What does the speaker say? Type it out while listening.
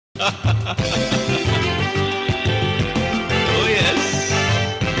Oh yes.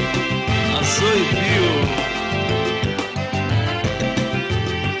 I saw it you.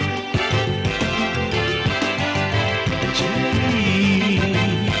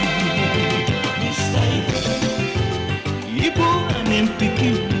 Mr. Ibu and him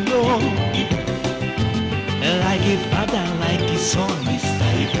picking low. Like a father, like his son, Mr.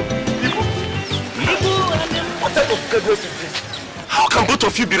 Ibu. Ibu and him. What type of goodness is this? How can both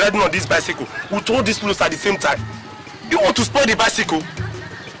of you be riding on this bicycle with all these clothes at the same time? You want to spoil the bicycle?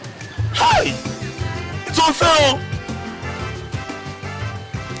 Hi! It's unfair!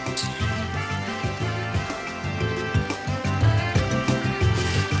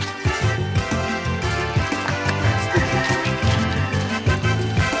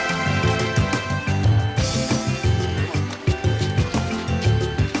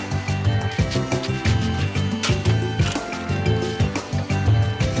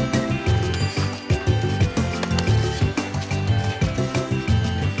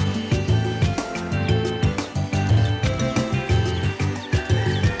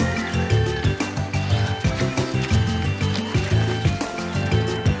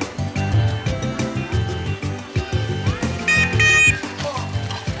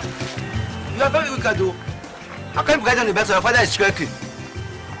 How can you ride on the back so your father is twerking?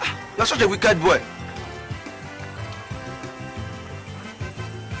 You're such a wicked boy.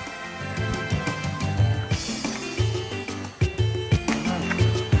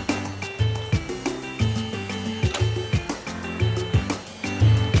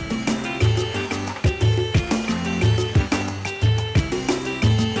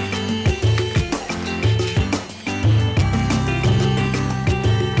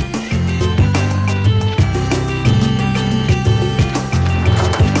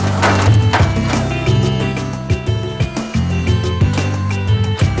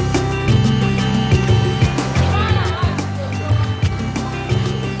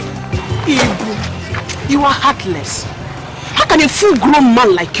 You are heartless. How can a full-grown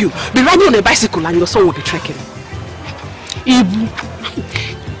man like you be riding on a bicycle and your son will be trekking? Ibu,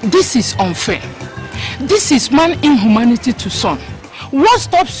 this is unfair. This is man inhumanity to son. What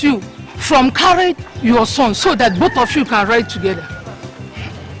stops you from carrying your son so that both of you can ride together?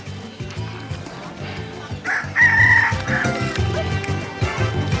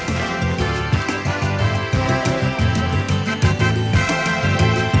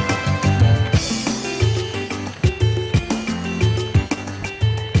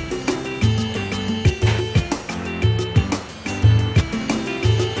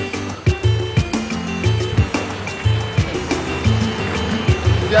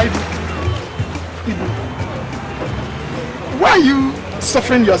 Why are you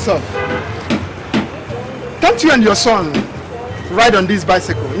suffering yourself? Can't you and your son ride on this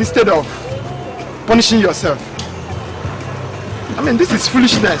bicycle instead of punishing yourself? I mean, this is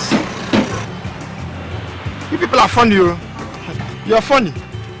foolishness. You people are funny. You are funny.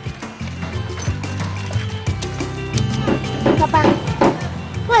 Papa,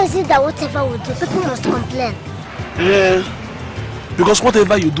 why is it that whatever we do, people must complain? Yeah, because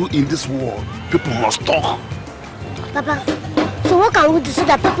whatever you do in this world, people must talk. Papa, so what can we do so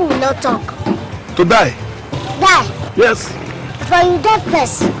that people will not talk? To die. Die? Yes. But you die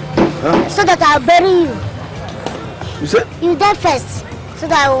first, so that I'll bury you. You said? You die first, so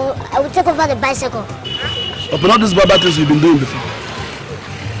that I will take over the bicycle. But not these bad things you've been doing before.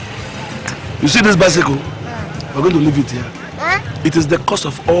 You see this bicycle? We're going to leave it here. It is the cause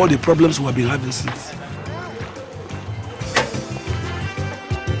of all the problems we have been having since.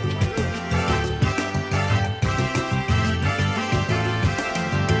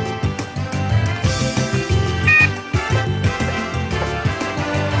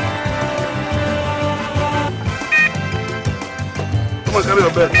 Come on, carry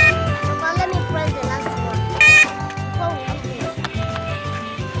your bed. Papa, let me press the last one before we leave it.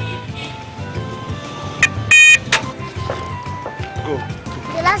 Go.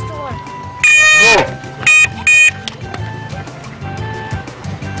 The last one. Go.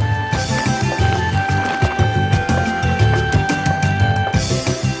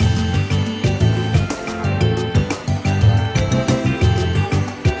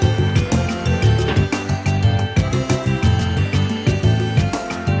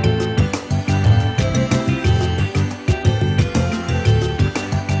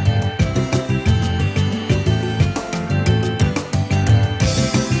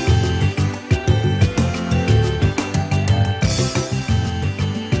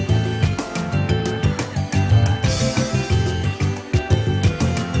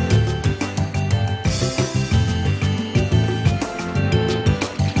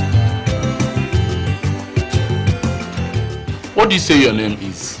 What do you say your name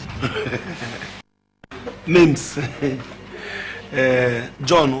is? Names.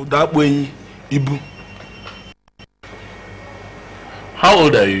 John Ibu. How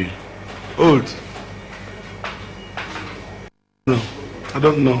old are you? Old? No, I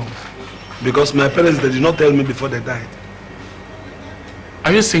don't know. Because my parents, they did not tell me before they died.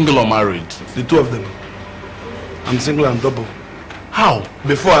 Are you single or married? The two of them. I'm single and double. How?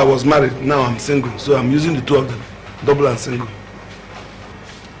 Before I was married, now I'm single. So I'm using the two of them. Double and single.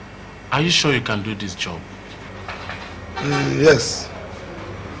 Are you sure you can do this job? Yes.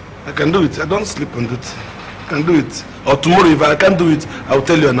 I can do it. I don't sleep on it. I can do it. Or tomorrow, if I can't do it, I'll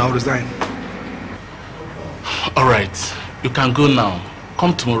tell you and I'll resign. All right. You can go now.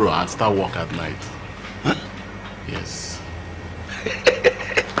 Come tomorrow and start work at night. Huh? Yes.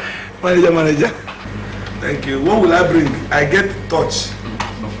 Manager. Thank you. What will I bring? I get touch.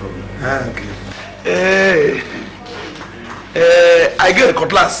 No problem. Okay. I get a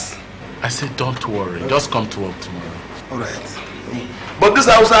cutlass. I said don't worry. Just come to work tomorrow. All right. But this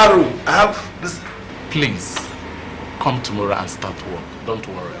house room, I have this. Please, come tomorrow and start work. Don't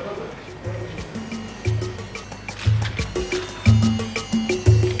worry.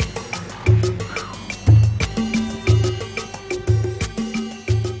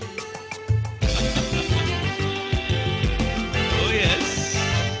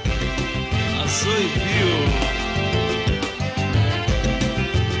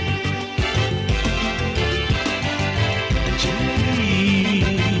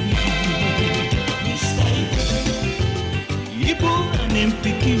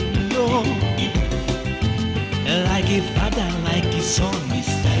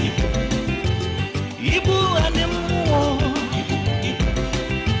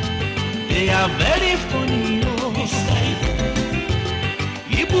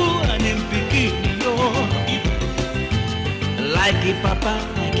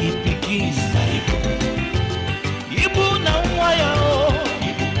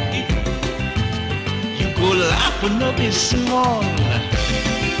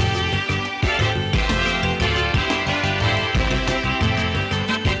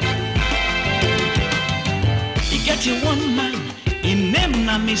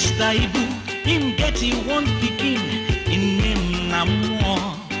 Mr Ibu, him getting one picking in name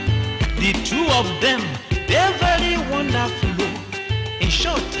Namor. The two of them, they're very wonderful. In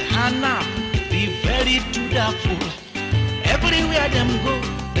short, Hannah, be very dutiful. Everywhere them go,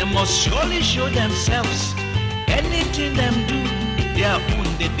 they must surely show themselves. Anything them do, their own,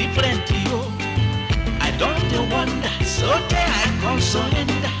 they different yo. I don't wonder, so they I come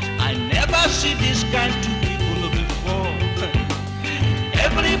surrender. I never see this kind of people before.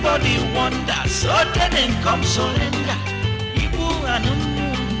 Everybody wonders, so then come surrender. Ibu and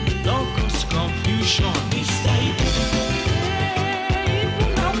Umu, don't cause confusion. Mr. Ibu, Ibu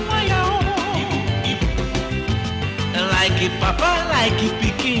na waya like a papa, like a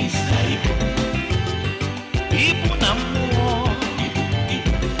pikin. Mr. Ibu, Ibu na more.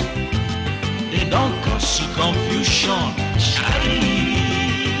 They don't cause confusion.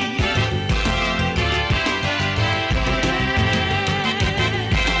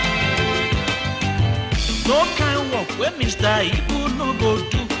 No kind work when Mr. Ibu no go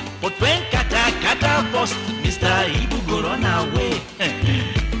do. But when kata bust, Mr. Ibu go run away.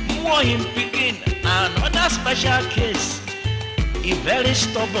 More him picking another special case. He very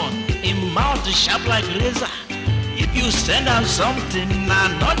stubborn, him mouth sharp like razor. If you send him something,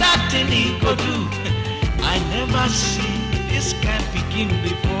 another thing he go do. I never see this kind picking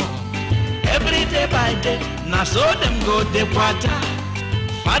before. Every day by day, now so them go the water.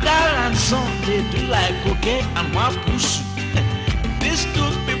 Father and son, they do like cocaine and wapusu. These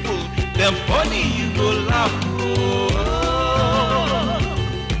two people, they're funny, you go laugh. Oh,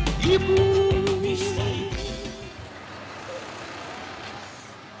 Ibu, Mr. Ibu.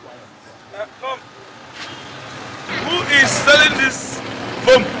 Come. Who is selling this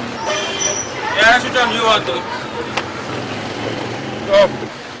foam? Yeah, which one do you want to? Come.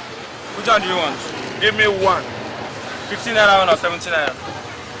 Which one do you want? Give me one. 15 naira or 17 naira?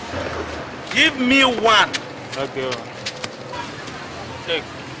 Give me one. Okay. Take.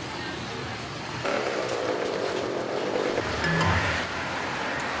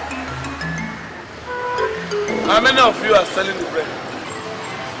 How many of you are selling the bread?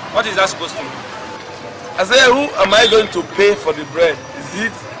 What is that supposed to mean? I say, who am I going to pay for the bread? Is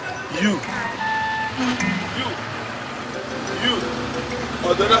it you? You?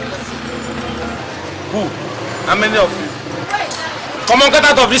 Or the other person? Who? How many of you? Come on, get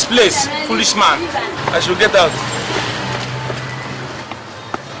out of this place, foolish man. I should get out.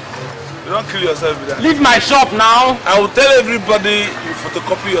 You don't kill yourself with that. Leave my shop now. I will tell everybody you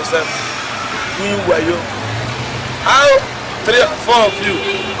photocopy yourself. Me, Wayo. How 3 or 4 of you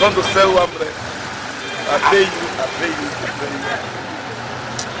going to sell one bread? I pay you.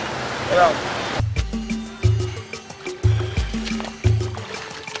 Yeah.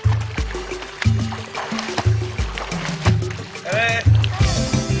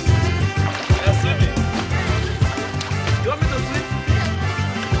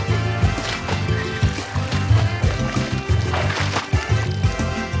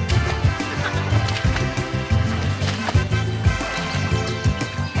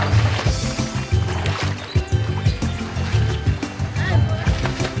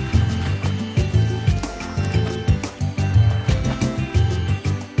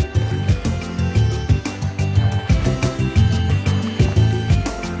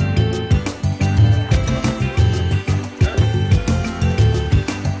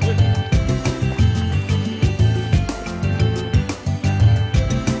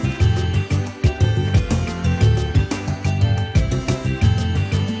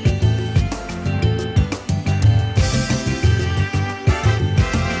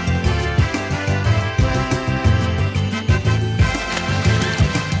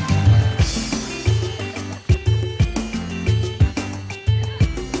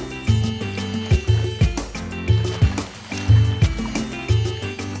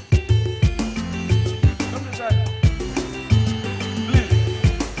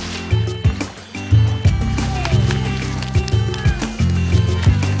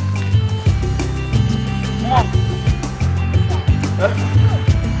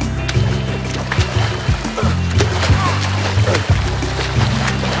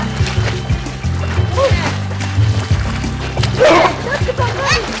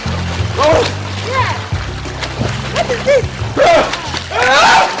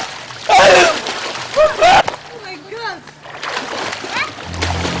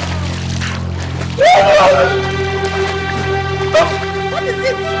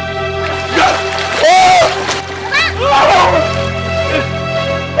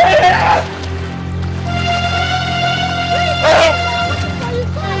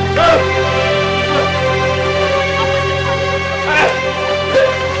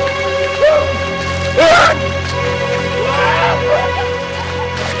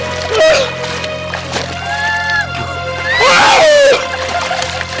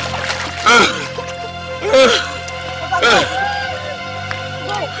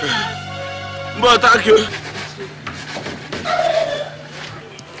 Thank you.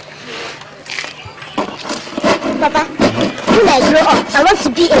 Papa, when I grow up, I want to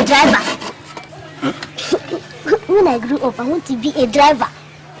be a driver. Huh? When I grew up, I want to be a driver.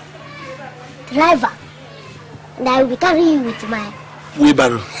 And I will carry you with my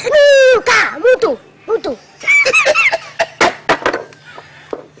wheelbarrow. Car, moto.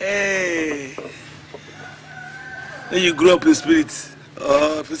 Hey. Then you grew up in spirit.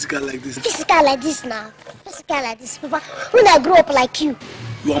 Oh, physical like this. Physical like this now. Physical like this, Papa. When I grow up like you.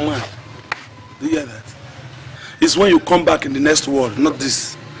 You are mad. Do you hear that? It's when you come back in the next world, not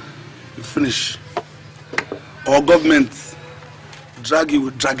this. You finish. Or government drag you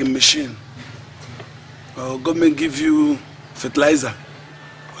with dragging machine. Or government give you fertilizer.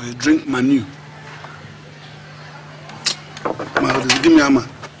 Or you drink manure. Give me a hammer.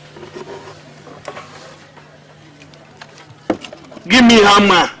 Give me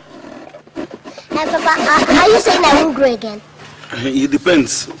hammer. Hey, Papa, are you saying I won't grow again? It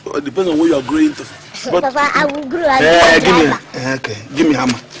depends. It depends on where you are growing to. But Papa, I will grow. Okay, give me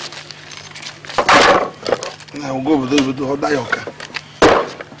hammer. I will go with the other yoke.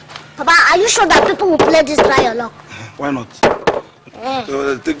 Papa, are you sure that people will play this try your luck? Why not?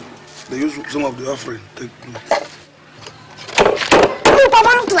 So they use some of the offering. Take No, Papa,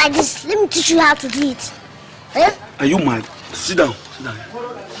 not like this. Let me teach you how to do it. Eh? Are you mad? Sit down. Sit down.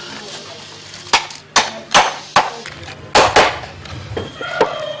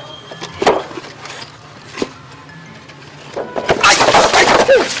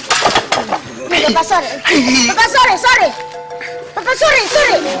 Papa, sorry. Papa, sorry. Papa, sorry.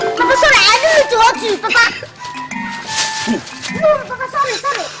 Papa, sorry. I didn't mean to hurt you, Papa. No, Papa, sorry.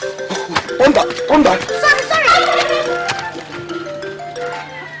 Come back. Sorry.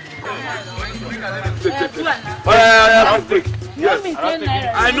 Take. Yes.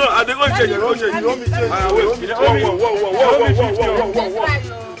 I know. I don't change. You want me to change? Whoa.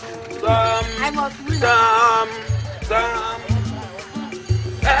 I must win. Sam.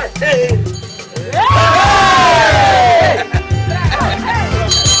 Hey!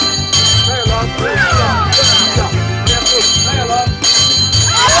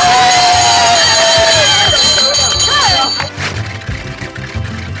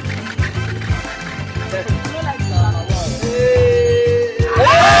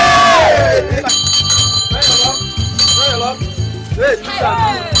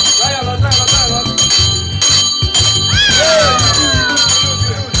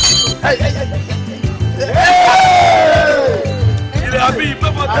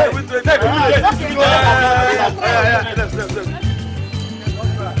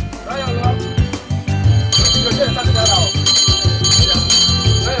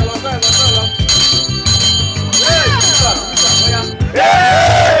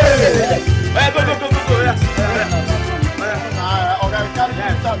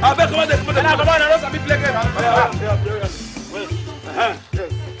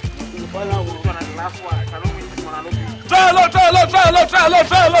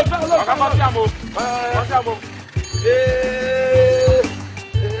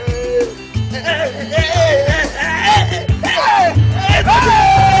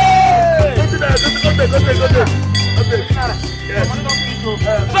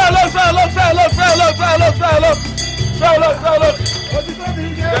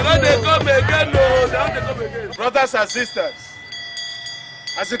 Brothers and sisters,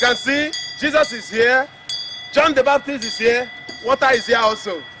 as you can see, Jesus is here, John the Baptist is here, water is here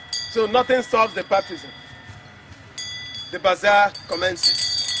also. So nothing stops the baptism. The bazaar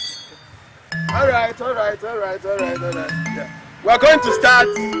commences. All right. Yeah. We are going to start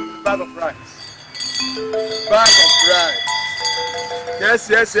bag of rice. Bag of rice. Yes,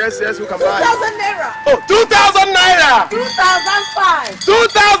 we can buy. 2,000 naira. Oh, 2,000 naira. 2,500.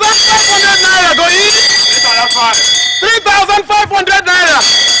 2,500 naira. Go in. 3,500 naira.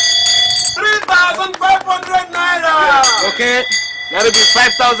 3,500 naira. Okay, that'll be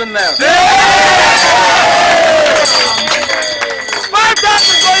 5,000 naira.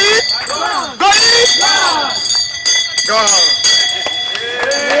 5,000. Go in. Go in. Go.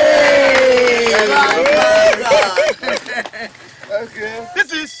 Okay.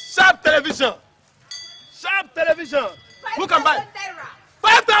 This is Sharp Television. Sharp Television. Who can buy?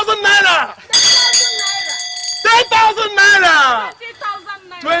 5,000 naira. 10,000 naira.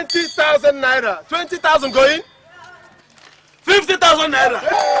 20,000 naira. 20,000 going. 50,000 naira.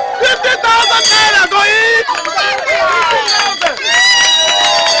 50,000 naira going.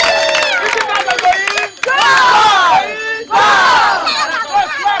 50,000 going.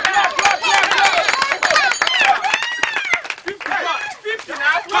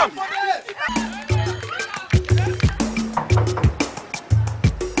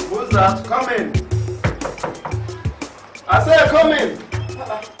 Who's that? Come in. I said come in.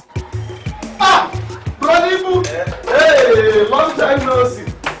 Ah! Brother Ibu. Hey, long time no see.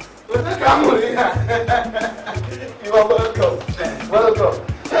 Come here. You are welcome. Welcome.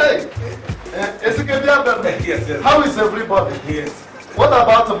 Hey! Yes. How is everybody? Yes. What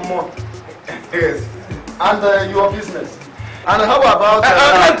about the month? Yes. And your business? And how about...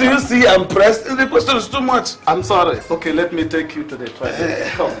 How do you see I'm pressed? The question is too much. I'm sorry. Okay, let me take you to the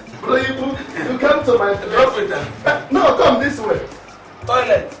toilet. Come. You come to my toilet. No, come this way.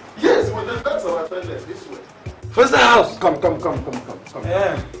 Toilet? Yes, that's our toilet. This way. First the house. Come.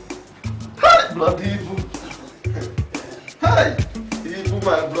 Yeah. Hi, bloody Ibu. Hi, Ibu,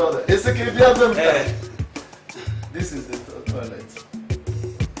 my brother. This is the toilet.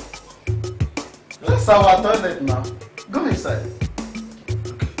 That's our toilet now. Go inside.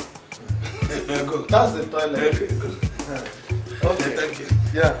 Okay. Go. That's the toilet. Okay, good. Okay. Thank you.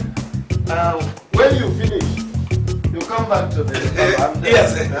 Yeah. When you finish, you come back to the...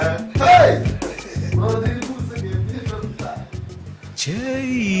 Yes. Hey!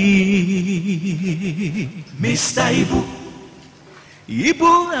 Mr. Ibu.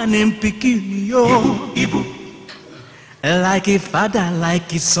 Ibu and him picking yo. Ibu. Like a father, like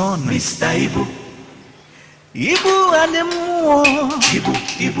his son. Mr. Ibu. Ibu and him more.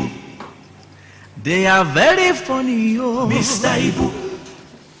 Ibu. They are very funny yo. Mr. Ibu.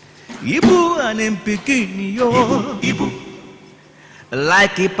 Ibu and him picking yo. Ibu.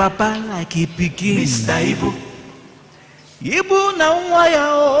 Like a papa, like a picking. Mr. Ibu. Ibu na waya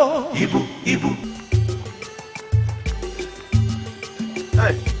o. Ibu.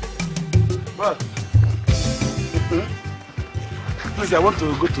 Hey. What? Please, I want to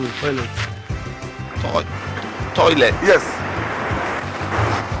go to the toilet. Toilet? Yes.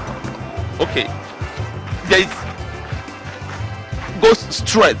 Okay. There is... Go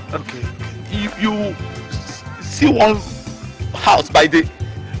straight. Okay. You see one house by the...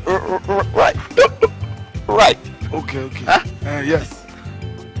 Right. Right. Okay. Huh? Yes.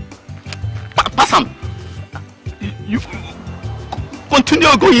 Pass him. You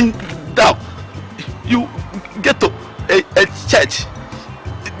continue going down. You get to a church.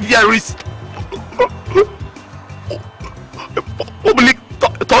 There is public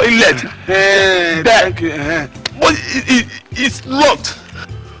toilet. Hey, there. thank you. But It's locked.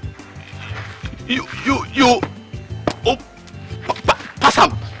 You oh, pass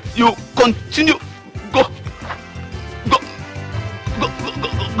up. You continue. Go.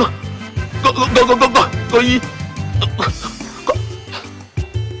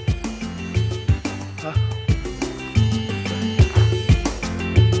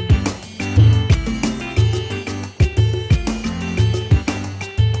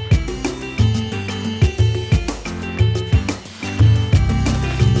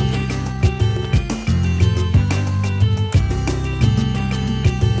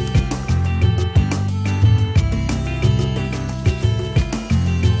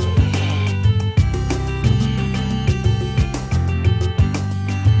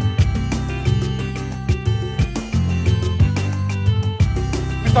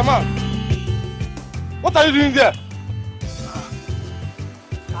 Mr. Man, what are you doing there?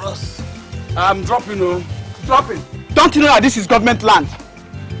 Ross, I'm dropping. Dropping. Don't you know that this is government land?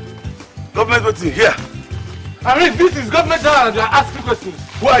 Government waiting here. I mean, this is government land and you are asking questions.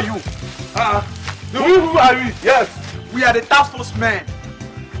 Who are you? Who are we? Yes. We are the task force men.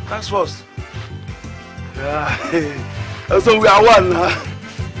 Task force. Yeah. So we are one.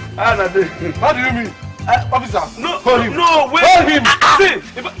 What do you mean? Officer, No, hold him. no, wait. Hold him. See,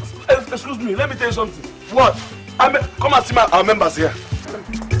 excuse me, let me tell you something. What? Come and see our members here.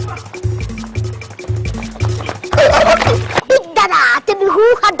 Big Dada, tell me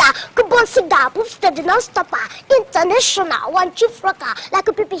who had that. Kubon Siga, boosted the non-stopper, international, one chief rocker, like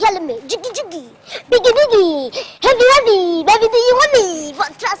a Pipi Helme, jiggy, biggy, heavy, baby, do you want me?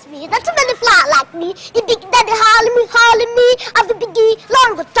 But trust me, not too many fly like me. You Big Daddy hauling me, of the biggie,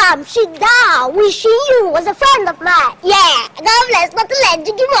 longer time, she down, wishing you was a friend of mine. Yeah, God bless, not to let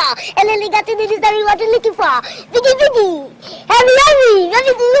jiggy more, and then got in this that we were looking for. Biggy, heavy,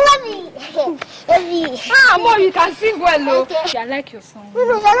 baby, do you want me? Heavy. Mom, you can sing well, though. Okay. I like your song. No,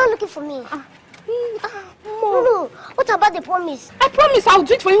 you're not looking for me. No. What about the promise? I promise I'll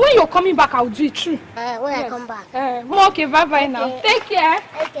do it for you. When you're coming back, I'll do it true. When I come back. Okay, bye-bye now. Take care.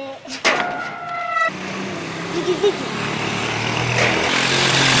 Okay. Vicky.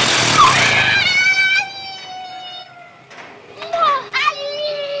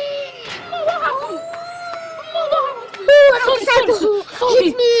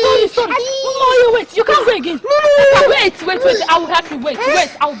 Sorry. No, wait. You can't go again. No. Wait. I will help you. Wait.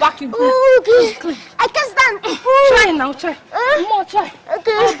 I will back you. Okay. I can't stand. Try now. Try. More. Try.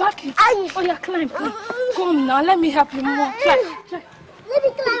 Okay. I will back you. Oh, yeah, climb. Come now. Let me help you more. Try. Let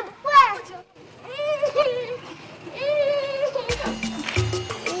me climb. Where?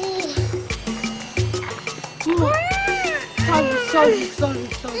 Sorry.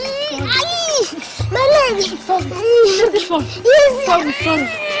 My leg. Sorry. This one. Sorry.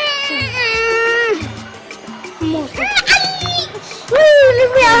 More.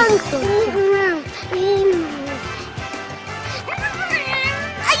 Leave me alone.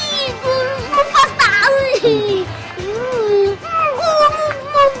 Move faster.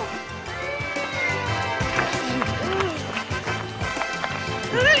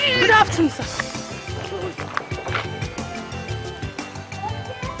 Good afternoon, sir.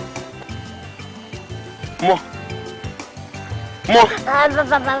 More.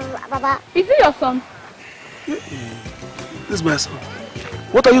 Baba. Is it your son? This is my son.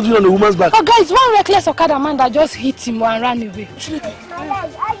 What are you doing on the woman's back? Oh, guys, one reckless Okada man that just hit him and ran away.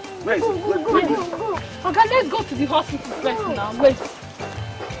 Where is it? Okay, let's go to the hospital first now. Wait.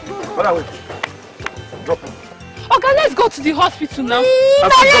 Wait. Drop him. Okay, let's go to the hospital now.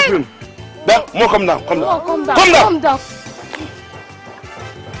 Drop him. More, come down. Oh, come down.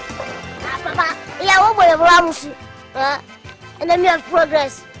 Papa, enemy of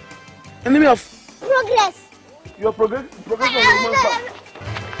progress. Enemy of Progress. your progress on the woman's back.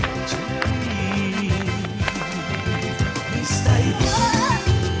 Mr.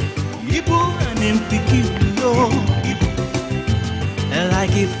 Ibu and him picking low.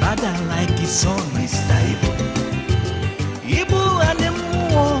 Like a father, like his son, Mr. Ibu and him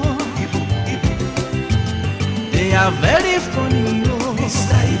war. They are very funny, yo.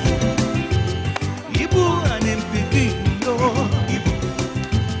 Mr. Ibu and him picking low.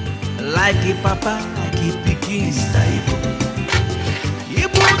 Like a papa, like a picking. Mr.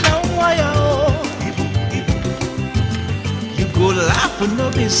 Ibu now wire. You go laugh and no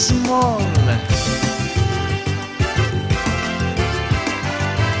be small.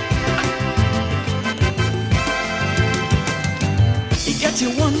 He get you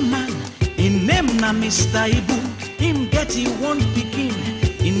one man, in name na Mr. Ibu. Him get you one pikin,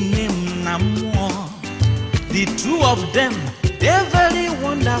 in name na more. The two of them, they're very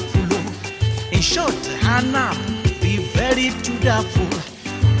wonderful. In short, Hannah be very very to the full.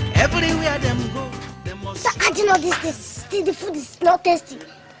 Everywhere them go, they must. I didn't know this. The food is not tasty.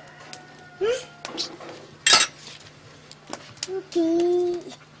 Okay.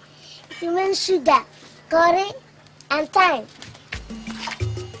 It means sugar, curry, and thyme.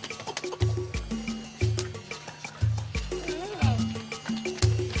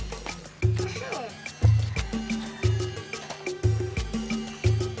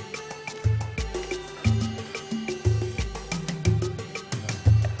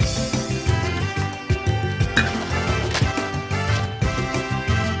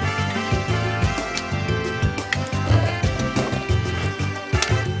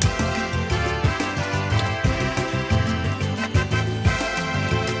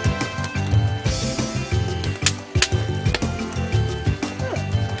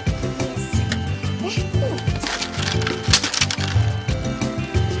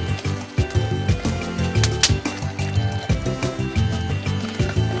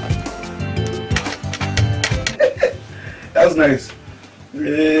 That's nice.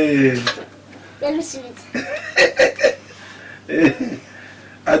 Hey. Let me see it.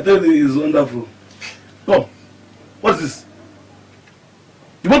 I tell you, it's wonderful. Come. What's this?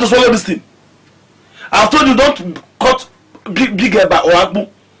 You want to swallow this thing? I've told you don't cut big or akbu.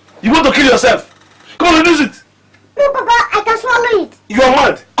 You want to kill yourself? Come on, reduce it. No, Papa, I can swallow it. You are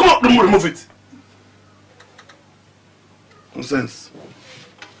mad. Come on, remove it. Nonsense.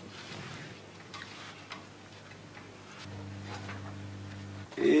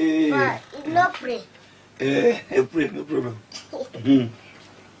 But it not pray. Pray, no problem.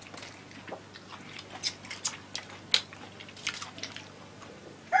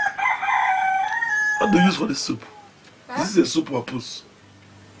 What do you use for the soup? Huh? This is a soup or puss?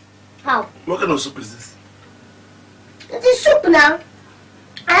 How? What kind of soup is this? It is soup now.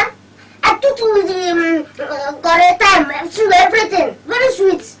 Huh? I took it with the curry, thyme, sugar, everything. Very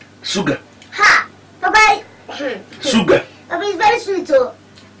sweet. Sugar? Ha! Papa. Sugar? Papa, it's very sweet too.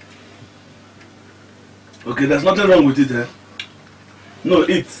 Okay, there's nothing wrong with it, eh? No,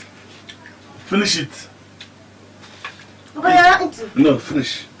 eat. Finish it. Papa, you're not eating. No,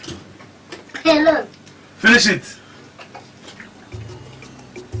 finish. Hello. Finish it.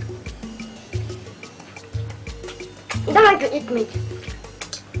 You don't want to eat meat.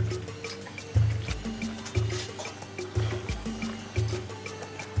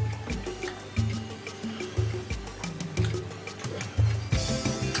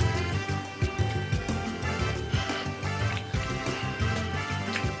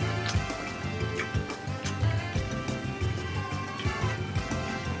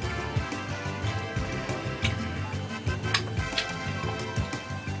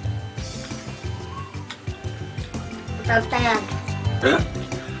 I'm tired. Eh?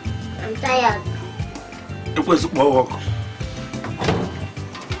 I'm tired. It was more work.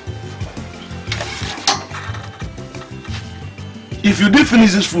 If you didn't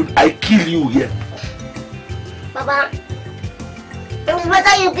finish this food, I kill you here. Papa, it's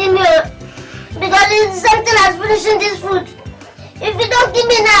better you give me because it's something as finishing this food. If you don't give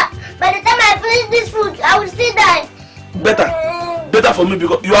me now, by the time I finish this food, I will still die. Better for me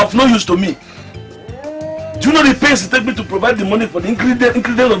because you have no use to me. Do you know the pains it takes me to provide the money for the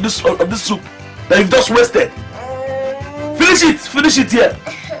ingredients of this soup that you've just wasted? Finish it here.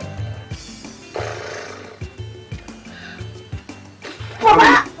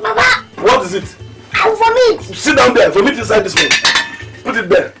 Papa! What is it? I vomit! Sit down there, vomit inside this one. Put it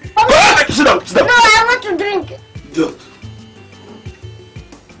there. Sit down. No, I want to drink. Don't.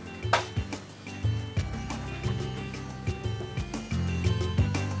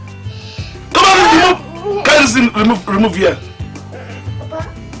 Carry this in, remove here. Papa,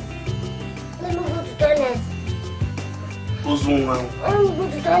 let me go to toilet. Let me go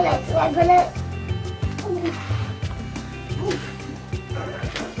to toilet.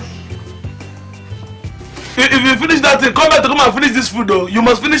 If you finish that thing, come back to come and finish this food though. You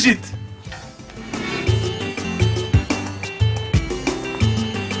must finish it.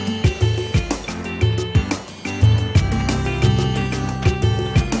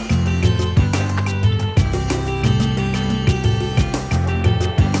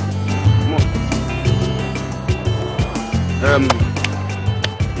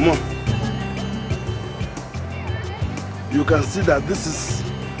 Mom, you can see that this is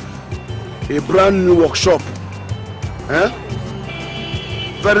a brand new workshop.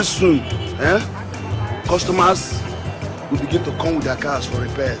 Very soon, customers will begin to come with their cars for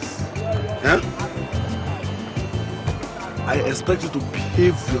repairs. I expect you to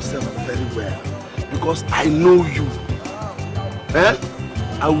behave yourself very well because I know you.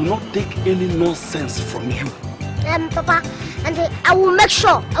 I will not take any nonsense from you. Papa, and I will make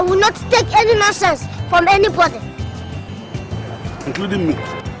sure I will not take any nonsense from anybody. Including me?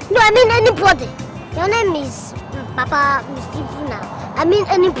 No, I mean anybody. Your name is Papa Mr Ibu now. I mean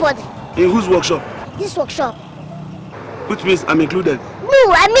anybody. In whose workshop? This workshop. Which means I'm included?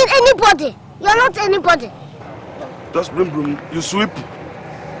 No, I mean anybody. You're not anybody. Just bring broom. You sweep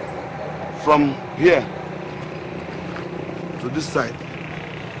from here to this side.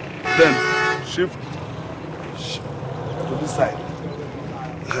 Then shift to this side.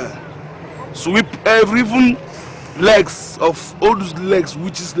 Sweep even legs of all those legs,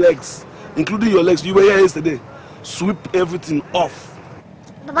 witches' legs, including your legs. You were here yesterday. Sweep everything off.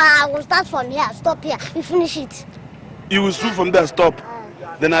 Papa, I will start from here. Stop here. You finish it. You will sweep from there, stop.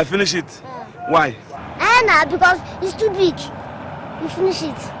 Then I finish it. Why? Because it's too big. You finish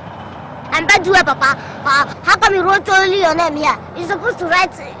it. And by the way, Papa, how come you wrote only your name here? You're supposed to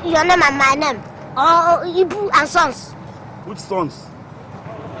write your name and my name. Or Ibu and Sons. Which sons?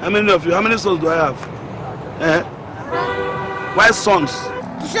 How many of you? How many sons do I have? Why sons?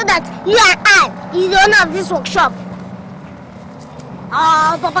 To show that you and I is the owner of this workshop.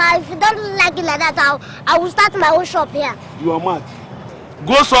 Papa, if you don't like it like that, I will start my own shop here. You are mad.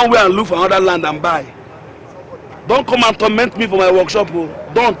 Go somewhere and look for another land and buy. Don't come and torment me for my workshop.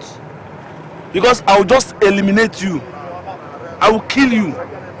 Don't. Because I will just eliminate you. I will kill you.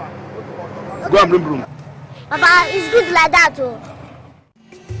 Go and bring broom. Papa, it's good like that.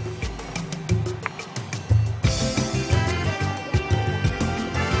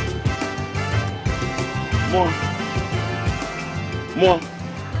 More.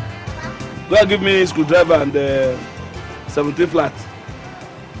 Go and give me a screwdriver and 17 flat.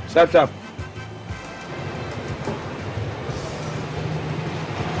 Sharp.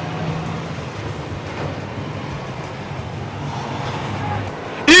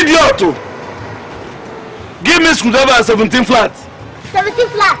 Idiot! Give me a screwdriver and 17 flat. 17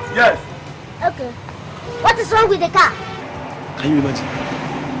 flat? Yes. Okay. What is wrong with the car? Can you imagine?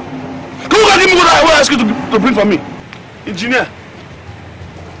 Come on, give me what I ask you to bring for me. Engineer.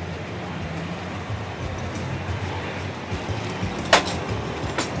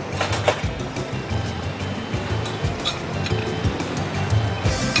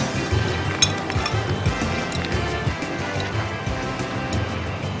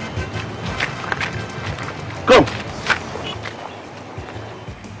 Come.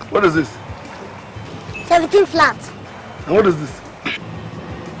 What is this? 17 flat. And what is this?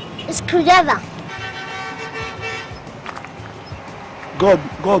 A screwdriver.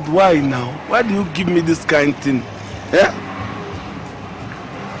 God, why now? Why do you give me this kind of thing? Yeah?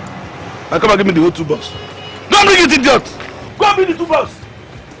 Now come and give me the whole 2 box. Don't bring it, idiot! Go and bring the 2 box.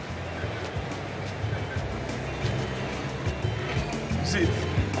 See it?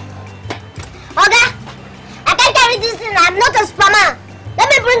 Okay? I can't carry this thing. I'm not a spammer. Let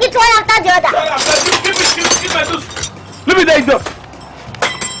me bring it one after the other. Give my juice. Leave me there, idiot.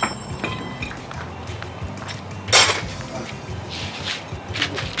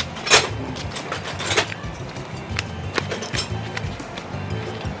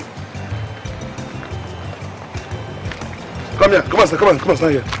 Come here, come on,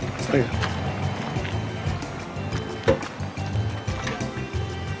 stand here. Stand here.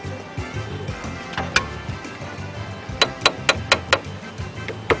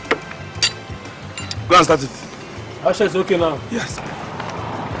 Go and start it. Asha is okay now. Yes.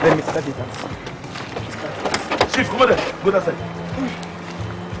 Let me start it. Chief, come on there. Go that side.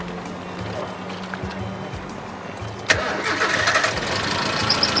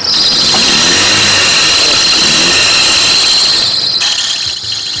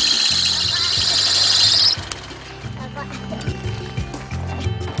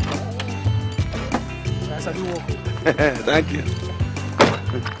 Thank you.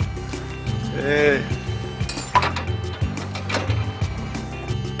 Hey.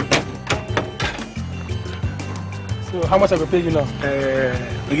 So how much have I paid you now?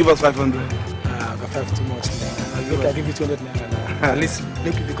 You give us 500. I got 5 too much. I'll give you 200 naira now. At least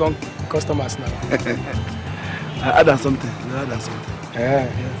make you become customers now. Add on something. Yeah.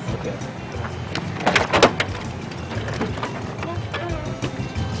 Okay.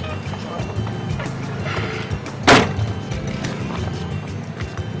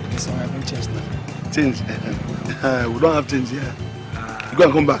 So I haven't changed now. Change? We don't have change here. You go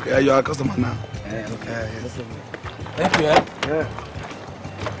and come back. You are a customer now. Okay. Yes. Thank you. Yeah.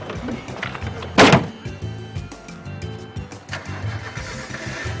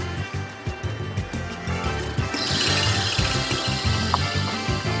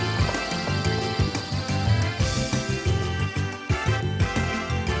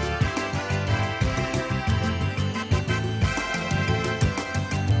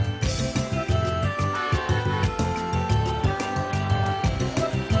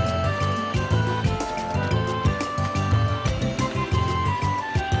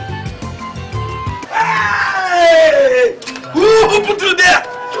 Who put you there?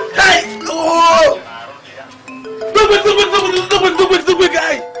 Hey! Oh! Look quick,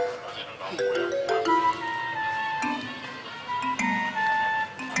 guy!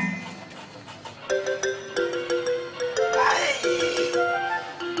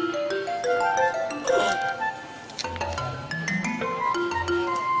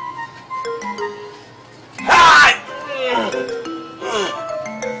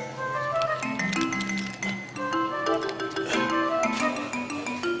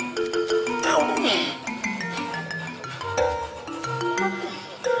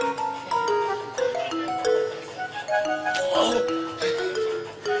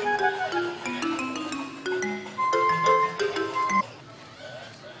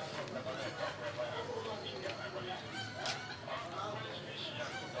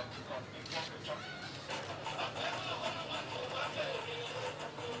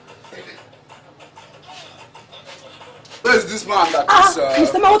 Where is this man that is...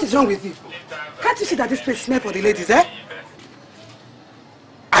 Mr. Man, what is wrong with you? Can't you see that this place smells for the ladies, eh?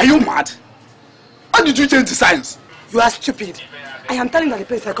 Are you mad? How did you change the signs? You are stupid. I am telling you that the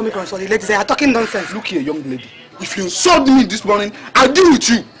place are coming from for the ladies. They are talking nonsense. Look here, young lady. If you insult me this morning, I'll deal with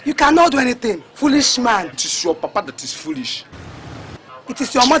you. You cannot do anything. Foolish man. It is your papa that is foolish. It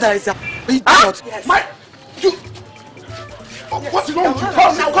is your mother that is a idiot. Yes. You... Yes. What is wrong with you?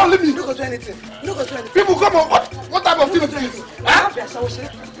 Come, leave me. You don't go do anything. You don't go do anything. People, come on. What type of thing is this? Huh?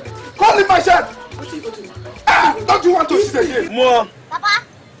 Come leave my shirt. What are you going to do? Don't you want to sit here? More. Papa?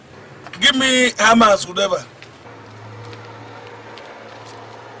 Give me hammers, whatever.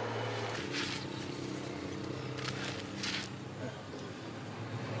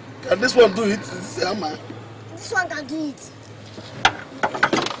 Can this one do it? Is this a hammer? This one can do it.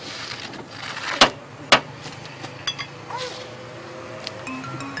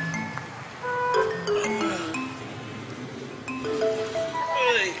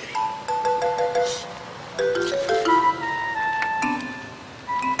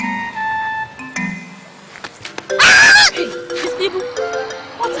 Mr. Ibu,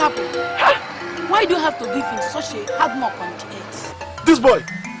 what happened? Why do you have to give him such a hard knock on the head? This boy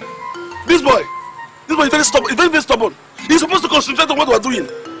is very stubborn. Very stubborn. He's supposed to concentrate on what we're doing.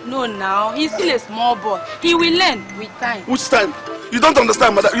 No, now he's still a small boy. He will learn with time. Which time? You don't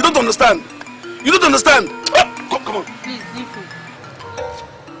understand, madam. You don't understand. You don't understand. Oh, come on. Please, leave him.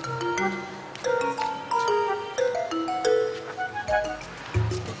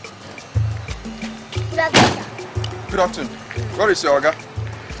 Good afternoon, sir. Good afternoon. Where is your Oga?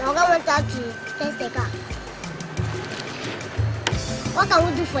 The Oga went out to test the car. What can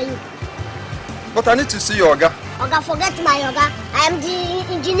we do for you? But I need to see your Oga. Oga, forget my Oga. I am the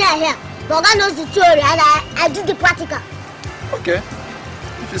engineer here. The Oga knows the theory and I do the practical. Okay.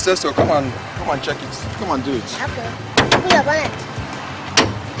 If you say so, come and check it. Come and do it. Okay. Put your bonnet.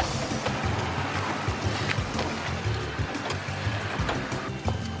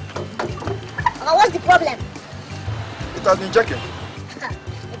 Oga, what's the problem? It has been checking.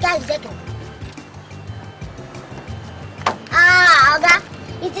 The car is checking. Ah, Oga,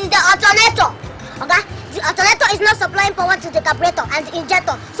 it is the alternator. Oga, the alternator is not supplying power to the carburetor and the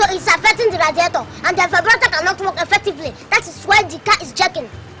injector, so it's affecting the radiator, and the vibrator cannot work effectively. That is why the car is checking.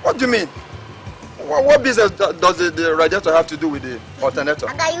 What do you mean? What business does the radiator have to do with the alternator?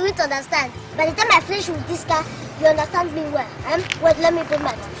 Oga, you need to understand. By the time I finish with this car, you understand me well. Wait, let me put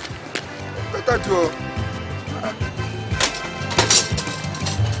my nose. Better do.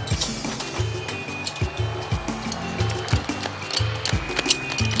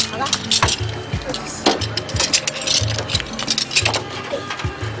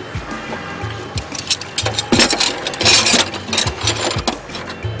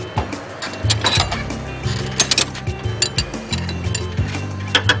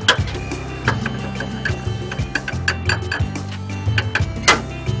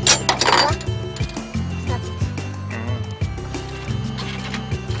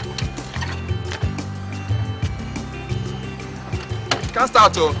 Can't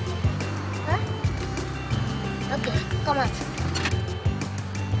start, oh. Huh? Okay, come on.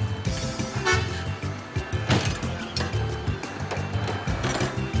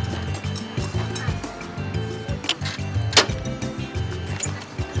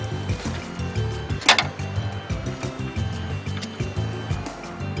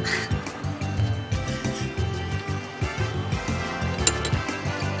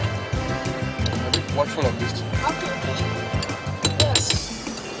 Watchful of this. Okay. Yes.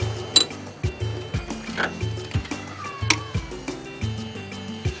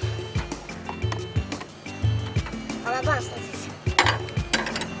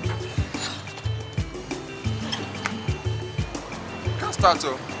 start,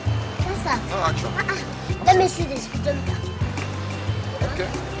 oh. Don't start. No action. Let me see this speedometer. Okay.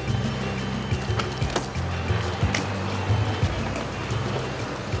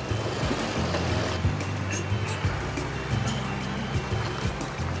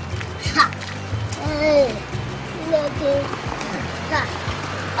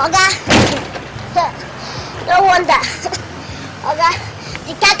 Oga, no wonder. Oga,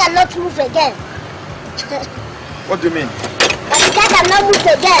 the car cannot move again. What do you mean? But the car cannot move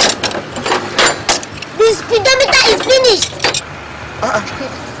again. The speedometer is finished.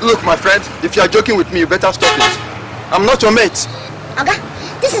 Look, my friend, if you are joking with me, you better stop it. I'm not your mate. Oga,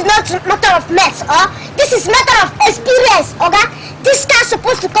 this is not a matter of maths, this is matter of experience, Oga. This car is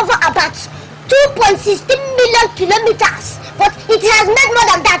supposed to cover about 2.16 million kilometers, but it has made more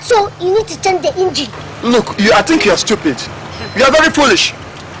than that, so you need to change the engine. Look, I think you are stupid. You are very foolish.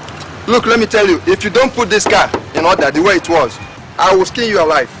 Look, let me tell you, if you don't put this car in order the way it was, I will skin you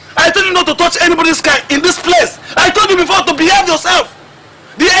alive. I told you not to touch anybody's car in this place. I told you before to behave yourself.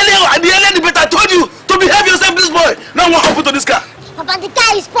 The earlier debate, I told you to behave yourself, this boy. Now what happened to this car? Papa, the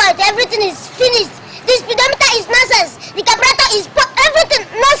car is spoiled, everything is finished. The speedometer is nonsense. The carburetor is spoiled, everything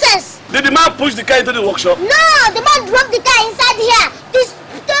nonsense. Did the man push the car into the workshop? No, the man drove the car inside here. The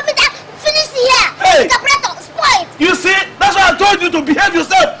speedometer finished here. Hey. The carburetor spoiled. You see, that's why I told you to behave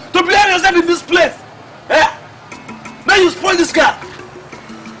yourself. To behave yourself in this place. Eh? Now you spoil this car.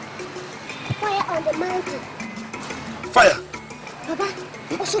 Fire on the mountain. Fire? Papa,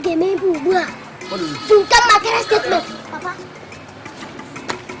 also the main Ubu. What is it? To come my statement, Papa.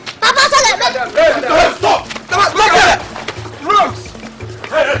 Papa, so Hey, stop! Stop there! Rooks!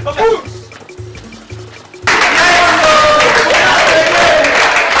 Hey, Rooks!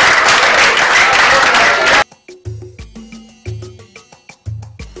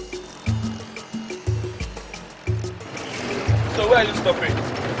 So where are you stopping?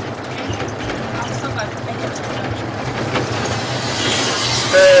 I'll stop at Okafor.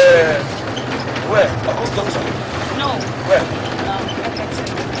 Where? Okafor Junction? No. Where? Okafor.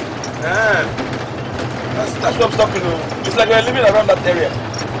 That's what I'm stopping. It's like we're living around that area.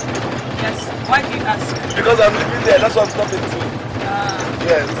 Yes. Why do you ask? Because I'm living there, that's what I'm stopping to.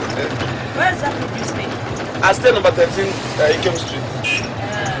 Yes. Where exactly do you stay? I stay number 13, Iheme Street.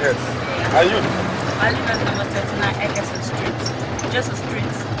 Yes. And you? I live at number 39 Okafor Street. Just a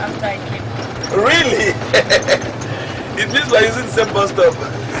street after I came. Really? It means we're using the same bus stop.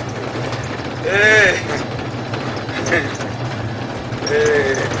 Hey.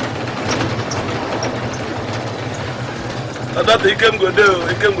 Hey. I thought he can go there,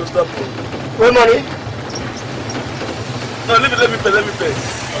 he can go stop. What money? No, let me pay.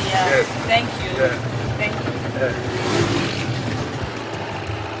 Yeah. Yes. Thank you. Yeah. Thank you. Yeah.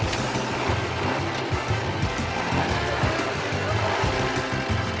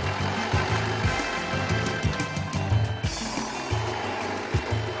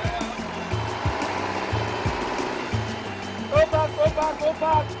 Go back. Go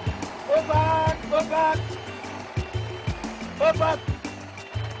back. You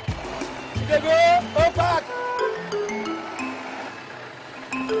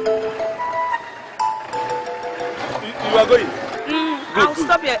are going? I'll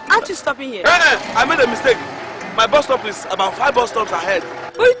stop here. Aren't you stopping here? I made a mistake. My bus stop is about 5 bus stops ahead.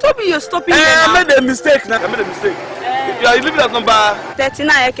 But you told me you're stopping here now. I made a mistake. You are living at number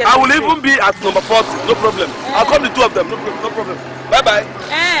 39. I will even be at number 40. No problem. I'll call the two of them. No problem. Bye.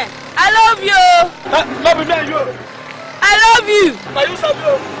 I love you. Love me and you. I love you. Now you serve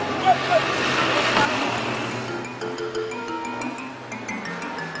you.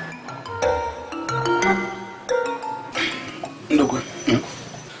 Look,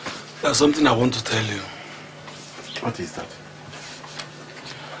 there's something I want to tell you. What is that?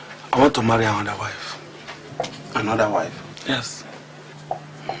 I want to marry another wife. Another wife? Yes.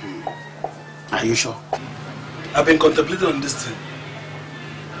 Are you sure? I've been contemplating on this thing.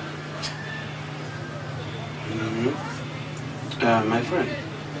 My friend,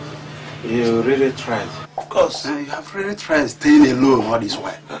 you really tried. Of course. You have really tried staying alone all this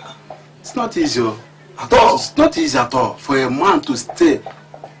while. It's not easy at all. It's not easy at all for a man to stay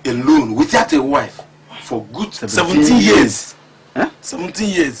alone without a wife for good 17 years. Huh? 17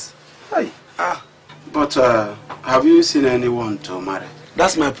 years. Hi. But have you seen anyone to marry?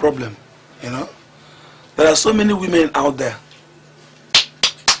 That's my problem, you know. There are so many women out there,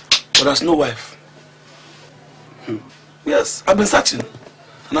 but there's no wife. Yes, I've been searching,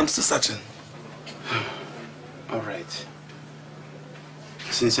 and I'm still searching. All right.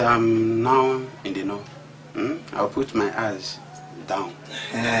 Since I'm now in the know, I'll put my eyes down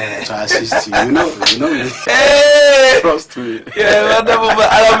to assist you. You know me. Hey! Trust me. Yeah, wonderful.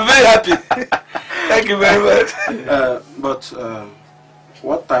 I'm very happy. Thank you very much. But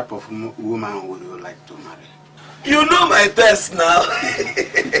what type of woman would you like to marry? You know my taste now.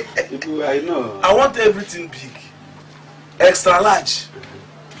 I know. I want everything big, extra large,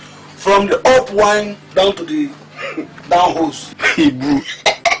 from the up wine down to the down hose. Ibu.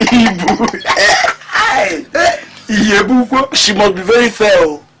 She must be very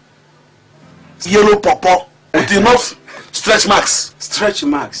fair. Yellow pawpaw with enough stretch marks. Stretch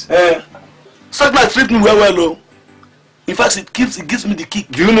marks? Stretch marks treat me well. In fact, it gives me the kick.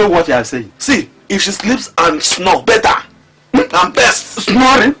 Do you know what you are saying? See, if she sleeps and snore, better and best.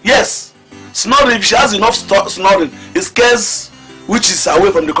 Snoring? Yes. Snoring, if she has enough snoring, it scares witches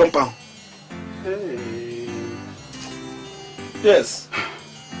away from the compound. Hey. Yes.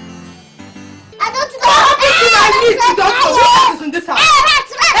 I don't know. What happened to my meat? You don't know what is in this house.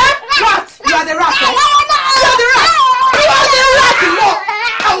 Rat! You are the rat, right? You are the rat! You are the rat! No!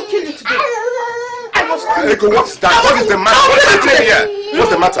 I will kill you today. I must kill you. What is that? What is the matter? What is happening here?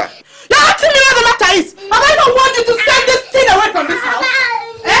 What's the matter? You're asking me what the matter is. Have I not want you to send this thing away from this house?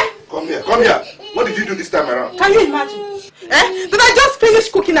 Come here. What did you do this time around? Can you imagine? Did I just finish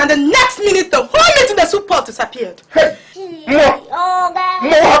cooking and the next minute the whole meat in the soup pot disappeared? Hey! What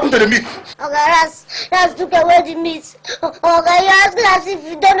happened to the meat? Ras took away the meat. You ask us if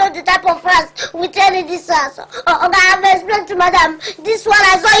you don't know the type of ras we tell in this house. I have explained to madam. This one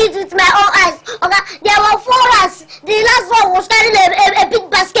I saw it with my own eyes. There were 4 rats. The last one was carrying a big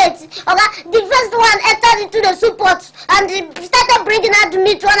basket. The first one entered into the soup pot and started bringing out the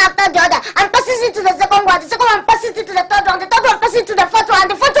meat one after the other and passes it to the second one. The second one passes it to the third one. The third one passes it to the fourth one.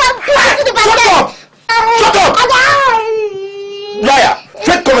 And the fourth one passes it to the basket. Shut up! Liar!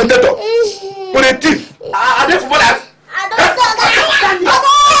 Fake commentator! What a thief! Are they footballers? I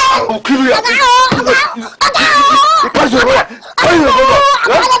will kill you! Where's your brother?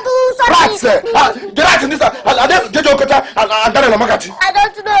 Rats! The rats in this house! Are they Jojo Okota and Daniel Amakati? I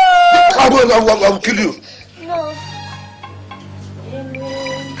don't know! I will kill you! No.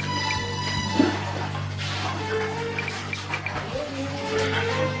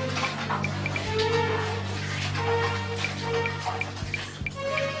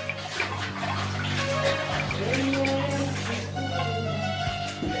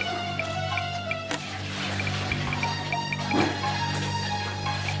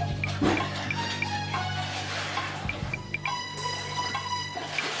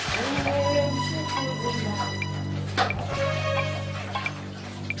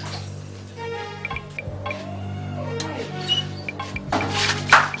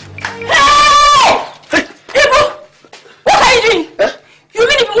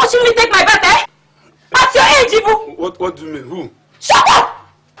 What do you mean? Who? Shut up!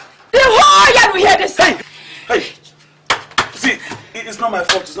 The whole yard will hear this. Hey! See, it's not my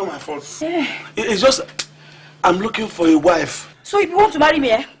fault. It's not my fault. It's just I'm looking for a wife. So if you want to marry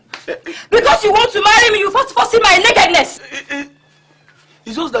me, because you want to marry me, you first of all see my nakedness.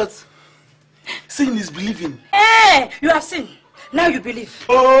 It's just that seeing is believing. You have seen. Now you believe.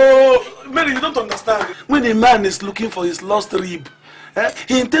 Oh, Mary, you don't understand. When a man is looking for his lost rib,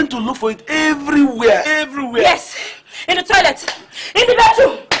 he intends to look for it everywhere. Yes, in the toilet, in the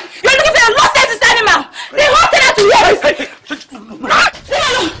bedroom. You're looking for a lost senses animal. They wanted to hear it.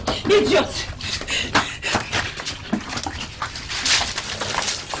 Idiot.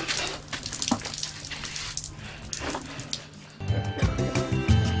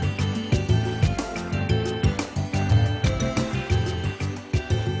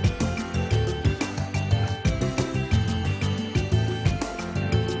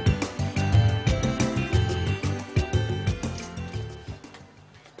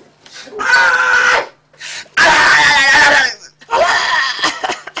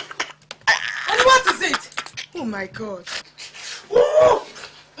 My God. Oh!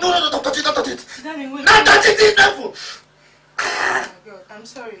 No, don't touch it, don't touch it. Darling, wait. Don't touch it, it's painful. Oh my God, I'm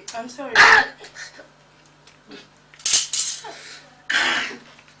sorry. I'm sorry.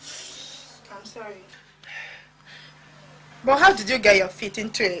 I'm sorry. But how did you get your feet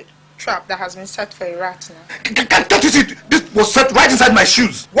into a trap that has been set for a rat now? Can't you see? This was set right inside my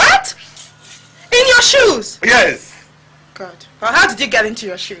shoes. What? In your shoes? Yes. God. Well, how did you get into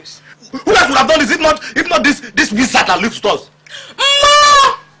your shoes? Who else would have done this if not this wizard that lives with us? Ma!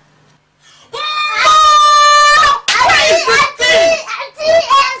 Where is this thing?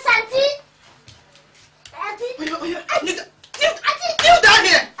 Kneel down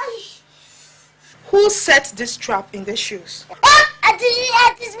here. Who set this trap in the shoes? Auntie,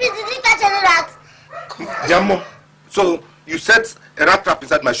 it's me. Did you catch any rat? Jamo, so you set a rat trap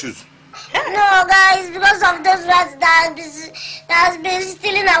inside my shoes. No, guys, because of those rats that has been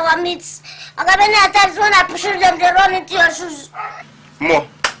stealing our meats. Okay, many times when I push them, they run into your shoes. Mo,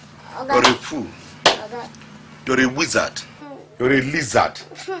 you're a fool. You're a wizard. You're a lizard.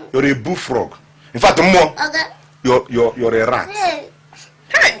 You're a bullfrog. In fact, Mo, you're a rat. Hey.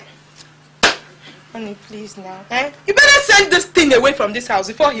 Honey, please now. Eh? You better send this thing away from this house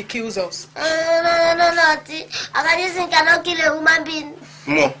before he kills us. No. This thing cannot kill a human being.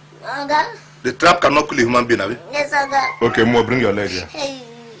 Mo. The trap cannot kill a human being, have you? Yes, Aga. Okay, Mo, bring your leg here. Hey.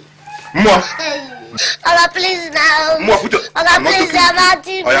 Mo. Hey. Aga, please now. Mo, put your... Aga, please, Aga,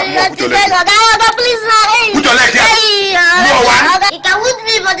 please. Aga, please now. Hey. Put your leg here. Hey. Aga, he can wound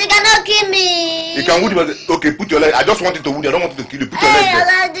me, but he cannot kill me. He can wound you, but... Okay, put your leg. I just want you to wound you. I don't want you to kill you. Put your leg there.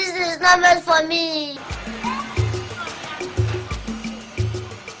 Aga, this is not meant for me.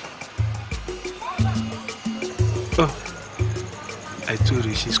 Oh. I told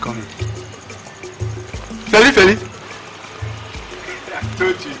you she's coming. Feli. I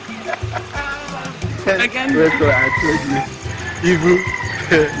told you. Again? I told you. Ibu,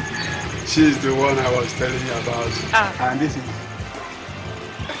 she's the one I was telling you about. And this is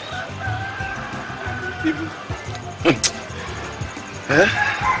Ibu.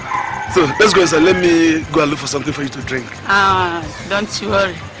 So let's go inside. Let me go and look for something for you to drink. Don't you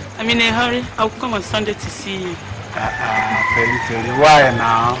worry. I'm in a hurry. I'll come on Sunday to see you. Feli, why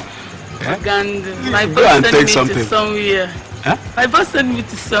now? And my boss sent me to somewhere. Huh? My boss sent me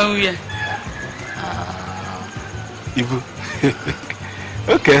to somewhere. Ibu.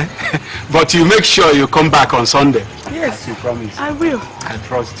 Okay. But you make sure you come back on Sunday. Yes. As you promised. I will. I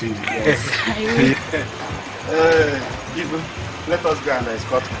trust you. Yes, I will. Ibu, let us go and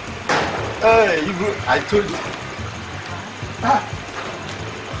escort her. Ibu, I told you.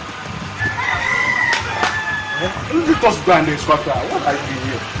 Let us go and escort her. What are you doing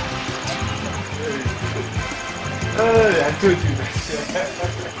here? I told you that.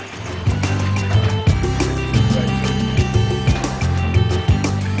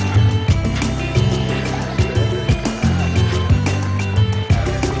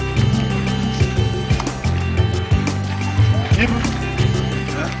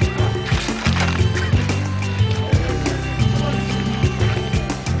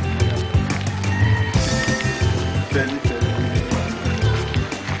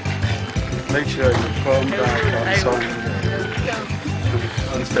 Make sure you come back on Sunday.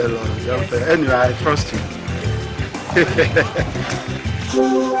 Don't tell us. Anyway, I trust you.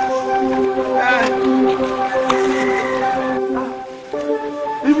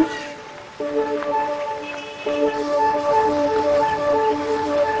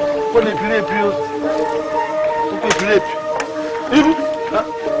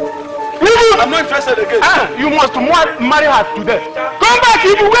 I'm not interested again. You must marry her today. Come back,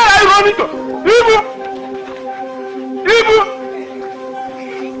 Ibu. Where are you running to? Ibu!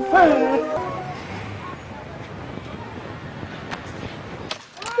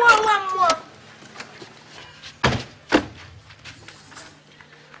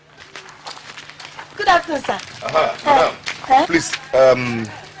 Good afternoon, sir. Madam. Please,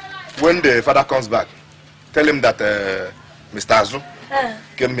 when the father comes back, tell him that Mr. Azu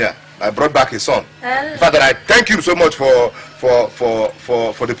came here. I brought back his son. Father, I thank you so much for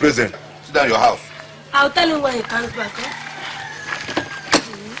the present. Sit down in your house. I'll tell him when he comes back.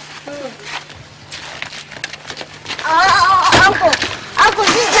 Uncle,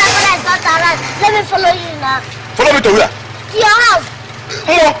 this driver is not around. Let me follow you now. Follow me to where? To your house.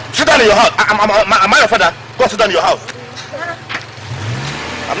 No, sit down in your house. Am I your father? Go sit down in your house.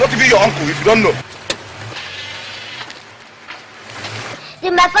 I'm not even your uncle if you don't know.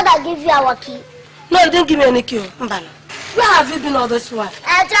 Did my father give you our key? No, he didn't give me any key. Mbana. Where have you been all this while?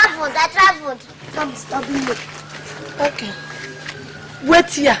 I traveled. Some disturbing me. Okay. Wait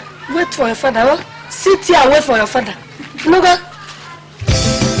here. Wait for your father. Huh? Sit here and wait for your father. Nuga.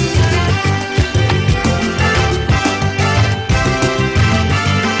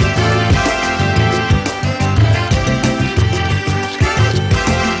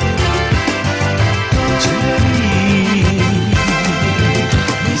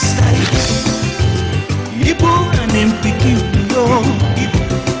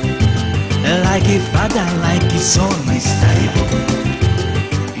 Like a father, like his son, Mr. Ibu.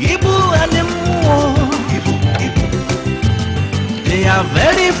 Ibu and them Ibu. They are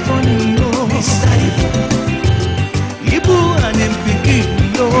very funny, oh, Mr. Ibu. Ibu and them pikin,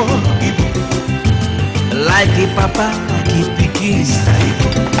 oh, Ibu. Like a papa, like a pikin, Mr. Ibu.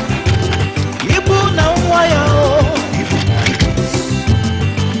 Ibu now why, oh, Ibu.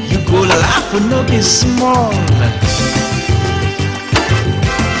 You go laugh and no be small.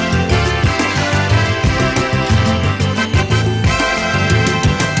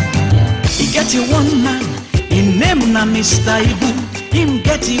 get one man, in name na Mr Ibu. Him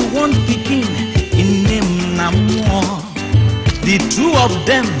get one pikin, in name na more. The two of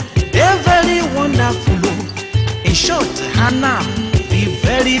them, they're very wonderful. In short, Hannah, be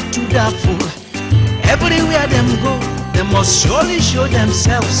very dutiful. Everywhere them go, they must surely show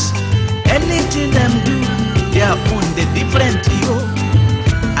themselves. Anything them do, their own, they different, yo.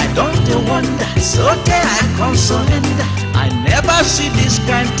 I don't wonder, so there I come surrender. I never see this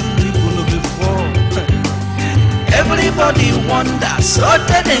kind of people before. Everybody wonder, so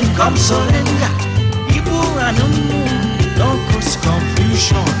there they come surrender. Ibu and don't cause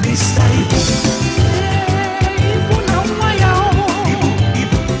confusion, Mr. Ibu. Ibu na waya o.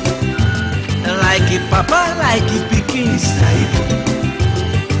 Ibu. Like a papa, like a pikin, Mr. Ibu.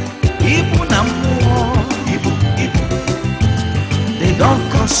 Ibu na more. Ibu. They don't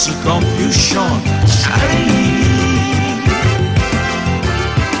cause confusion.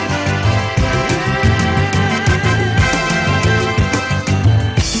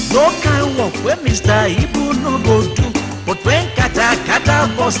 No kind work when Mr. Ibu no go do. But when kata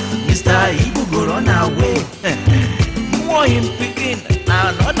bust, Mr. Ibu go run away. More him picking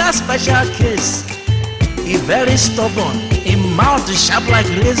another special case. He very stubborn, him mouth sharp like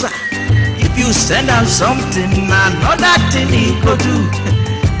razor. If you send out something, another thing he go do.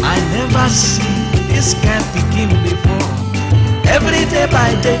 I never see this kind picking before. Every day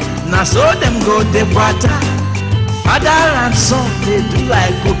by day, now so them go the water. Father and son, they do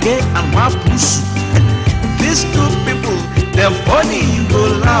like cocaine and wapusu. These two people, they're funny, you go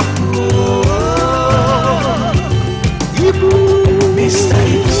laugh. Oh. Ibu, Mr.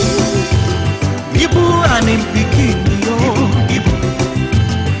 Ibu. Ibu and him pikin, yo. Ibu.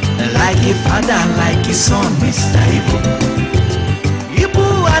 Like a father, like his son, Mr. Ibu. Ibu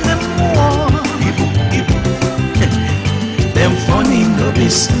and him more. Ibu. Them funny, no be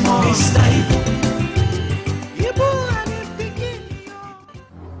small, Mr. Ibu.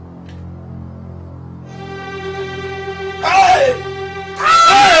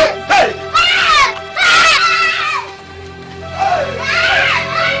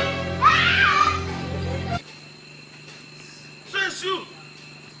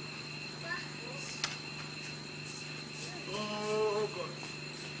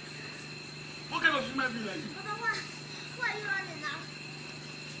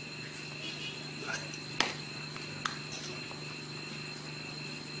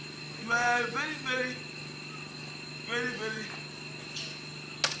 Very.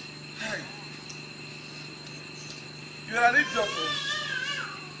 Hey. You are an idiot.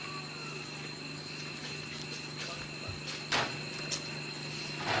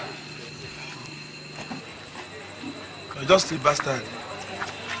 You're just a bastard.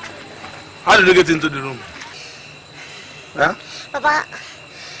 How did you get into the room? Huh? Papa,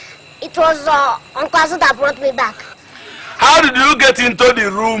 it was Uncle Azu that brought me back. How did you get into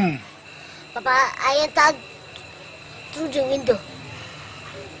the room? Papa, I entered through the window.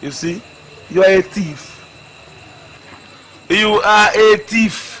 You see, you are a thief. You are a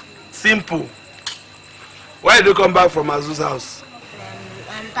thief. Simple. Why did you come back from Azu's house?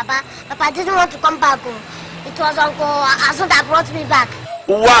 Papa, I didn't want to come back. It was Uncle Azu that brought me back.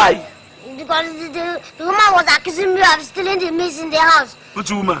 Why? Because the woman was accusing me of stealing the meat in the house.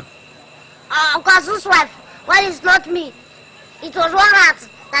 Which woman? Uncle Azu's wife. Well, it's not me. It was one rat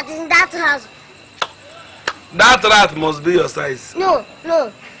that is in that house. That rat must be your size. No.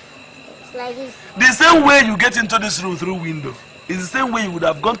 It's like this. The same way you get into this room through window is the same way you would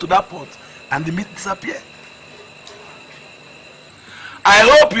have gone to that pot and the meat disappeared. I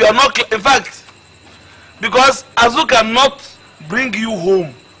hope you are not... In fact, because Azu cannot bring you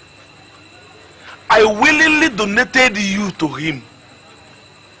home, I willingly donated you to him.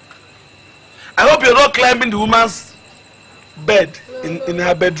 I hope you're not climbing the woman's bed in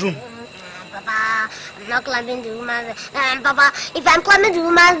her bedroom. Papa, I'm not climbing the woman's bed. Papa, if I'm climbing the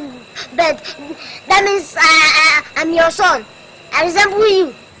woman's bed, that means I'm your son. I resemble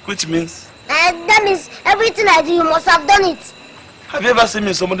you. Which means? That means everything I do, you must have done it. Have you ever seen me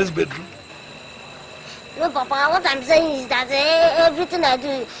in somebody's bedroom? No, Papa, what I'm saying is that everything I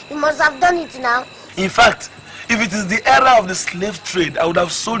do, you must have done it now. In fact, if it is the era of the slave trade, I would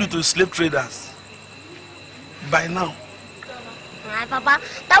have sold you to the slave traders by now. Papa,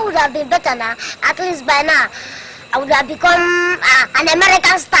 that would have been better now. At least by now, I would have become an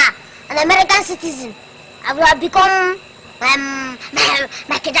American star, an American citizen. I would have become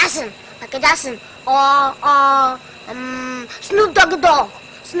Michael Jackson, or Snoop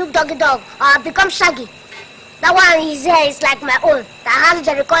Doggy Dogg, or become Shaggy. That one, his hair is like my own. That has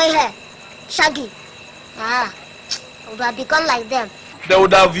Jericho hair, Shaggy. I would have become like them. they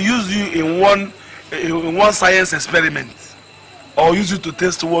would have used you in one science experiment, or use you to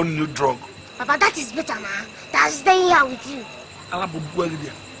test one new drug. Papa, that is better, man. That's staying here with you.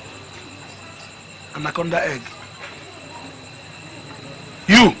 Anaconda egg.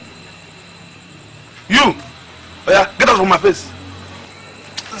 You! Oh yeah, get out from my face.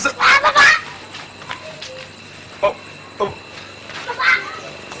 Papa! Oh. Papa!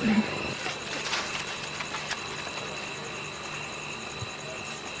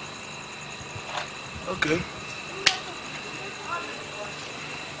 Okay.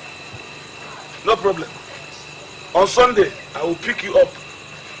 No problem. On Sunday, I will pick you up.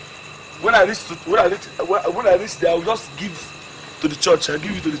 When I reach there, I will just give to the church. I'll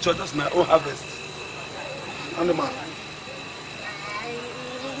give you to the church as my own harvest. I'm the man.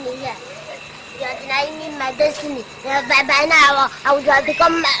 You are denying me my destiny. By now, I would have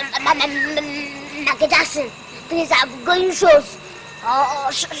become Michael Jackson. Please, I'm going shows.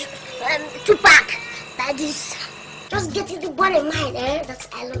 Tupac. Like this. Just get it one in mind, that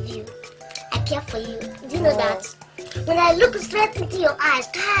I love you. I care for you. Do you know that? When I look straight into your eyes,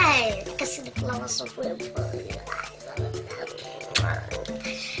 I can see the flowers of your baby.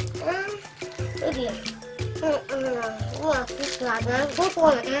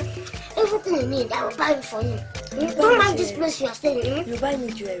 Everything you need, I will buy it for you. Don't mind this place you are staying in. You buy me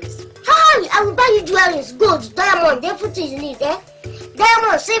jewelries. Hi, I will buy you jewelries, gold, diamond, everything you need,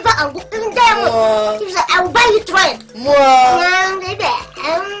 Diamond, silver, and gold, even diamond. I will buy you thread. Baby,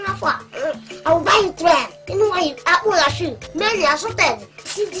 I will buy you thread. You know why I will shoe. Many are sorted.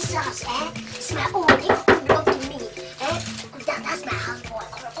 See this house, It's my own. If you belong to me, that's my house,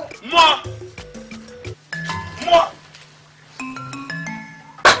 boy. More!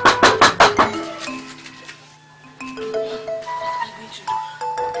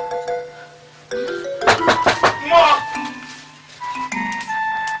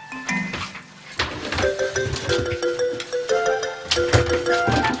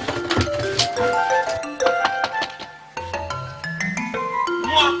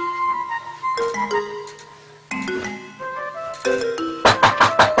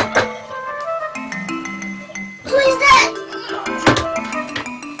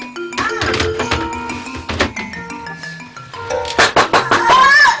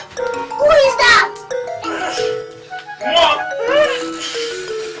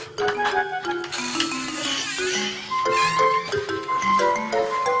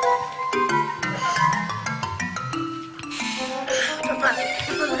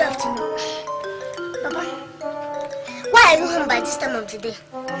 Today.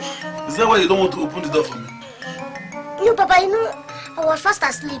 Is that why you don't want to open the door for me? No, Papa, I was fast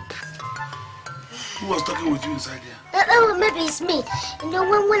asleep. Who was talking with you inside here? Maybe it's me.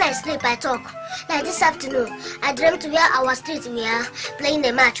 When I sleep, I talk. Like this afternoon, I dreamt we are our street. We are playing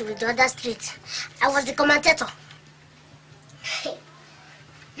a match with the other street. I was the commentator.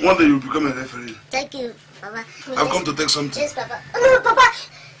 One day you'll become a referee. Thank you, Papa. I've come to take something. Yes, Papa. No, Papa.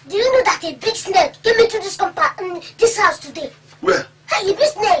 Do you know that a big snake came into this house today? Where? Hey, a big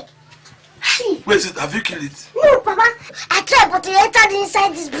snake. Hey. Where is it? Have you killed it? No, Papa. I tried, but it entered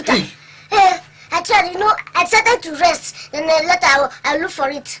inside this butter. Hey. I tried, I decided to rest. Then later I'll look for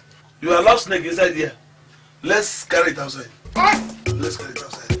it. You allow snake inside here. Let's carry it outside. Let's carry it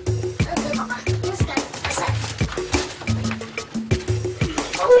outside. Okay, Papa. Let's carry it outside.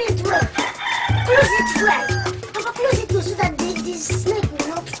 Close it well. Close it well. Papa, close it well so that the snake will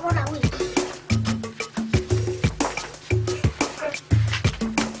not run away.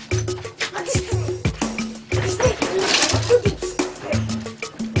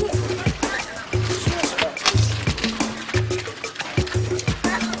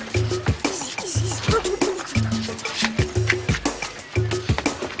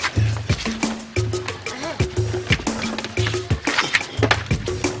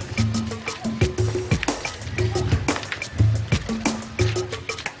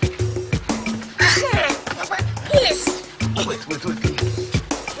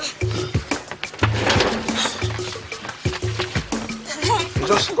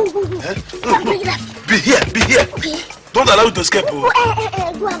 Be here. Okay. Don't allow it to escape. Go on,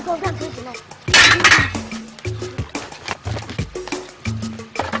 go tonight.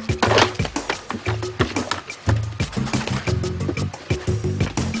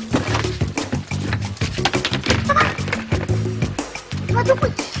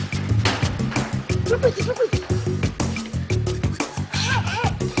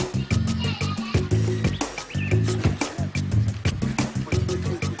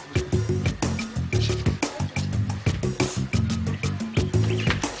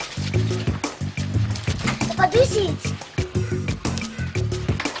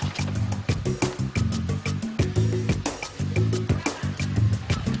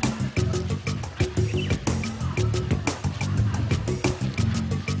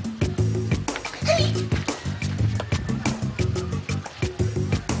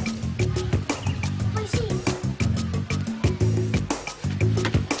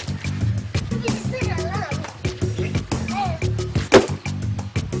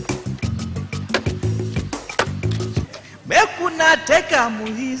 am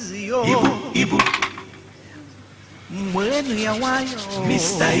easy, yo. Ibu.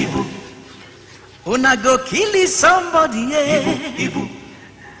 Mr. Ibu. Una go kill somebody, yeah. Ibu.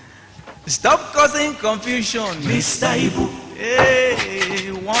 Stop causing confusion, Mr. Ibu.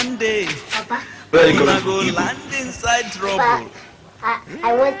 Hey, one day, Papa, una go land inside trouble. Papa,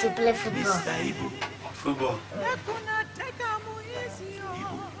 I want to play football. Mr. Ibu. Football.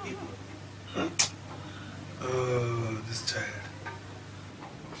 Oh, this child.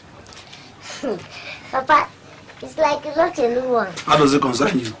 Papa, it's like not a new one. How does it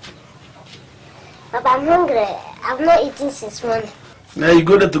concern you? Papa, I'm hungry. I've not eaten since morning. Now you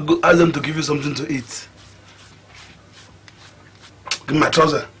go there to ask them to give you something to eat. Give me my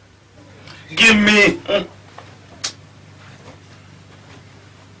trouser. Give me.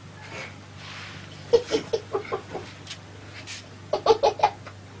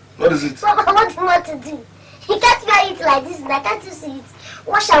 What is it? Papa, what do you want to do? You can't wear it like this, and I can't you see it.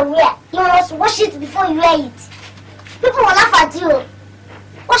 Wash and wear. You must wash it before you wear it. People will laugh at you.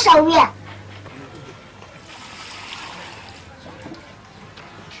 Wash and wear.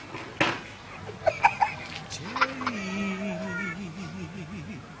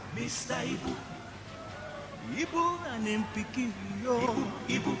 Mr. Ibu. Ibu and him picky, yo.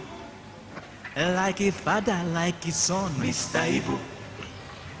 Ibu. Like a father, like his son, Mr. Ibu.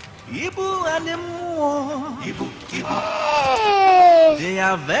 Ibu and him, Ibu, Ibu. They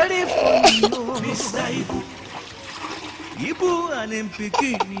are very funny, yo. Mr. Ibu. Ibu and him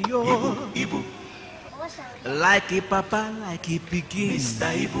picky, yo. Ibu. Like a papa, like a picky,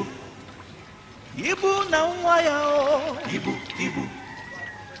 Mr. Ibu. Ibu na waya, oh. Ibu, Ibu.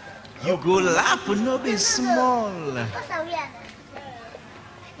 You go laugh, no be small. Yes,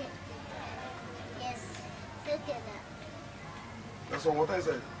 it's okay now. That's what I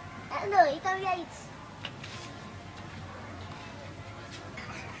said. No, you can wear it.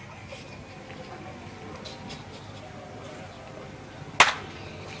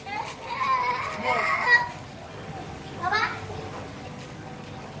 Papa?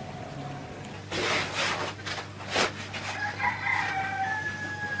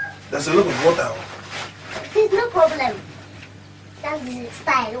 There's a lot of water. There's no problem. That's the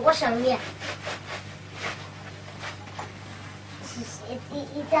style. Wash and wear. This is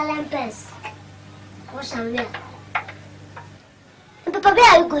Italian pants. Wash and wear. Papa,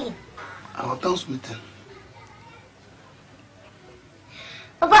 where are you going? Our town's meeting.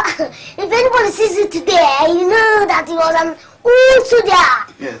 Papa, if anybody sees you today, you know that he was an old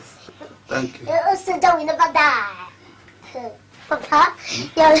soldier. Yes. Thank you. Old soldier will never die. Papa,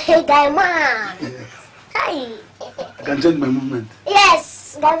 you're a guy man. Yes. Hi. I can change my movement.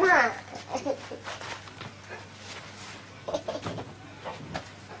 Yes, guy man.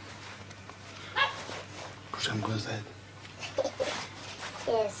 Push and go inside.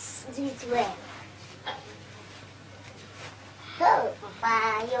 Yes, do it well. Oh,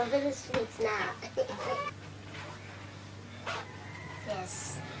 Papa, you're very sweet now.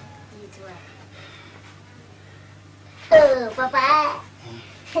 Yes, do it well. Oh, Papa.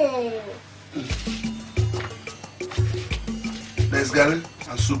 There's garlic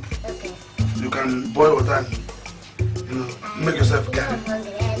and soup. Okay. You can boil water and, make yourself garlic. I'm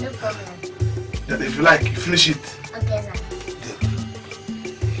hungry, no problem. Then if you like, you finish it. Okay, sir.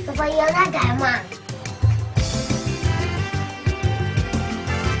 Papa, you're that guy, man.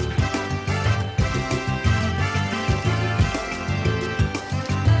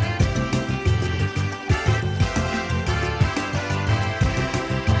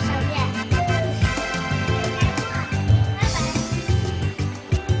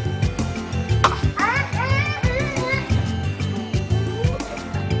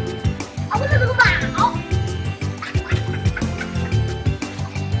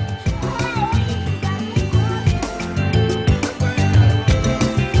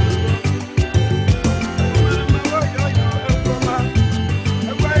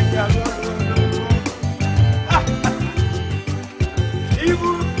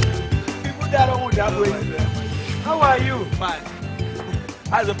 How are you? Fine.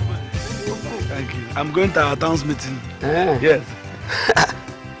 How's the people? Thank you. I'm going to our town's meeting. Yes.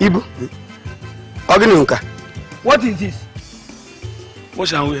 Ibu. Oginunka. What is this?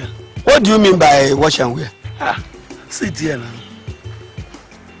 Wash and wear. What do you mean by wash and wear? Sit here now.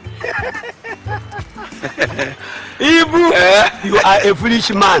 Ibu, you are a foolish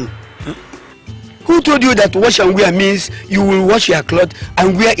man. Who told you that wash and wear means you will wash your cloth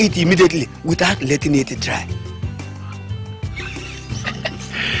and wear it immediately without letting it dry?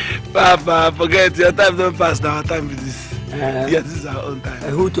 Papa, forget your time don't pass now. Our time is this. Yes, this is our own time.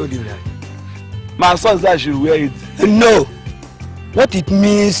 Who told you that? My son said I should wear it. No. what it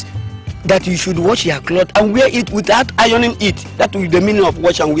means that you should wash your cloth and wear it without ironing it. That will be the meaning of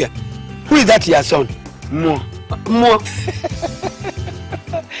wash and wear. Who is that your son? More.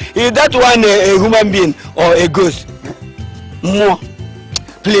 Is that one a human being or a ghost? More.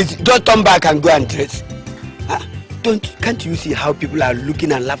 Please, just turn back and go and dress. Can't you see how people are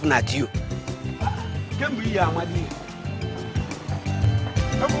looking and laughing at you? Can't be here, Amadi.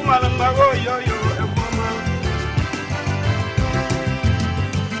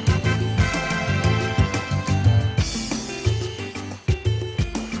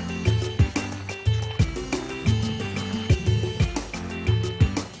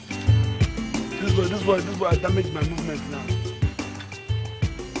 This boy damaged my movement now.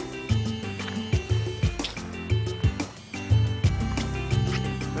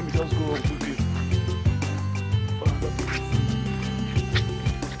 Let me just go home quickly.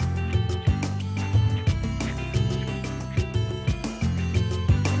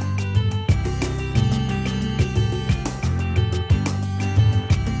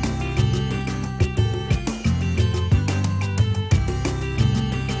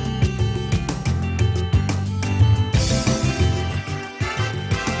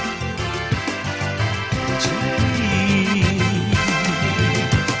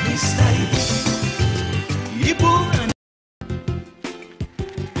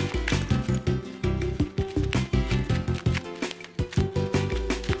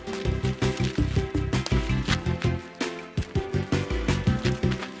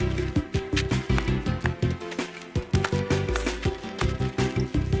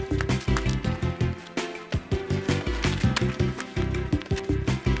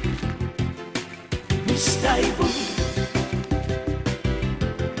 Mr. Ibu,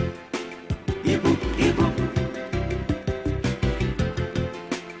 Ibu, Ibu,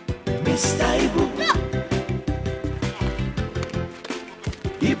 Mr. Ibu,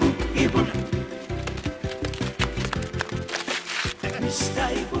 Ibu, Ibu, Mr.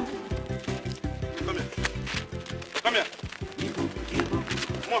 Ibu. Come here. Ibu, Ibu.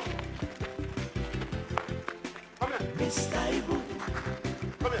 Come on. Come here. Mr. Ibu.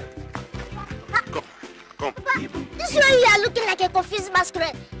 Come here. Come. This is why you are looking like a confused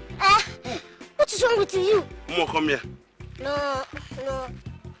masquerade. What is wrong with you? Mo, come here. No.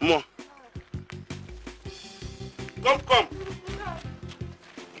 Mo. Come.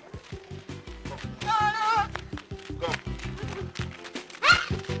 No. Come.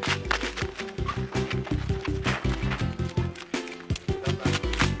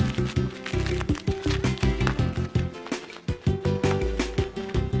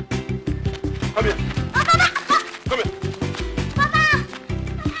 Come here. Come here.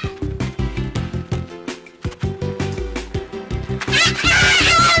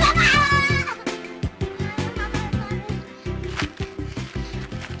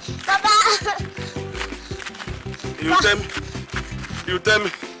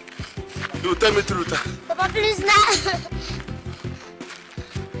 You tell me truth. Papa, please now.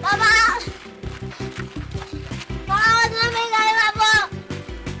 Papa, what's happening, Papa?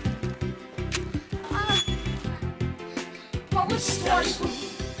 What is wash?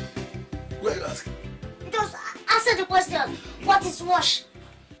 Where are you asking? Just answer the question. What is wash?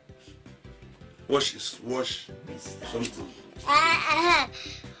 Wash is wash something.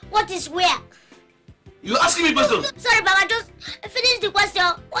 What is wear? You asking me question? Sorry, Baba, just finish the question.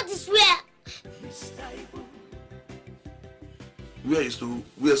 What is wear? Wear is to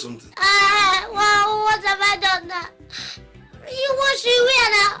wear something. Well, what have I done now? You wash your wear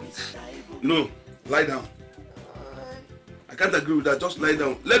now. No, lie down. I can't agree with that. Just lie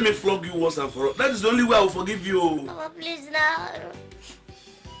down. Let me flog you once and for all. That is the only way I will forgive you. Papa, please now.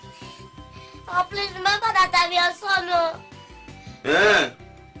 Oh, please remember that I'm your son.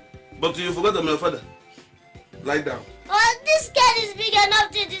 But you forgot I'm your father. Lie down. Oh, this cat is big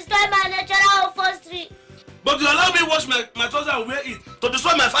enough to destroy my natural upholstery. But you allow me wash my trousers and wear it to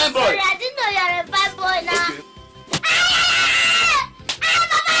destroy my fine boy. Sorry, I didn't know you're a fine boy now. Okay. Sorry.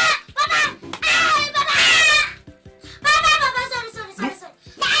 Papa, please.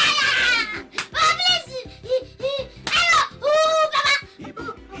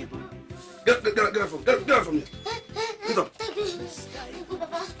 Get out from here. Get up. Thank you,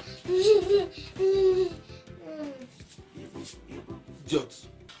 Papa. Idiot.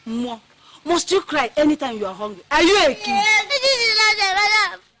 Must you cry anytime you are hungry? Are you a kid? This is not a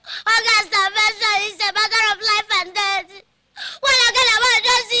matter of August intervention. It's a matter of life and death. When I get about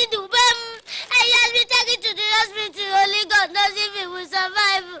just see the bum, and he has been taken to the hospital. Only God knows if he will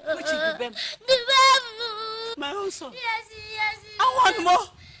survive. Which is the bum? The bum. My own son. Yes. I want more.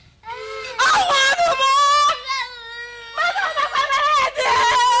 I want more.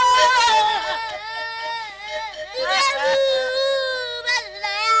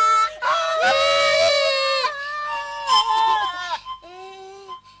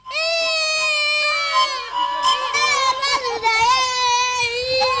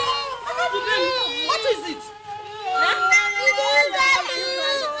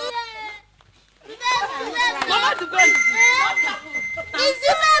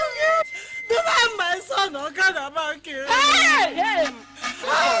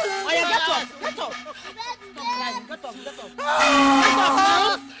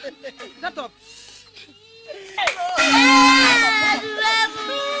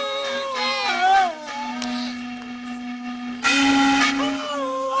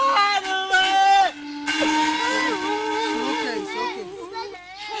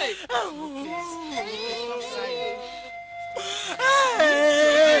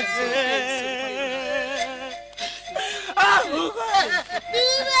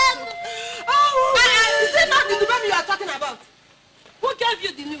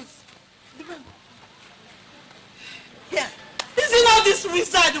 this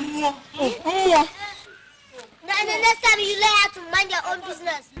wizard more. Now the next time you learn how to mind your own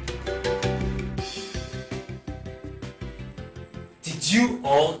business. Did you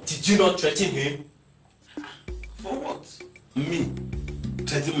or did you not threaten him? For what? Me?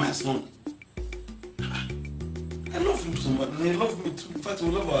 Threaten my son? I love him so much, and he loves me too. In fact, we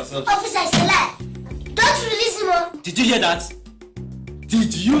love ourselves. Officer, it's a lie. Don't release him. Did you hear that?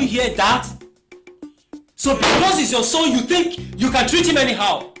 Did you hear that? So because he's your son, you think you can treat him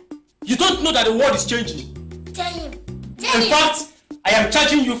anyhow? You don't know that the world is changing. Tell him. In fact, I am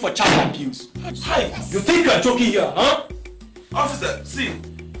charging you for child abuse. Hi, you think you are joking here, huh? Officer, see,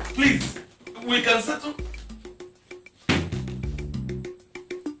 please, we can settle.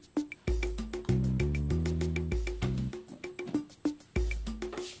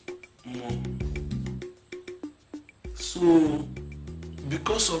 So,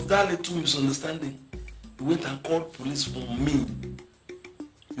 because of that little misunderstanding, you went and called police for me,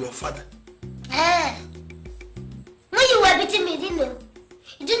 your father. When you were beating me, didn't know?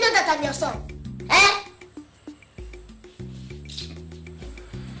 You didn't know that I'm your son.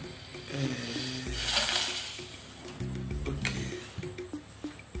 Okay.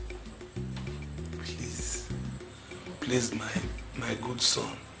 Please, my good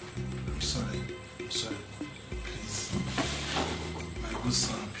son. I'm sorry. Please. My good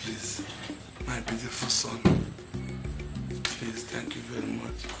son, please. My beautiful son. Please, thank you very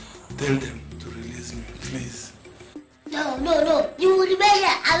much. Tell them to release me, please. No. You will remain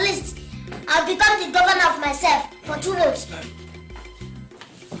here. At least I'll become the governor of myself for 2 months.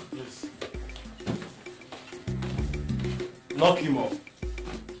 Yes. Knock him off.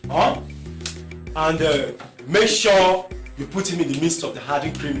 Huh? And make sure you put him in the midst of the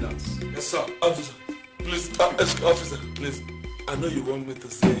hardened criminals. Yes, sir. Officer, please. Officer, please. I know you want me to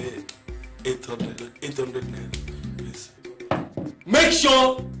say 800 naira. Please. Make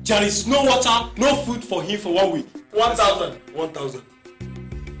sure there is no water, no food for him for 1 week. 1,000. 1,000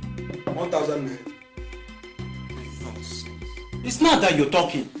 naira. It's not that you're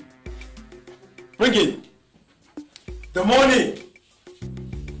talking. Bring it. The money.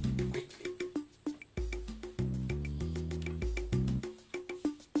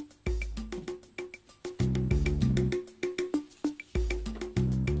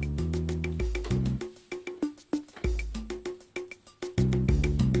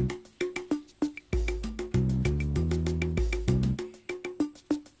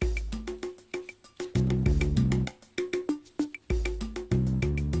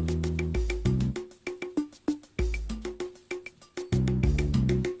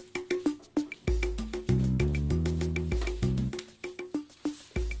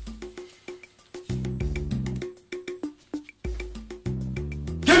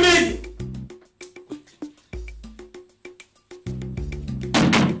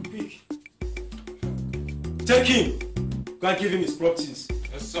 Take him. Go and give him his properties.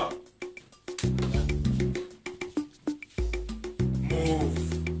 Yes, sir.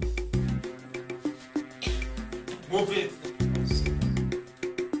 Move it.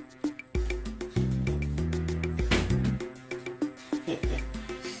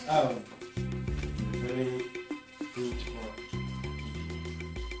 Very good boy.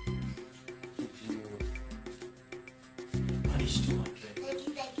 If you manage 200.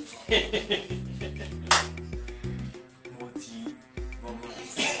 Thank you.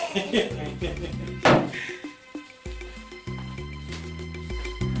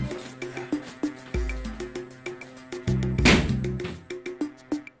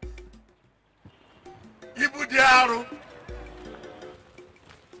 Ibu diaru.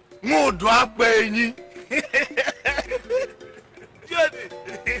 Mudu akpenyi.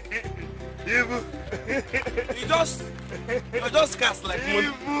 Ibu. You just cast like money.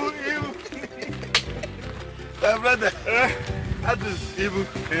 Ibu. My brother, that is Ibu.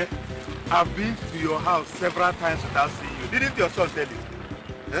 I've been to your house several times without seeing you. Didn't your son tell you?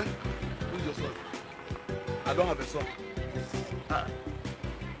 Who's your son? I don't have a son.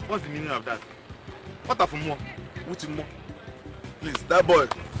 What's the meaning of that? What of more? What's more? Please, that boy,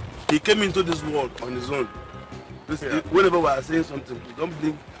 he came into this world on his own. Please, whenever we are saying something,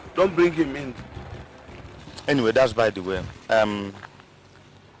 don't bring him in. Anyway, that's by the way.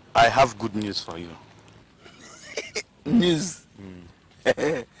 I have good news for you. News?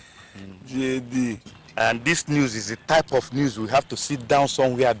 JD. And this news is the type of news we have to sit down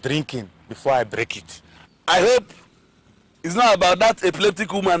somewhere drinking before I break it. I hope it's not about that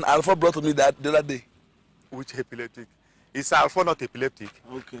epileptic woman Alpha brought to me the other day. Which epileptic? It's Alpha, not epileptic.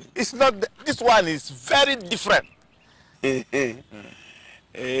 Okay. It's not. This one is very different. Hey,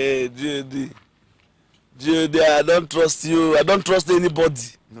 JD. Jode, I don't trust you. I don't trust anybody.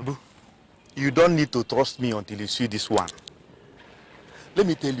 Nobu, you don't need to trust me until you see this one. Let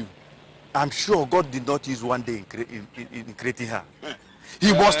me tell you, I'm sure God did not use one day in creating her.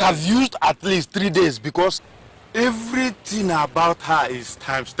 He must have used at least 3 days because everything about her is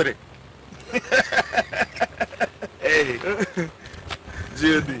times 3. Hey,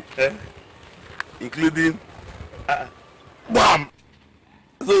 Jode, including Bam!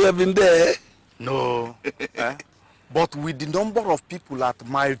 So you have been there? No. But with the number of people at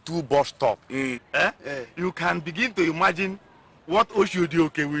mile 2 bus stop, you can begin to imagine what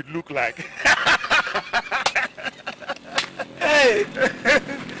Oshudioke would look like. Hey!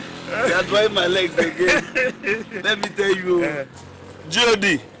 You are drawing my legs again. Let me tell you,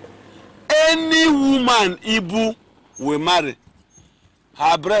 Jody, any woman Ibu will marry,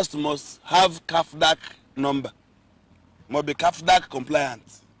 her breast must have CAFDAC number. Must be CAFDAC compliant.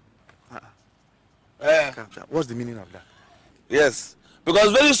 What's the meaning of that? Yes,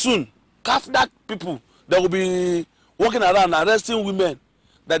 because very soon, CAFDAC people, they will be walking around arresting women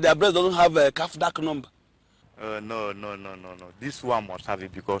that their breast doesn't have a CAFDAC number. No. This one must have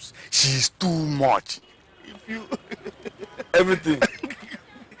it because she's too much. If you... Everything.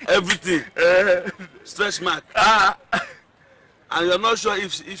 Stretch mark. And you're not sure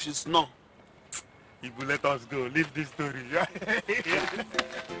if she's not. Ibu, let us go. Leave this story.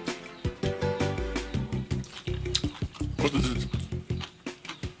 What is it?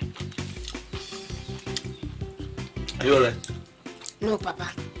 Are you alright? No,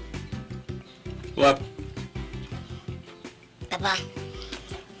 Papa. What? Papa,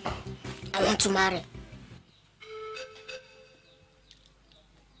 I want to marry.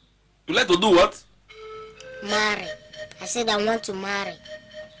 You like to do what? Marry. I said I want to marry.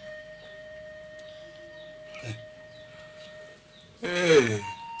 Hey.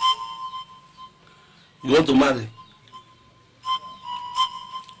 You want to marry?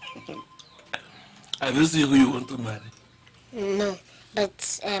 I will see who you want to marry. No, but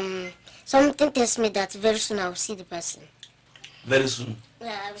something tells me that very soon I will see the person. Very soon?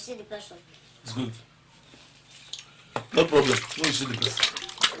 Yeah, I will see the person. It's good. No problem. When you see the person.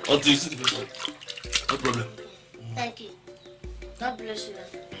 Until you see the person. No problem. Thank you. God bless you.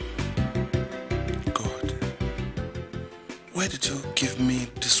 God, why did you give me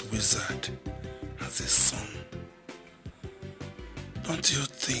this wizard as a son? Don't you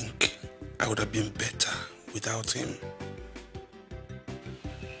think I would have been better without him?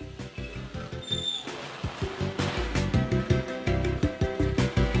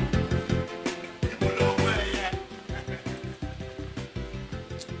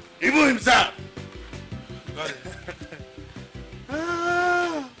 Ibu himself.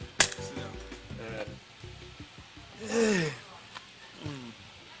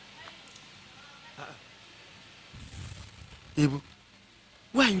 Ibu,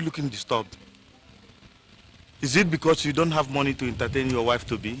 why are you looking disturbed? Is it because you don't have money to entertain your wife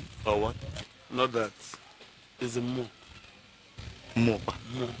to be, or what? Not that. It's a more. More.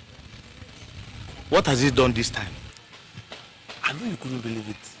 What has he done this time? I know you couldn't believe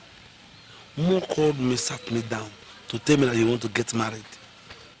it. Mo called me, sat me down to tell me that you want to get married.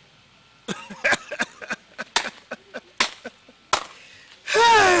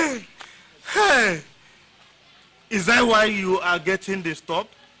 Hey! Is that why you are getting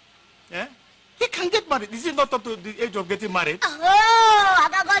disturbed? Yeah? He can get married. Is he not up to the age of getting married? Oh,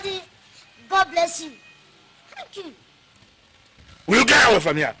 Agagodi, God bless you. Thank you. Will you get away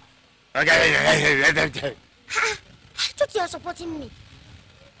from here? I thought you were supporting me.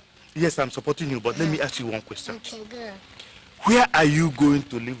 Yes, I'm supporting you, but let me ask you one question. Okay, good. Where are you going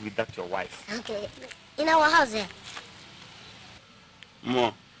to live without your wife? Okay, in our house there.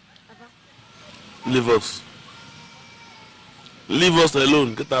 Mo, leave us. Leave us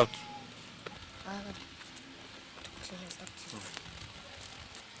alone. Get out.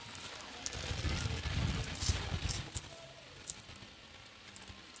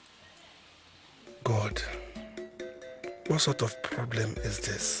 God, what sort of problem is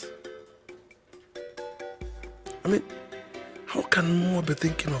this? I mean, how can Mo be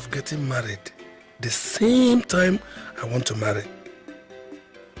thinking of getting married the same time I want to marry?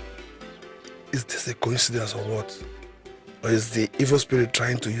 Is this a coincidence or what? Or is the evil spirit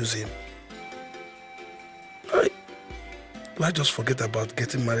trying to use him? Do I just forget about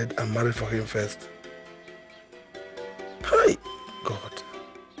getting married and marry for him first? Hi, God.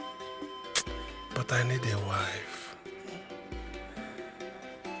 But I need a wife.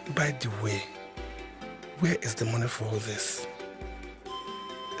 By the way, where is the money for all this?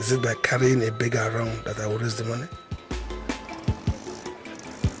 Is it by carrying a beggar around that I will raise the money?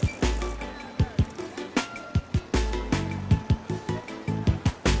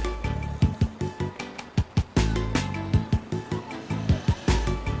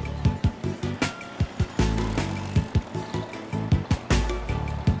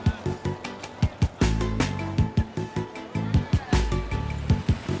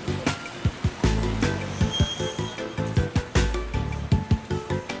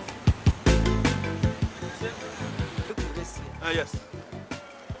 yes.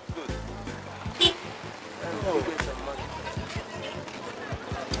 Good. Oh.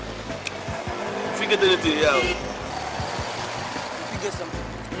 If you get anything, yeah. If you get something.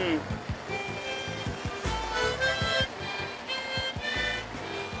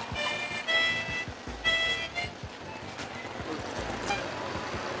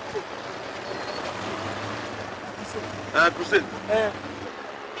 Crusade.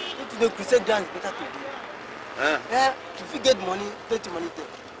 The crusade ground is better to do. If you get money, plenty money there.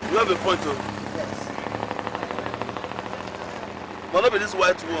 You have a point, though. Yes. But not be this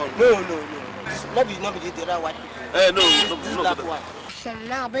white one. No. Not be the other white people. No. This black one.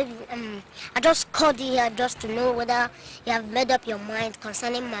 Now, baby, I just called you here just to know whether you have made up your mind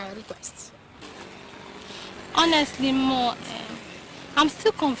concerning my request. Honestly, Mo, I'm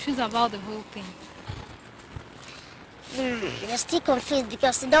still confused about the whole thing. You're still confused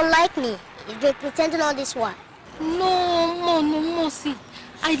because you don't like me. You've been pretending all this while. No, Mo, see,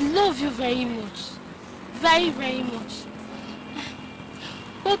 I love you very much. Very, very much.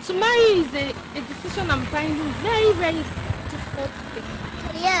 But to marry is a decision I'm finding very, very difficult to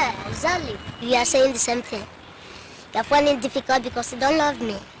take. Yeah, exactly. You are saying the same thing. You're finding it difficult because you don't love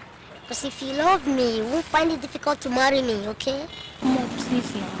me. Because if you love me, you won't find it difficult to marry me, okay? Mo,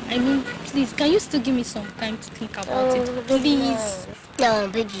 please now. I mean, please, can you still give me some time to think about it? Please. No,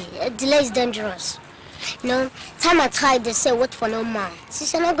 baby. Delay is dangerous. You know, time and tide, they say wait for no man.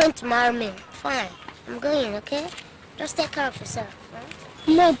 Since you're not going to marry me, fine. I'm going, okay? Just take care of yourself, right?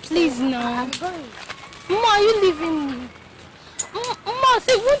 Mo, please now. I'm going. Mo, are you leaving me? Mo,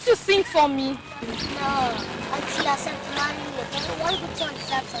 say, won't you sing for me? No, until I accept to marry me, okay? One good turn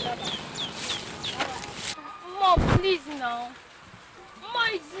deserves another. Mo, please now. Mo,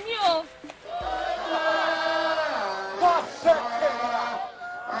 it's me.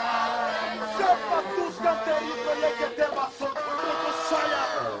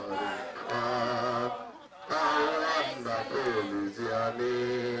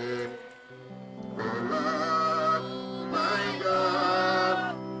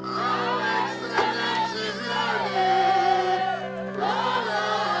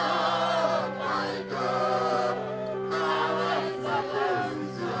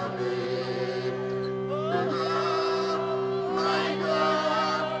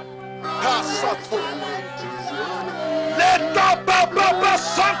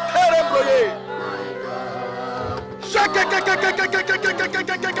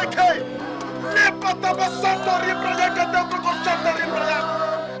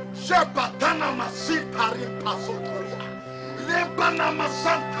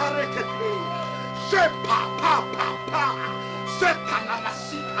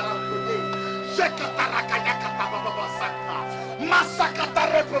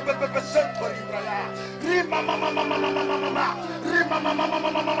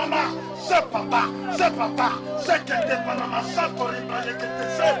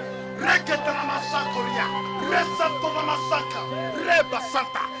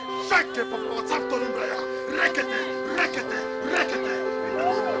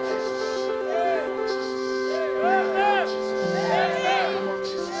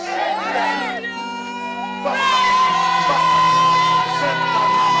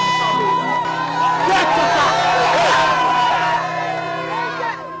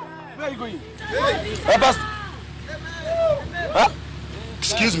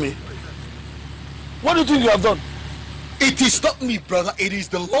 Excuse me. What do you think you have done? It is not me, brother. It is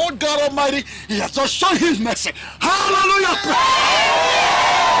the Lord God Almighty. He has just shown his mercy. Hallelujah.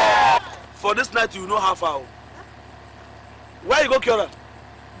 For this night, you know how far. Why you go cure her?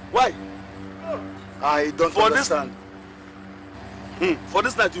 Why? I don't understand. For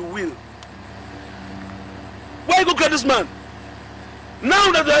this night, you will. Why you go cure this man?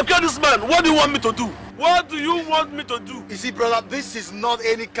 Now that I have cured this man, what do you want me to do? What do you want me to do? You see, brother, this is not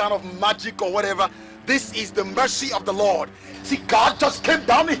any kind of magic or whatever. This is the mercy of the Lord. See, God just came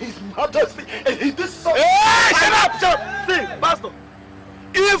down in his majesty and he did so. Hey, shut up! See, Pastor,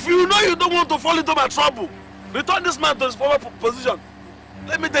 if you know you don't want to fall into my trouble, return this man to his former position.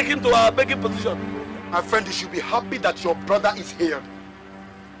 Let me take him to our begging position. My friend, you should be happy that your brother is here.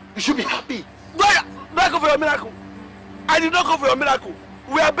 You should be happy. Do I go for your miracle? I did not go for your miracle.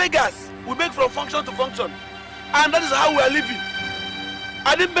 We are beggars. We beg from function to function. And that is how we are living.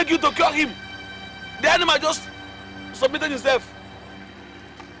 I didn't beg you to cure him. The animal just submitted himself.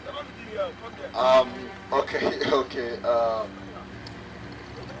 Okay. Okay, leave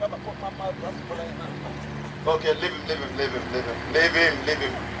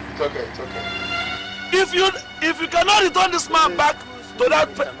him. It's okay. If you cannot return this man back to that.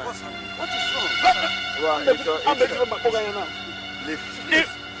 What is wrong?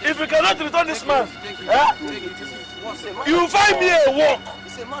 If you cannot return this man, you find me a work.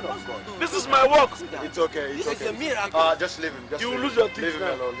 This is my work. It's okay. It's okay. It's a miracle. Just leave him. You will lose your teeth. Leave him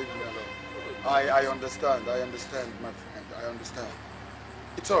alone. Leave him alone. I understand. I understand, my friend. I understand.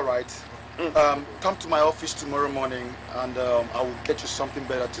 It's all right. Come to my office tomorrow morning, and I will get you something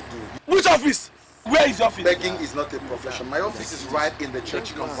better to do. Which office? Where is your office? Begging is not a profession. My office is right in the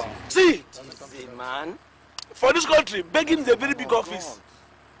church compound. See, man. For this country, begging is a very big office.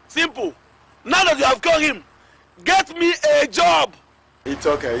 Simple. Now that you have called him, get me a job. It's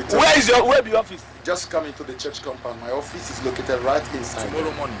okay. It's Where okay. is your the office? Just come into the church compound. My office is located right inside.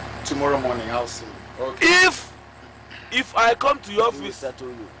 Tomorrow morning. Tomorrow morning, I'll see you. Okay. If I come to your office,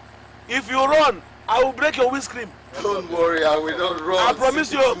 if you run, I will break your windscreen. Don't worry, I will not run. I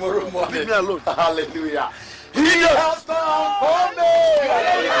promise you. Tomorrow morning. Leave me alone. Hallelujah. He has done for me. He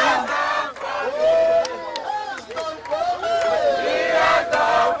has done for me. He has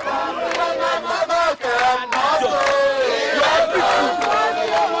done for me. My mother cannot do.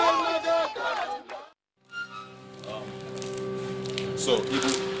 So,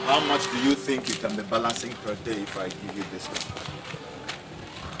 Ibu, how much do you think you can be balancing per day if I give you this one?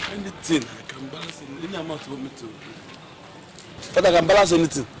 Anything. I can balance any amount you want me to. But I can balance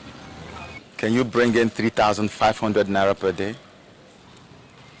anything. Can you bring in 3,500 naira per day?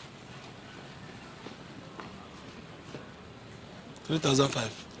 $3,500.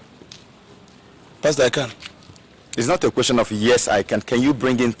 Pastor, I can. It's not a question of yes, I can. Can you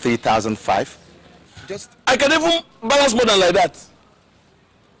bring in 3,500? I can even balance more than like that.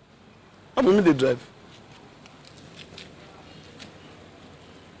 How about me they drive?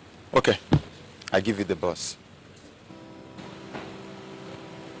 Okay, I give you the bus.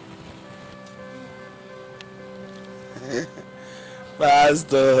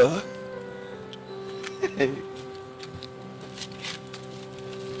 Pastor.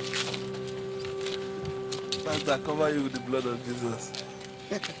 Pastor, I cover you with the blood of Jesus.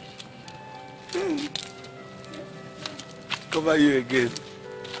 Cover you again.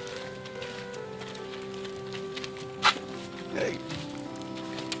 Hey.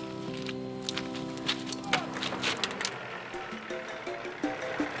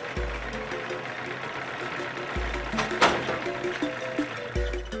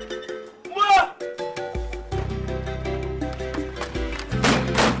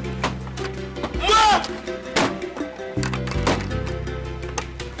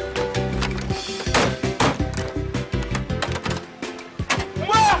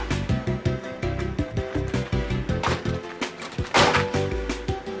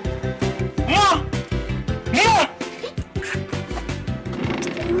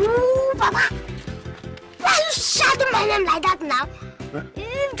 Like that now.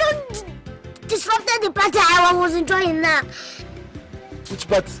 You just disrupted the party I was enjoying now. Which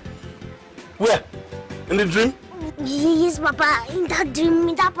party? Where? In the dream? Yes, Papa. In that dream,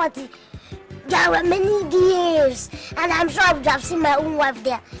 in that party, there were many deers, and I'm sure I would have seen my own wife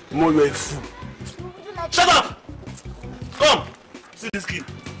there. More, you're a fool. Shut up! Come! See this kid.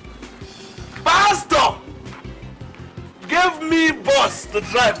 Pastor! Give me bus to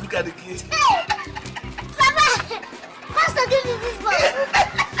drive. Look at the kid. Hey! Papa! Pastor, give me this bus.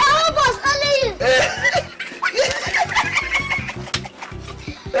 I want bus, only you.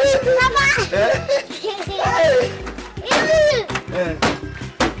 Papa!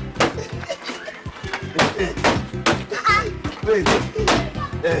 Wait.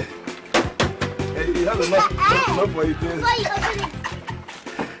 You have enough for you. Why you open it?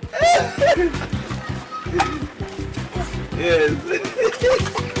 Yes.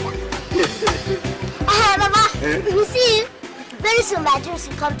 Papa, you see, very soon my dreams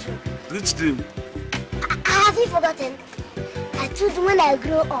will come true. Which dream? Have you forgotten? I told you when I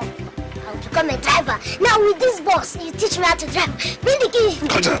grow up, I will become a driver. Now with this bus, you teach me how to drive. Bring the key.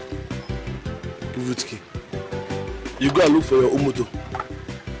 Cut up. Which key? You go and look for your own motor.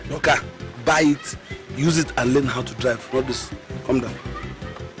 Your car. Buy it, use it, and learn how to drive. Not this. Come down.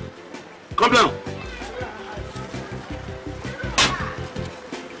 Come down.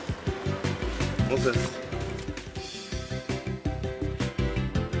 What's this?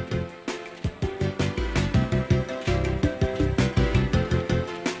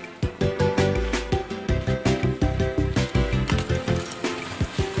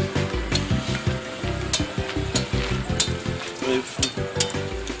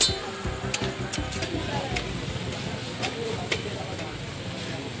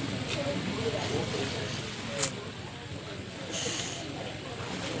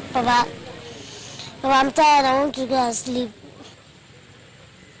 Papa, I'm tired. I want to go and sleep.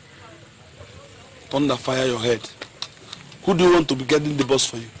 thunder fire your head. Who do you want to be getting the bus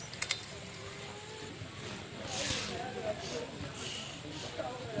for you?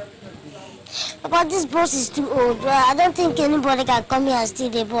 But this bus is too old. I don't think anybody can come here and steal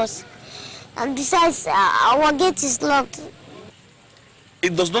the bus. And besides, our gate is locked.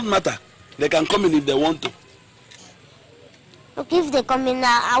 It does not matter. They can come in if they want to. Okay, if they come in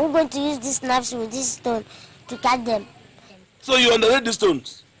now, are we going to use these knives with this stone to cut them? So you underrate the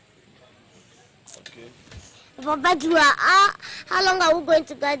stones? Okay. Papa, how long are we going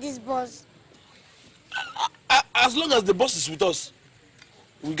to guide this bus? As long as the bus is with us,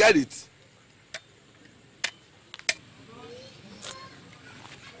 we guide it.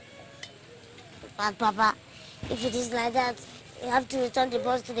 But Papa, if it is like that, you have to return the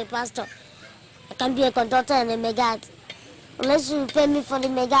bus to the pastor. I can be a conductor and a megad. Unless you pay me for the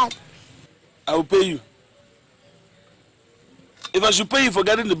megad. I will pay you. If I should pay you for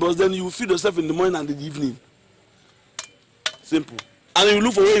guiding the bus, then you will feed yourself in the morning and in the evening. Simple. And you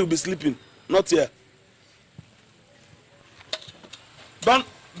look for where you'll be sleeping, not here. Don't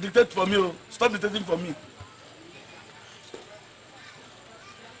dictate for me. Stop dictating for me.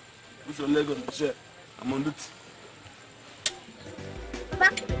 Put your leg on the chair. I'm on it.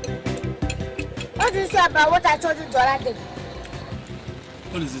 Papa, what do you say about what I told you the other day?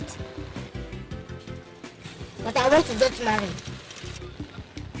 What is it? But I want to get married.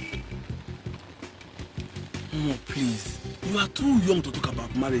 Oh, please. You are too young to talk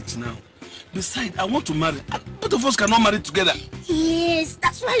about marriage now. Besides, I want to marry. Both of us cannot marry together. Yes,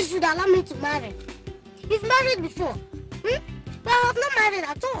 that's why you should allow me to marry. You've married before. But I have not married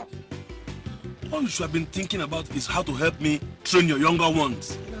at all. All you should have been thinking about is how to help me train your younger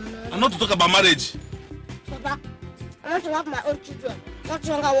ones. And not to talk about marriage. Papa, I want to have my own children, not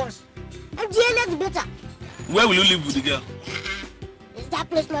younger ones. And the earlier the better. Where will you live with the girl? Is that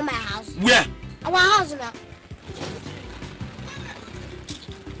place not my house? Where? Our house now.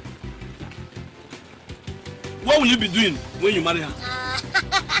 What will you be doing when you marry her?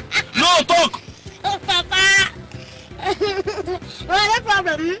 No, talk! Oh, Papa! Well, no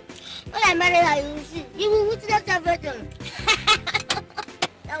problem. When I marry her, you will see. You will witness everything.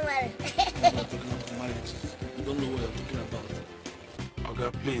 Don't worry. You don't know what you're talking about.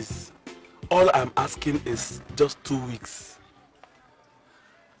 Okay, please. All I'm asking is just 2 weeks.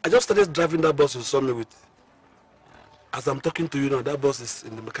 I just started driving that bus you saw me with. As I'm talking to you now, that bus is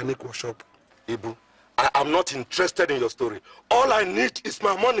in the mechanic workshop. Ibu, I am not interested in your story. All I need is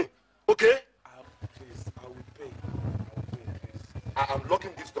my money, okay? Please, I will pay. Please. I am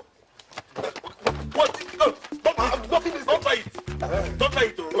locking this door. What? No, I'm locking this door. Don't try it. Don't try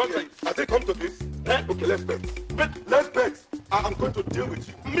it. Don't try it. Has it come to this? Okay, let's bet. Let's bet. I am going to deal with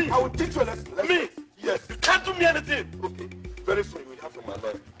you. Me? I will teach you a lesson. Me? Yes. You can't do me anything. Okay. Very soon you will have from my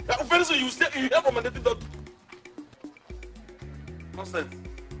lawyer. Very soon you have from my native doctor. Nonsense.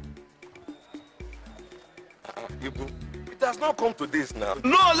 Ibu, it has not come to this now.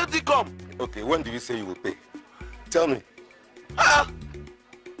 No, let it come. Okay, when do you say you will pay? Tell me.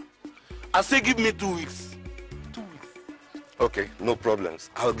 I say give me 2 weeks. 2 weeks. Okay, no problems.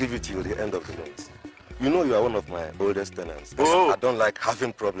 I'll give it to you the end of the month. You know you are one of my oldest tenants. Oh. I don't like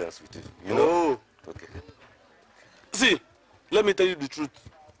having problems with you. You know? Oh. Okay. See, let me tell you the truth.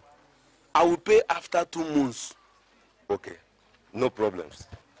 I will pay after 2 months. Okay, no problems.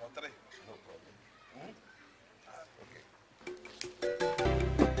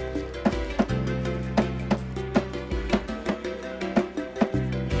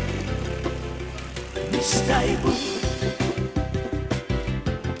 Mr. Ibu,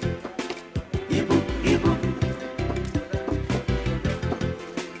 Ibu, Ibu,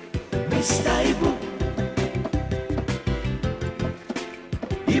 Mr. Ibu,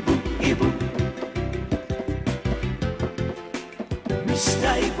 Ibu, Ibu,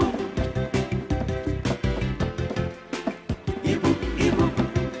 Mr. Ibu, Ibu, Ibu,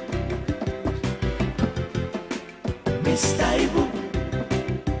 Mr. Ibu.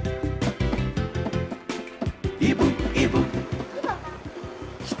 Ibu, Ibu.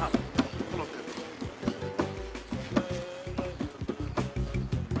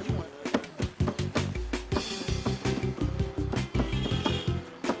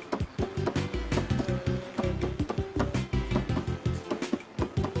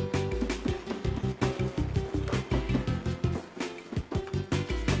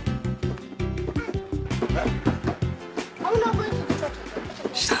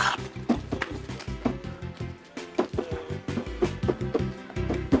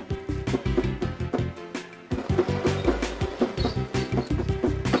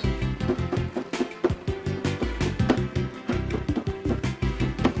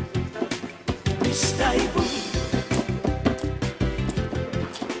 Mr. Ibu.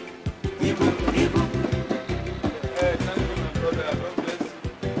 Ibu, Ibu. Hey, thank you, my brother. God bless you.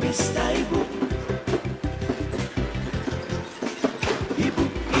 Mr. Ibu. Ibu,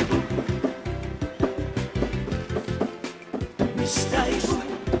 Ibu. Mr. Ibu.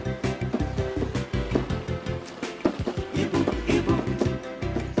 Ibu, Ibu.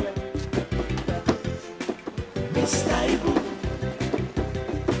 Mr. Ibu.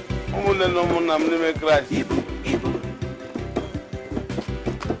 Ụmụnne na ụmụnna m n'ime Kraịst. Ibu, Ibu.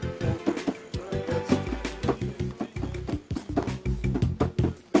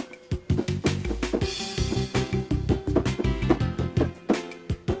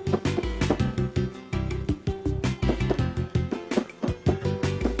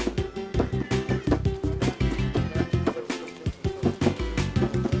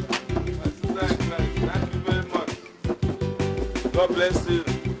 God bless you.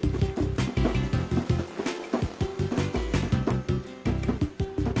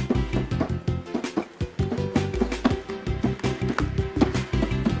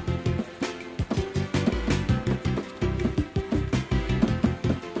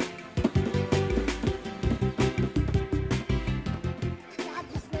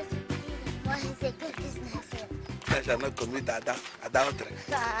 I shall not commit adultery.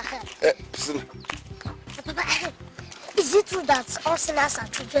 Papa, is it true that all sinners are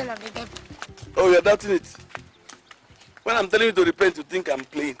children of the devil? Oh, you're doubting it. When I'm telling you to repent, you think I'm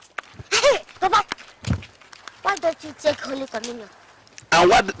playing. Hey, Papa, why don't you take Holy Communion? And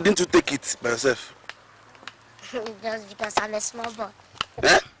why didn't you take it by yourself? Just because I'm a small boy.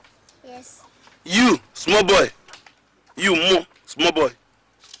 Eh? Yes. You, small boy. You, more small boy.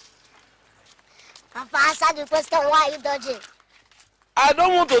 Papa, answer the question, why are you dodging? I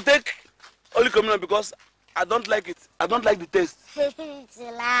don't want to take Holy Communion because I don't like it. I don't like the taste. It's a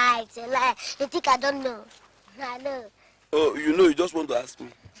lie, it's a lie. You think I don't know? I know. Oh, you know, you just want to ask me.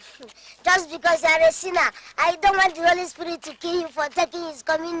 Just because you are a sinner, I don't want the Holy Spirit to kill you for taking his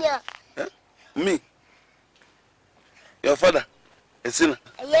communion. Eh? Me? Your father? A sinner?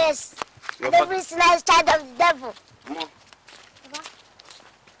 Yes. And every sinner is child of the devil. Come on.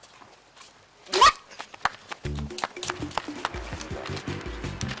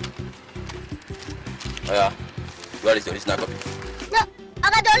 Oh yeah. Where is the original copy? No, I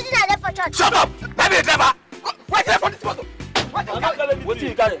got the original there for church. Shut up! Let me driver! Wait there for this bottle! I'm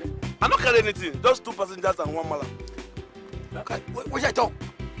not carrying anything. Just 2 passengers and 1 mala. Okay, what I talk?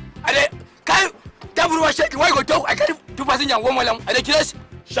 I can't. Why you go talk? I carry 2 passengers and 1 mala. I dey curious.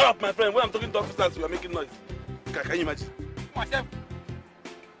 Shut up, my friend. When I'm talking to officers, you are making noise. Can you imagine? Myself.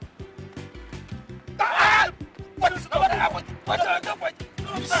 What is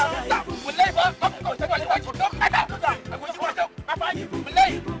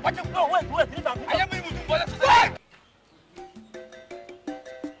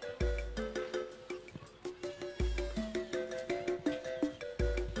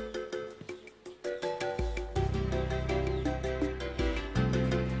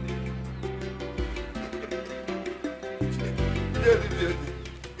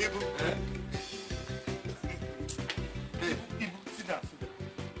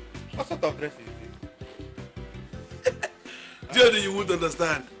What sort of dress is this? Dear, you won't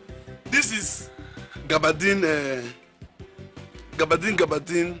understand. This is Gabardine,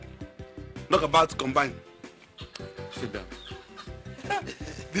 knockabout combined. Sit down.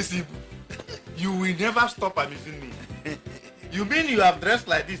 This Ibu, you will never stop amusing me. You mean you have dressed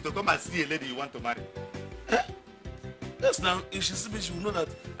like this to come and see a lady you want to marry? Yes, now, if she sees me, she will know that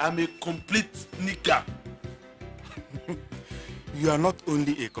I'm a complete nigger. You are not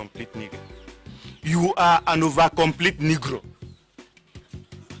only a complete nigger. You are an over-complete negro.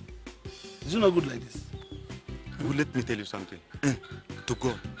 Is it not good like this? Well, let me tell you something. To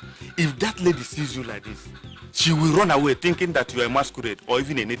God, if that lady sees you like this, she will run away thinking that you are a masquerade or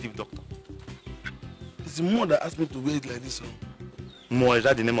even a native doctor. It's the Mo that asked me to wear it like this. So. Mo, is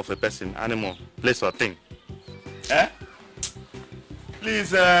that the name of a person, animal, place or thing? Eh?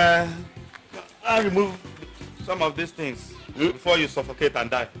 Please, I'll remove some of these things before you suffocate and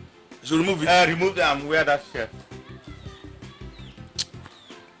die. You should remove it? Remove them and wear that shirt.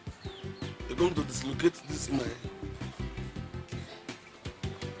 You're going to dislocate this my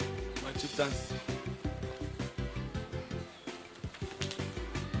chieftains.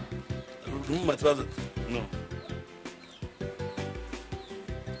 Remove my trousers. No.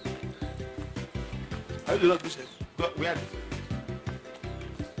 How do you not push it? Go, wear it.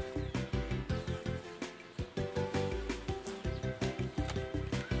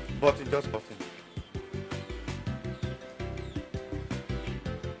 Button, just button.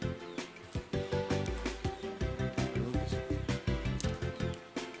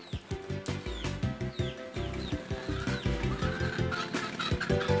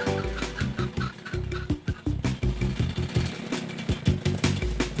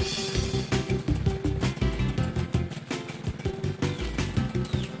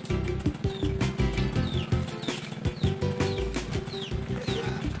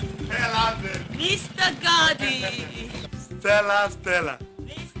 Mr. Gordy. Stella.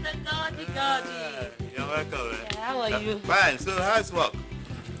 Mr. Gordy. You're welcome. Yeah, how are you? Fine. So how's work?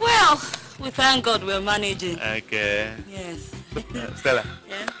 Well, we thank God we're managing. Okay. Yes. Stella.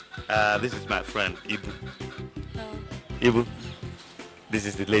 Yeah? This is my friend, Ibu. Oh. Ibu, this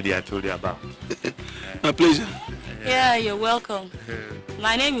is the lady I told you about. My pleasure. Yeah, you're welcome.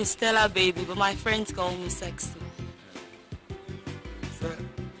 My name is Stella, baby, but my friends call me Sexy.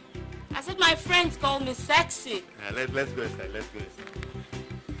 I said my friends call me Sexy. Let's go inside. Let's go inside.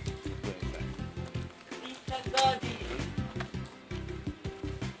 Mr. Gordy.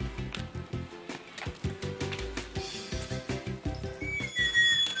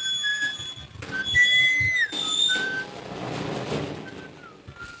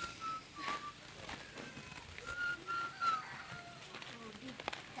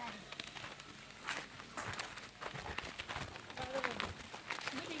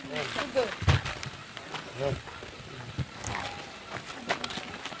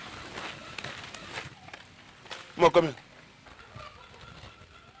 Come on, come in.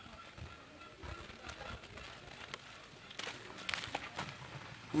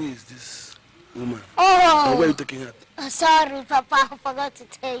 Who is this woman? Oh! And where are you taking her? Oh, sorry, Papa. I forgot to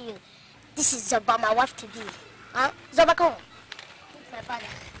tell you. This is Zoba, my wife to be. Huh? Zoba, come on. Meet my father.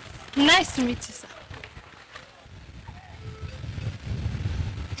 Nice to meet you, sir.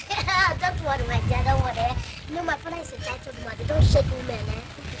 Don't worry, my dear. Don't worry. You know, my father is a titled mother. Don't shake women, eh?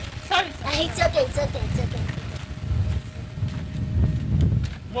 Sorry, sir. It's okay.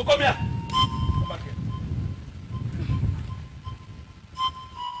 Come on, come here. Come back here.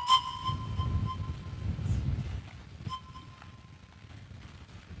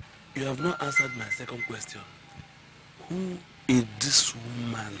 You have not answered my second question. Who is this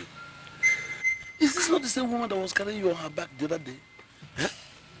woman? Is this not the same woman that was carrying you on her back the other day? Eh?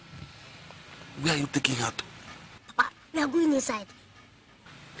 Where are you taking her to? Papa, we are going inside.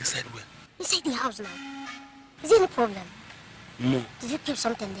 Inside where? Inside the house now. Is there any problem? No. Did you keep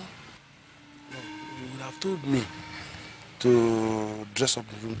something there? No, you would have told me to dress up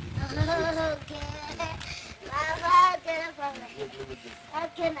the room. Okay. Mama, okay, no problem.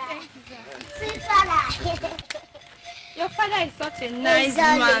 Okay, now. Sweet father. Your father is such a nice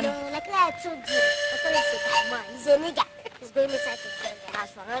man. man. Like I told you, my father is a bad man. He's a nigga. He's going inside to clean the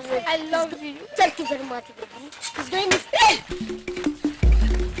house for us. I love you. Thank you very much, baby. He's going inside.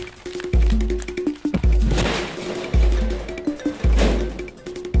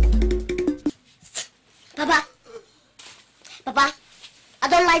 Papa, I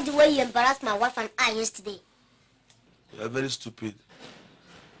don't like the way you embarrassed my wife and I yesterday. You are very stupid.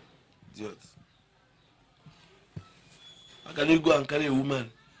 Idiot. How can you go and carry a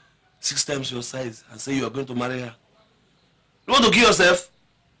woman 6 times your size and say you are going to marry her? You want to kill yourself?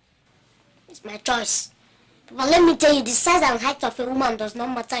 It's my choice. But let me tell you, the size and height of a woman does not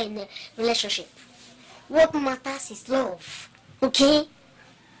matter in a relationship. What matters is love. Okay?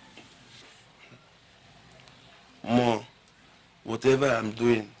 More. Whatever I'm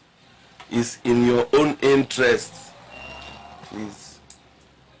doing is in your own interest. Please.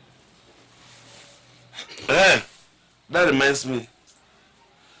 Hey, that reminds me.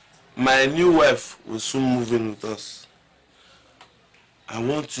 My new wife will soon move in with us. I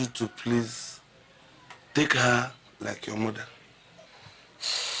want you to please take her like your mother.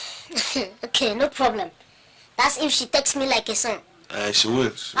 Okay, no problem. That's if she takes me like a son. She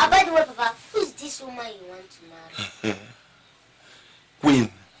will. By the way, Papa, who is this woman you want to marry?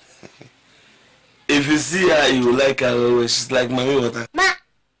 Queen. If you see her, you will like her. She's like Mommy Water. Ma,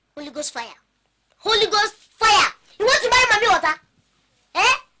 Holy Ghost fire. Holy Ghost fire. You want to marry Mommy Water?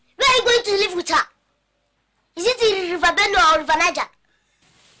 Eh? Where are you going to live with her? Is it in River Benue or River Niger?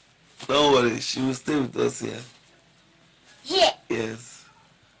 Don't worry, she will stay with us here. Here? Yes.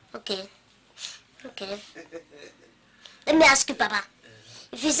 Okay. Okay. Let me ask you, Papa.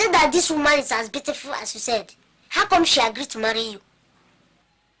 If you said that this woman is as beautiful as you said, how come she agreed to marry you?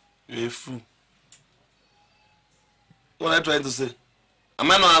 You're a fool. What am I trying to say?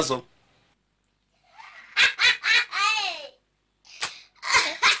 Am I not handsome?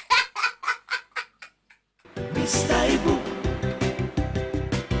 Mr. Ibu.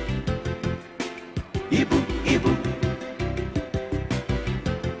 Ibu.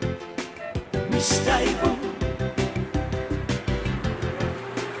 Mr. Ibu.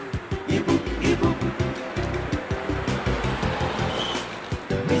 Ibu.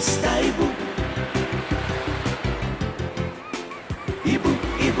 Mr. Ibu. Ibu.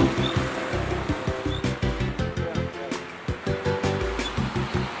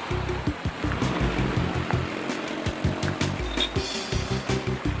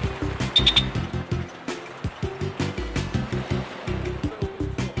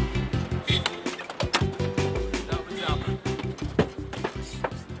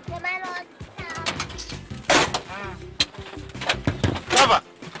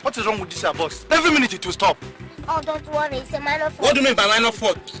 is wrong with this boss? Every minute it will stop. Oh, don't worry, it's a minor fault. What do you mean by minor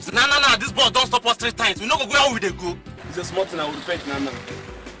fault? Nah, this boss don't stop us 3 times. We not go where we they go. It's a small thing, I will repent now.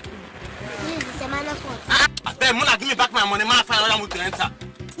 Please, it's a minor fault. I beg, Mona, give me back my money. Man, find another way to enter.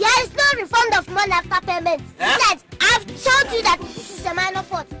 There is no refund of money after payment. Besides, I've told you that this is a minor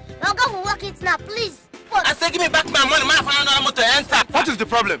fault. We're going to work it now, please. I say, give me back my money. Man, find another way to enter. What is the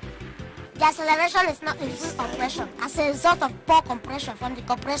problem? The acceleration is not in full compression as a result of poor compression from the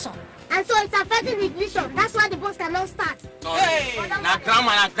compressor. And so it's affecting the ignition. That's why the bus cannot start. Hey, now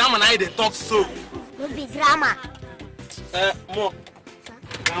grandma, now they talk so. Don't be grammar. More.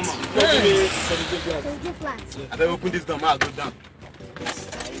 Grandma, Hey. 70 flats. I better open this door, I'll go down.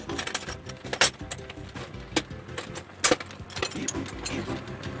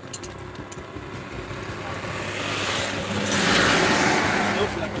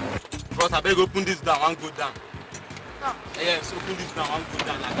 Bros, I beg open this down, one go down. Oh. Yes, open this down, one go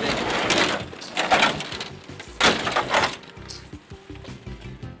down. I beg.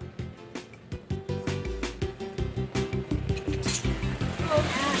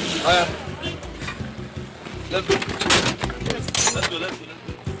 Let's go.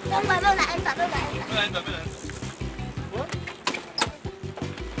 Enter. What?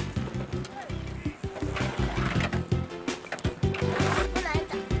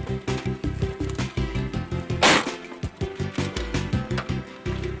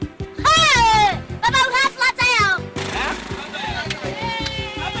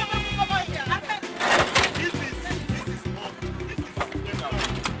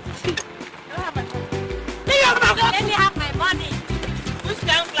 Let me have my money. Which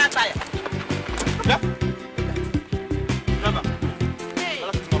kind of flat tire?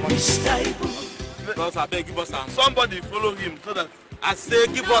 Mr Ibu. Boss, I beg, give us our money. Somebody follow him so that I say,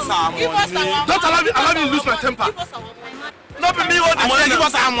 give us our money. Don't allow me to lose my temper. Not be me hold the money. Give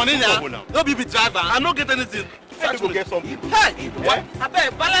us our money now. Don't be the driver. I don't get anything. I will get something. Hey, what? I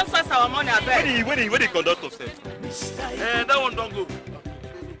beg, balance us our money. I beg. Where the conductor said? That one don't go.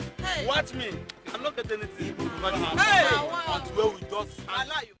 Hey. Watch me. I'm not getting anything. Hey, where we just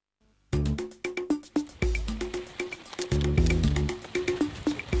allow you.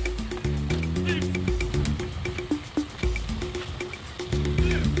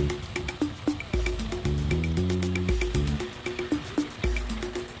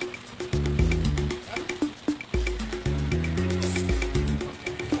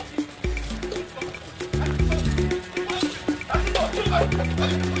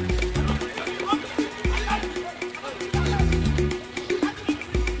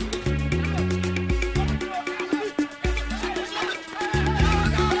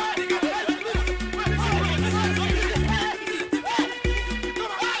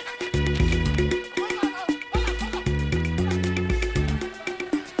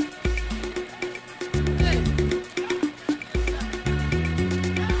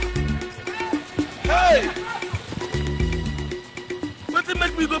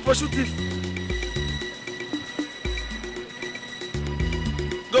 Pursue thief.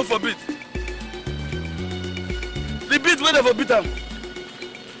 God forbid. The beat where they forbid them.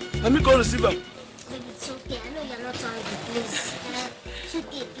 Let me go receive them. Baby, it's okay. I know you're not hungry, please. It's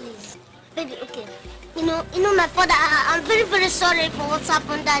okay, please. Baby, okay. You know, my father, I'm very, very sorry for what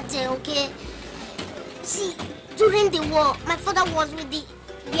happened that day, okay? See, during the war, my father was with the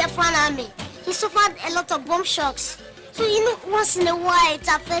Biafran army. He suffered a lot of bomb shocks. So, once in a while, it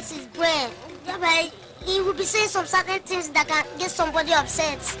affects his brain. He will be saying some certain things that can get somebody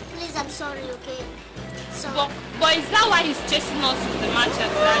upset. Please, I'm sorry, okay? Sorry. But is that why he's chasing us to the match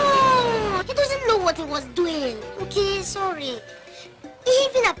at that day? He doesn't know what he was doing. Okay, sorry. He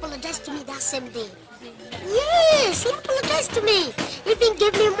even apologized to me that same day. Yes, he apologized to me. He even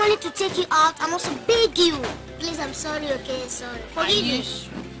gave me money to take you out and also beg you. Please, I'm sorry, okay? Sorry. Forgive me.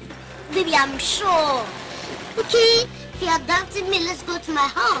 Baby, I'm sure. Okay, if you're doubting me, let's go to my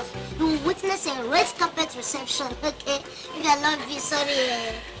house. You will witness a red carpet reception, okay? If I love you,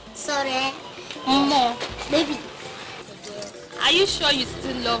 sorry. Sorry. Mama. Baby. Are you sure you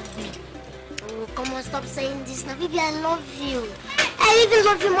still love me? Oh, come on, stop saying this now. Baby, I love you. I even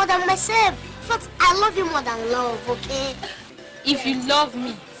love you more than myself. In fact, I love you more than love, okay? If you love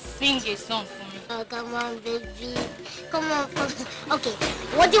me, sing a song for me. Oh, come on, baby. Come on. Okay,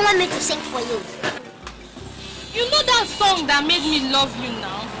 what do you want me to sing for you? You know that song that made me love you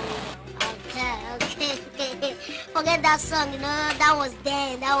now? Okay. Forget that song, that was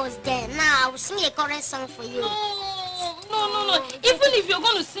then. Now, I will sing a current song for you. No. Even if you're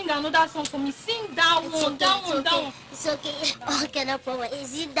going to sing another song for me, sing that one, that one. It's okay. Okay, no problem.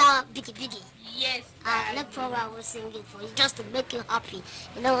 Is it that biggie? Yes. No problem, I will sing it for you, just to make you happy.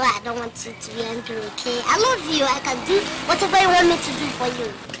 You know what? I don't want you to be angry, okay? I love you. I can do whatever you want me to do for you.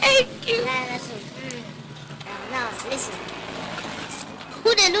 Thank you. That's it. Now, listen.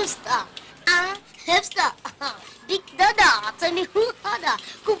 Who the loose star? Hipster. Big Dada. Tell me who harder.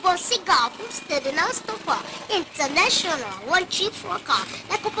 Kubo cigar. Boosted and non-stopper. International. One chief rocker.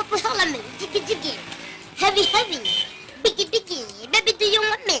 Like a purple element. Jiggy jiggy. Heavy heavy. Biggie biggie. Baby, do you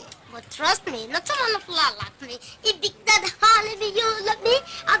want me? But trust me, not someone of fly like me. If Big Dada holler me, you love me.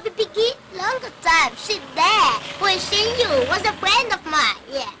 I'll be biggie. Longer time. She there. Wishing you was a friend of mine.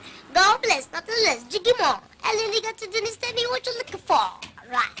 Yeah. God bless, nothing less. Jiggy more. I really got to do this. Tell me what you're looking for.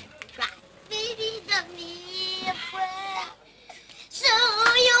 Right. Baby, love me a prayer. So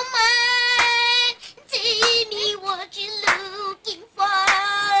you're mine. Tell me what you're looking for.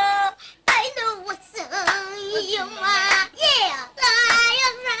 I know what's on your mind. Yeah,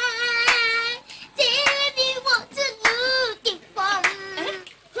 lion right. Tell me what you're looking for.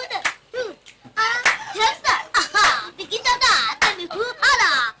 Who the? Here's that. Begin to tell me who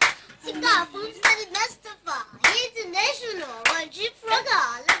other. Cigar food said it messed up. International. One jeep frogger.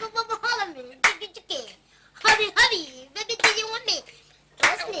 Like a bubble holler me. Jiggy. Hubby. Baby, do you want me?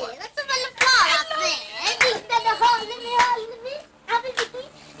 Trust me. Let's have a floor out there. Big Dada holler me. I'll be biggie.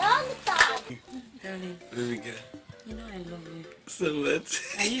 All the time. Darling. Baby girl. You know I love you. So much.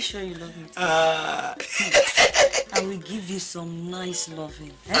 Are you sure you love me too? I will give you some nice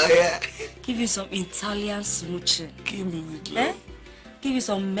loving. Eh? Oh yeah. Give you some Italian smooching. Give me with love. Give you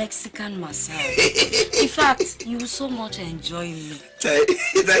some Mexican massage. In fact, you will so much enjoy me.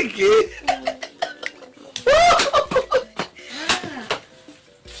 Thank you.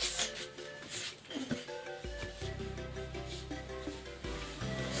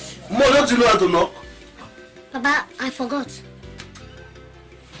 Mom, don't you know how to knock? Papa, I forgot.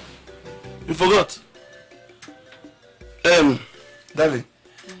 You forgot? Darling.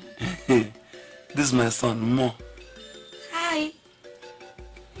 This is my son, Mo. Hi.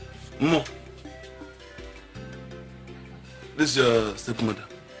 Mo. This is your stepmother.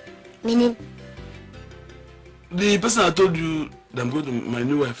 Meaning? The person I told you that I'm going to my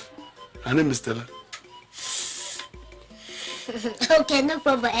new wife. Her name is Stella. Okay, no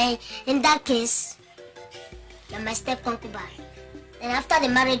problem. In that case, you're my step concubine. And after the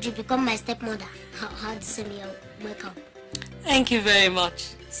marriage, you become my stepmother. How to say me welcome. Thank you very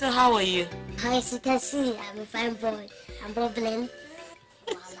much. So how are you? As you can see, I'm a fine boy. I'm bubbling.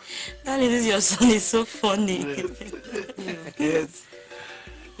 Darling, this your son is so funny. Yes.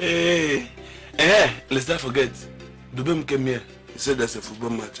 Hey, let's not forget. Dubem came here. He said there's a football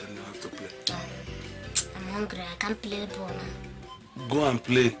match and you have to play. I'm hungry. I can't play ball now. Go and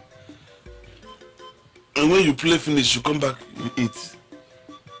play. And when you play finish, you come back, you eat.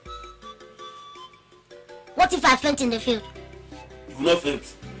 What if I faint in the field? You will not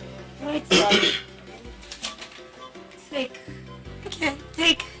faint. Right,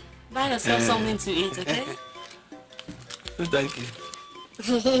 Take. Buy yourself something to eat, okay? Thank you.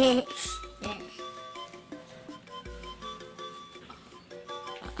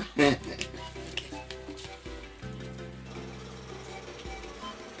 Hey!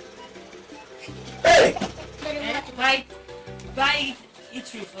 Buy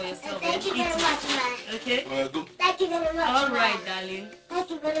eatery for yourself. Thank you very much, man. Okay? Go. Thank you very much. All right, darling. Thank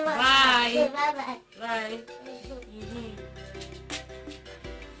you very much. Bye. Okay, bye-bye. Bye.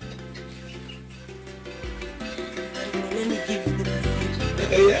 Let me give you the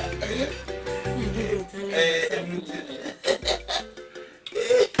message.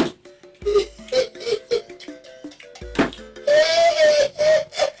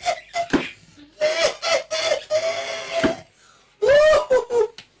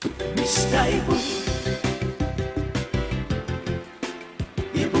 Mr. Ibu.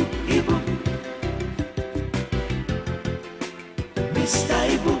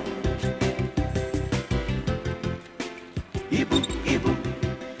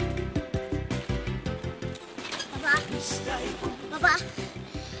 Mr. Ibu. Papa,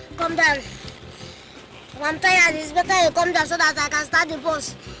 come down. I'm tired. It's better you come down so that I can start the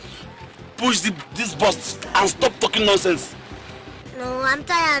bus. Push this bus and stop talking nonsense. No, I'm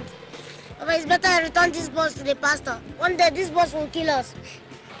tired. Papa, it's better I return this bus to the pastor. One day this bus will kill us.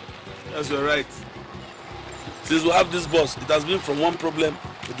 Yes, you're right. Since we have this bus, it has been from one problem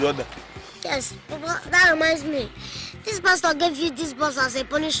to the other. Yes, Papa, that reminds me. This pastor gave you this bus as a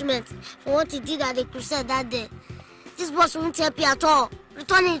punishment for what he did at the crusade that day. This bus won't help you at all.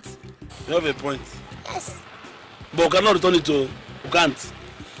 Return it. You have a point. Yes. But we cannot return it to. We can't.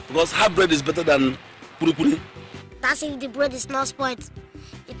 Because half bread is better than puri puri. That's if the bread is not spoiled.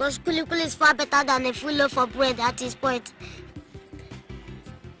 Because kuli is far better than a full loaf of bread at his point.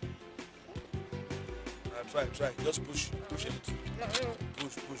 Try. Just push it.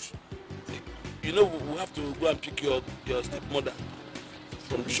 Push. You know, we have to go and pick your stepmother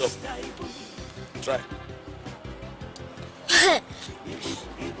from the shop. Try.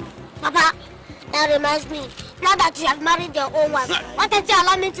 Papa, that reminds me. Now that you have married your own wife, why can't you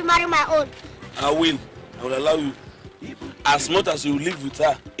allow me to marry my own? I will allow you. As much as you live with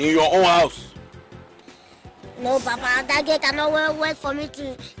her in your own house. No, Papa, that girl cannot wait for me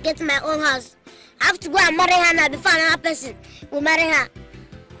to get my own house. I have to go and marry her now before another person will marry her.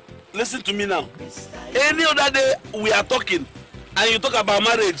 Listen to me now. Any other day we are talking and you talk about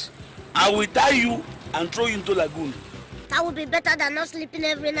marriage, I will tie you and throw you into lagoon. That would be better than not sleeping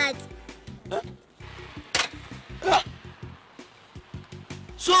every night. Huh? Yeah.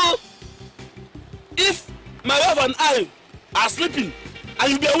 So, if my wife and I are sleeping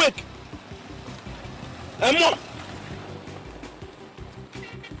and you be awake, and more.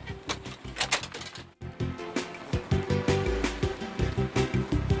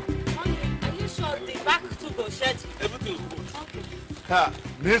 Everything is good. Okay.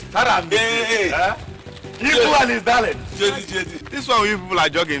 Mr. and Mrs. Ibu and his darling. JD. This one you people are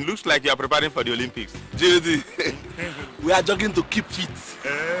jogging looks like you are preparing for the Olympics. JD. We are jogging to keep fit.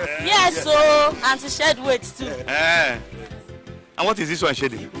 Yes, so and to shed weight too. And what is this one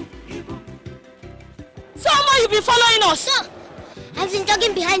shedding? So how you been following us? Sir, I've been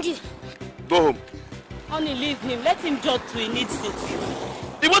jogging behind you. Go home. Honey, leave him. Let him jog to he needs it.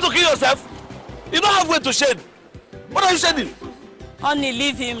 You want to kill yourself? You don't have weight to shed. What are you shedding? Honey,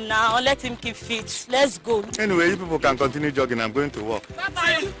 leave him now. Let him keep fit. Let's go. Anyway, you people can continue jogging. I'm going to work.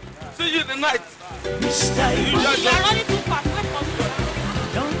 Bye-bye. See you in the night. Mr. Ibu. You are running too fast. Wait for me.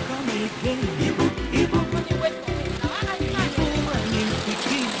 Don't come again. Ibu. Honey, wait for me.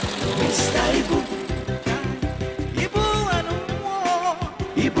 Mr. Ibu. Ibu and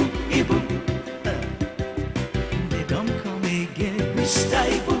Ibu. They don't come again. Mr.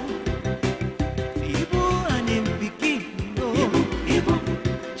 Ibu. Ibu and Ibu.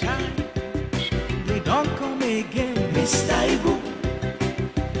 They don't come again. Mr. Ibu.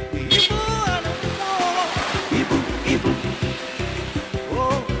 Ibu and Ibu.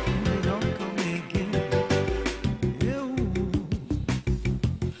 Oh, they don't come again.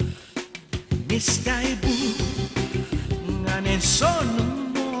 Mr. Ibu and his son no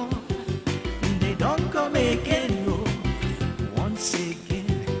more. They don't come again, no. Once again,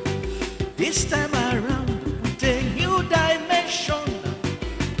 this time around, with a new dimension,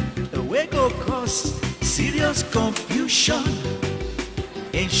 the way go cause serious confusion.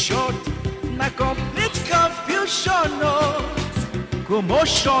 In short, na complete confusion, no.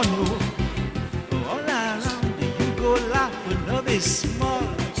 Commotion, no. All around you go laugh and love is small.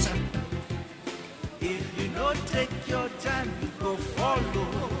 If you don't take your time, you go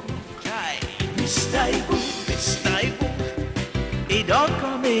follow. Mr. Ibu, he don't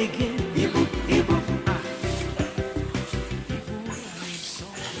come again. Ibu.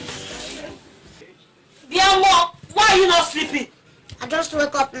 Diamo, why are you not sleeping? I just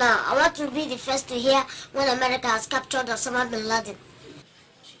woke up now. I want to be the first to hear when America has captured Osama bin Laden.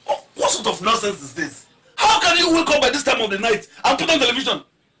 Oh, what sort of nonsense is this? How can you wake up by this time of the night and put on television?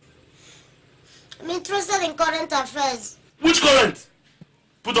 I'm interested in current affairs. Which current?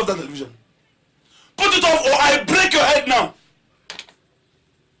 Put off that television. Put it off or I break your head now.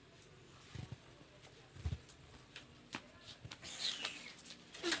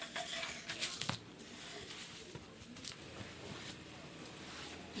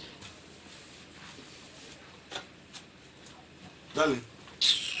 Darling.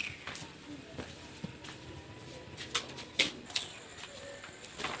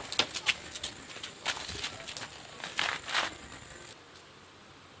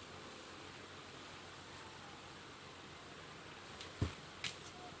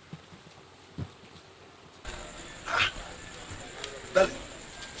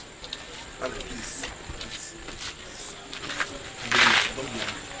 Darling, please. Don't be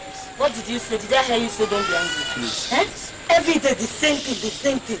angry. What did you say? Did I hear you say don't be angry? Please. Eh? Every day the same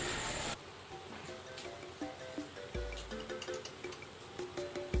thing.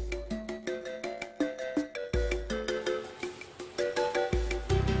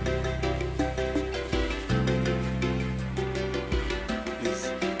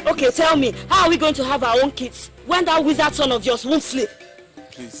 Please. Okay, tell me, how are we going to have our own kids when that wizard son of yours won't sleep?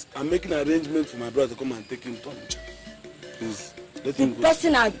 Please, I'm making an arrangement for my brother to come and take him to lunch. Please, let him go. The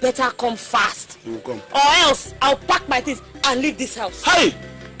person had better come fast. He will come. Or else, I'll pack my things and leave this house. Hey!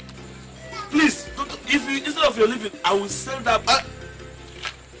 Please, if you, instead of your leaving, I will send that.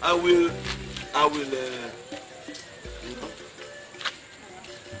 I will,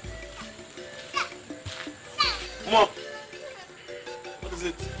 Mom, what is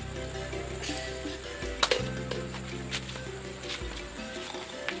it?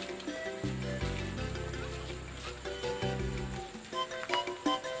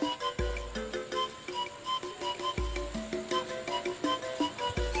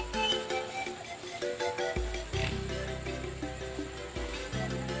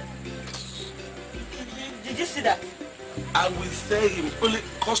 Did you see that? I will say him. Only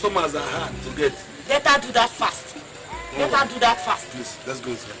customers are hard to get. Let her do that fast. Let her do that fast. Please, let's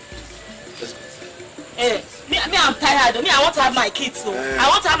go inside. Let's go inside. Hey, me, I'm tired. Me, I want to have my kids. So I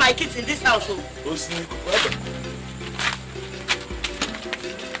want to have my kids in this house. So.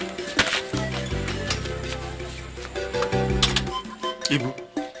 Ibu,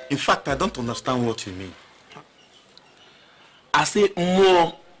 in fact, I don't understand what you mean. I say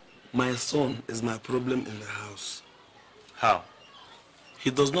more. My son is my problem in the house. How? He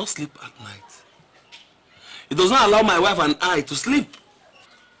does not sleep at night. He does not allow my wife and I to sleep.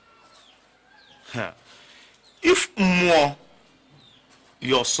 If more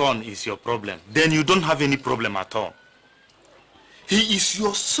your son is your problem, then you don't have any problem at all. He is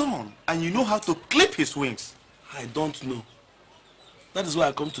your son and you know how to clip his wings. I don't know. That is why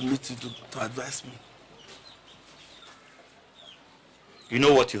I come to meet you to advise me. You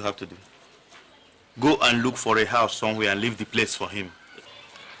know what you have to do? Go and look for a house somewhere and leave the place for him.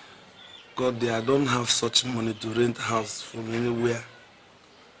 God, dear, I don't have such money to rent a house from anywhere.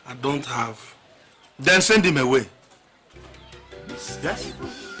 I don't have. Then send him away. Yes?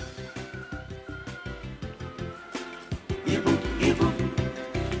 Ibu, Ibu.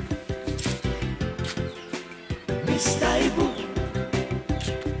 Mr. Ibu.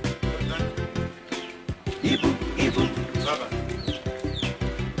 Ibu, Ibu. Baba.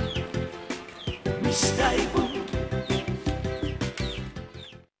 Mr. Ibu.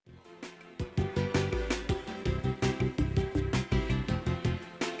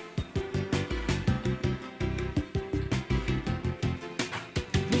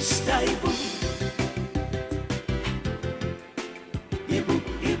 Mr. Ibu. Ibu,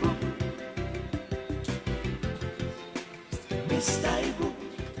 Ibu. Mr. Ibu.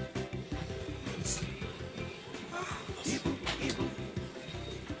 Ibu, Ibu.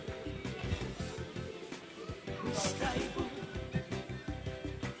 Mr. Ibu.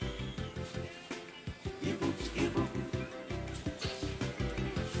 Ibu, Ibu.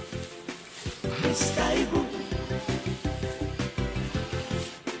 Mr. Ibu.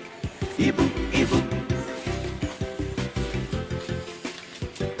 Ibu, Ibu.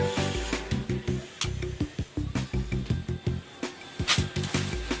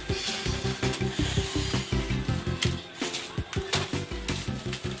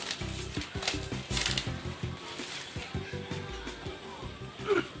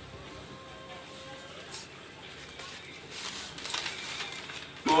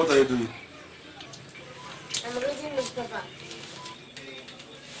 What are you doing? I'm reading this paper.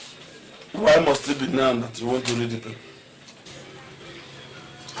 Why must it be now that you want to read it?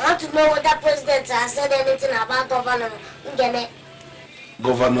 I want to know whether President has said anything about Governor Ngene.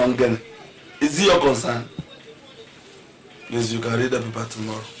 Governor Ngene. Is it your concern? Please, you can read the paper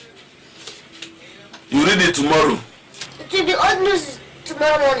tomorrow. You read it tomorrow. It will be old news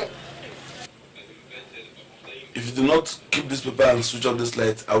tomorrow morning. If you do not keep this paper and switch off this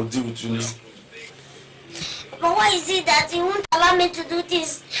light, I will deal with you now. But why is it that you won't allow me to do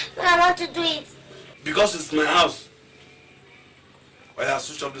this when I want to do it? Because it's my house. I have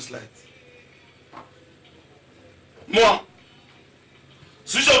switched off this light. More.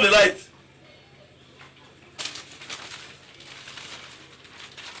 Switch off the light.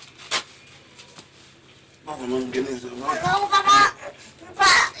 No, Papa.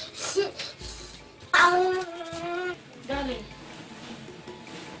 Papa. Darling,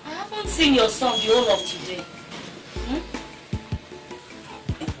 I haven't seen your son the whole of today.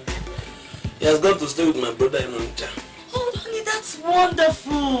 He has gone to stay with my brother in Onitsha. Oh, honey, that's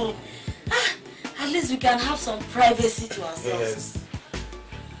wonderful. At least we can have some privacy to ourselves. Yes.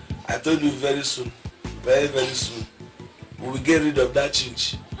 I told you very soon, very, very soon, we will get rid of that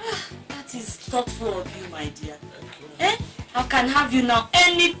chinch. That is thoughtful of you, my dear. Eh? I can have you now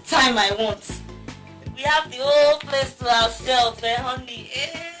anytime I want. We have the whole place to ourselves, honey.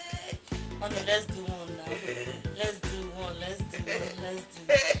 Honey, let's do one now. Let's do one, let's do one, let's do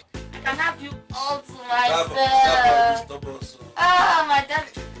one. I can have you all to myself. Oh, my dad.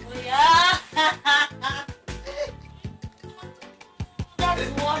 Yeah. That's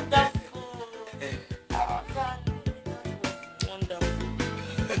wonderful. Oh, God. Wonderful.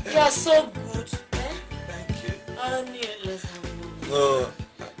 are so good. Thank you. Honey, let's have one. No,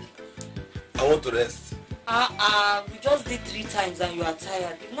 I want to rest. We just did 3 times and you are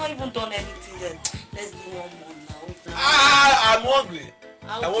tired. You've not even done anything yet. Let's do one more now. I'm hungry.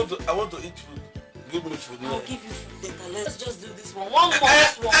 I want to eat food. Give me food. I'll give you food later. Let's just do this one. One more.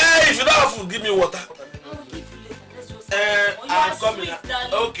 Hey, if you don't have food, give me water. I'll give you later. Let's just I'm coming.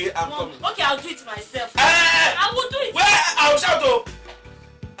 Okay, I'm coming. Okay, I'll do it myself. I will do it. Where? I'll shout though.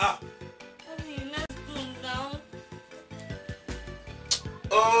 Honey, let's do now.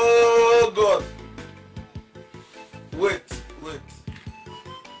 Oh God. Wait.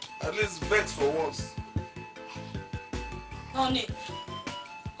 At least vex for once. Honey.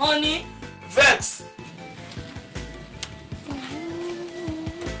 Vex.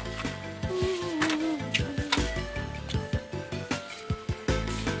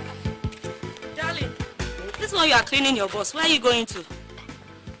 Darling, this one you are cleaning your bus. Where are you going to?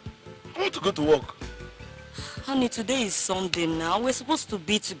 I want to go to work. Honey, today is Sunday now. We're supposed to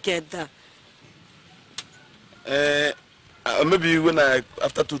be together. Maybe when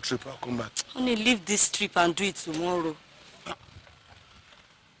after 2 trips, I'll come back. Honey, leave this trip and do it tomorrow.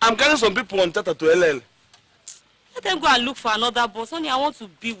 I'm carrying some people on Tata to LL. Let them go and look for another bus. Honey, I want to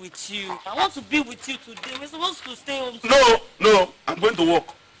be with you. I want to be with you today. We're supposed to stay home today. No. I'm going to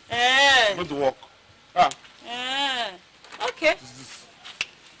work. I'm going to work. Okay.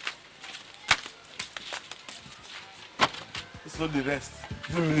 It's not the rest.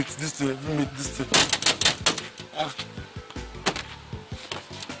 Every minute, this thing.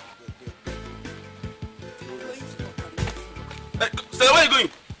 Stella, where are you going?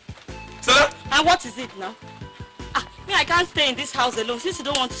 Stella? And what is it now? Me, I can't stay in this house alone. Since you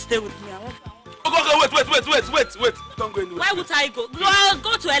don't want to stay with me, Wait. Don't go anywhere. Where would I go?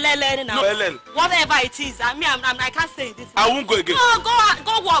 Go to LL now. No, LL. Whatever it is. I can't stay in this house. I won't go again. No,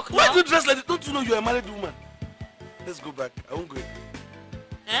 go walk. Why do you dress like this? Don't you know you're a married woman? Let's go back. I won't go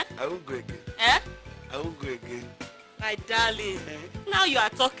again. I won't go again. I won't go again. My darling. Now you are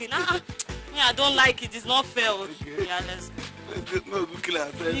talking. Me, I don't like it. It's not fair. Okay. Yeah, let's go. No, go kill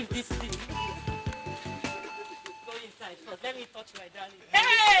her. Leave this thing. Go inside first. Let me touch my darling.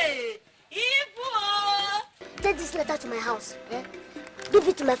 Hey! Ibu! Take this letter to my house. Give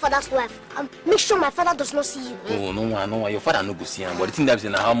it to my father's wife. And make sure my father does not see you. Oh, no one. Your father no go see him. But the thing that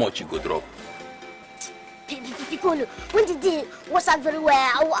is how much you go drop. Piccolo, when the day was out very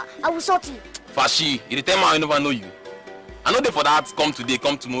well, I will sort you. Fashi, you tell me I never know you. I know they for that come today,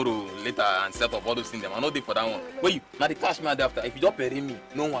 come tomorrow, later and set up all those things. I know they for that one. Wait, you now the cash me after. If you don't pay me,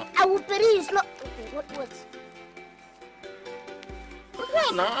 no one. I will pay you. It's not. Okay, what?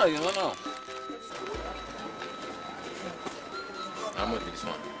 No, you don't know. How much is this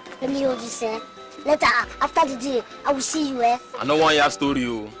one? Let me hold this. Later, after the day, I will see you. I know 1 year story,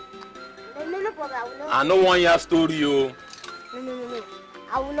 you. No problem. I will not. I know 1 year story, you. No.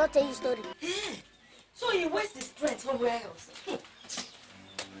 I will not tell you story. So he wastes his strength somewhere else.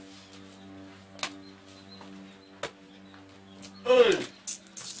 Hey.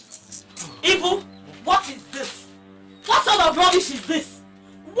 Ibu, what is this? What sort of rubbish is this?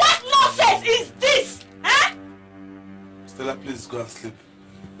 What nonsense is this? Stella, please go and sleep.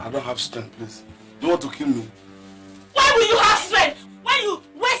 I don't have strength, please. You want to kill me? Why will you have strength when you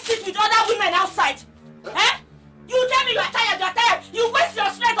waste it with other women outside? You tell me you are tired. You waste your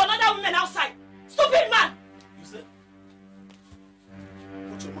strength on other women outside. Stupid man! You said?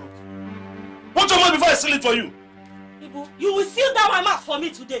 Watch your mouth. Watch your mouth before I seal it for you. Ibu, you will seal down my mouth for me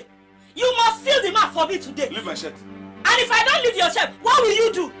today. You must seal the mouth for me today. Leave my shirt. And if I don't leave your shirt, what will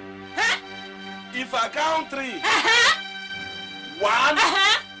you do? If I count 3. 1.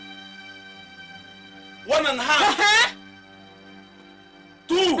 1.5.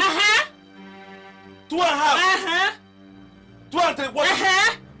 2. 2.5. 2 and 3 quarter.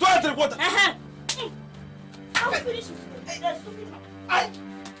 2 and 3 quarter. I will finish it. Stupid man.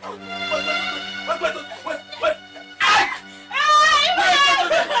 Wait.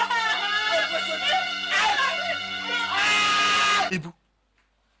 Ibu,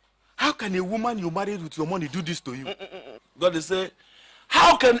 how can a woman you married with your money do this to you? God is saying,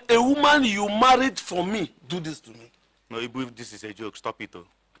 how can a woman you married for me do this to me? No, Ibu, if this is a joke, stop it. Oh.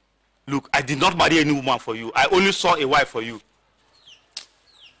 Look, I did not marry any woman for you. I only saw a wife for you.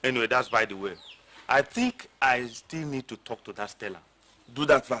 Anyway, that's by the way. I think I still need to talk to that Stella. Do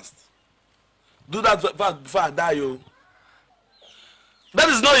that fast. Do that fast before I die, yo. That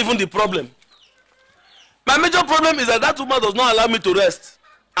is not even the problem. My major problem is that woman does not allow me to rest.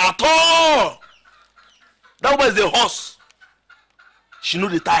 At all. That woman is a horse. She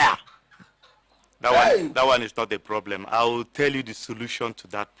knows the tire. That one is not a problem. I will tell you the solution to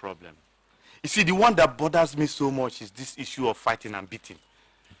that problem. You see, the one that bothers me so much is this issue of fighting and beating.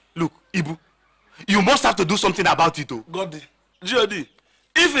 Look, Ibu, you must have to do something about it, oh. God, G.O.D.,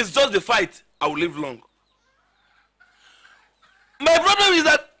 if it's just the fight, I will live long. My problem is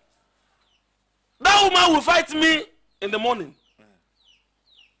that woman will fight me in the morning,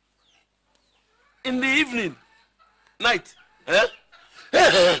 in the evening, night.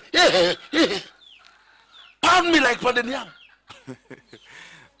 Pound me like pounded yam.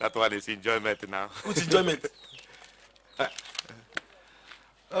 That one is enjoyment now. What's enjoyment?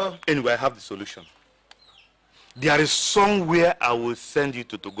 Anyway, I have the solution. There is somewhere I will send you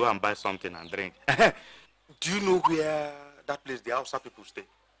to go and buy something and drink. Do you know where that place the Hausa people stay?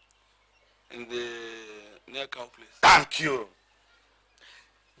 In the near cow place. Thank you.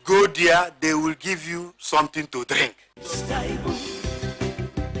 Go there, they will give you something to drink.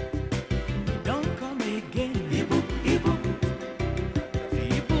 Don't come again, Ibu, Ibu.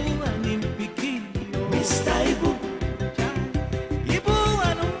 Ibu and him picking Mr. Ibu. Ibu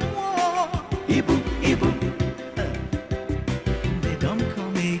and Ibu, Ibu. They don't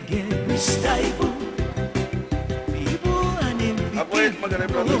come again, Mr. Ibu. Ibu and him picking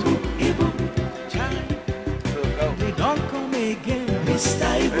Ibu, Ibu. They don't come again, Mr.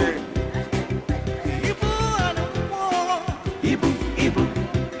 Ibu. Ibu and Ibu, Ibu.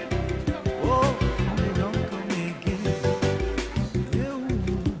 Oh, they don't come again.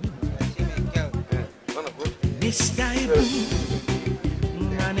 Mr. Ibu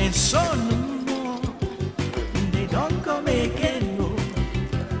and his son no more. They don't come again, no.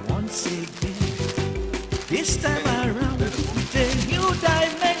 Once again, this time around, with a new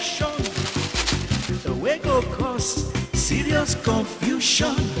dimension. The way go cause serious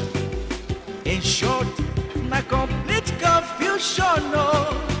confusion. In short, na complete confusion, no.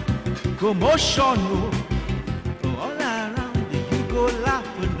 Commotion, no. All around you go laugh,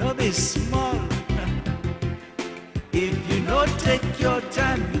 but no be small. If you no take your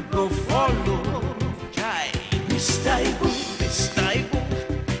time, you go follow. Try, Mr. Ibu, Mr. Ibu.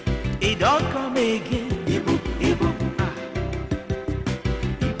 He don't come again, Ibu, Ibu.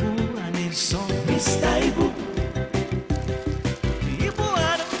 Ibu and his son, Mr. Ibu. Ibu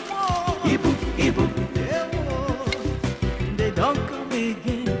and Ibu, Ibu. They don't come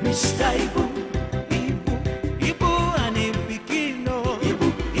again, Mr. Ibu. Ibu, Ibu and him picking, no. Ibu,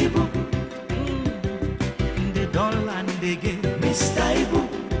 Ibu. They don't land again, Mr. Ibu.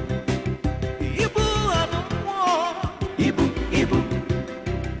 Ibu and Ibu, Ibu.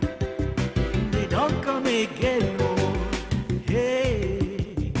 They don't come again, no.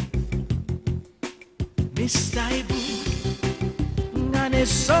 Hey, Mr. Ibu and his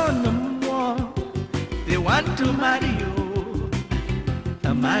son no more. They want to marry you,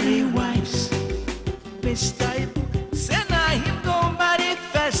 marry wives. Mr. Ibu say na him go marry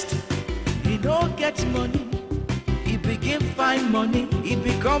first. He don't get money, he begin find money, he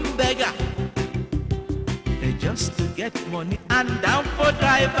become beggar. They just to get money and down for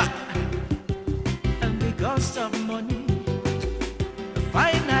driver. And because of money,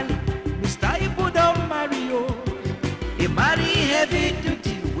 finally Mr. Ibu don't marry you. He marry heavy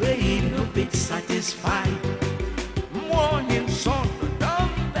duty where he no be satisfied. Morning son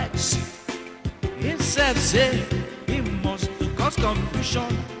don't vex. Himself say he must cause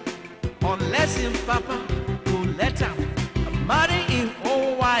confusion unless him papa will let him marry his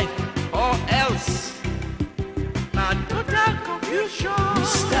own wife or else. Now total confusion.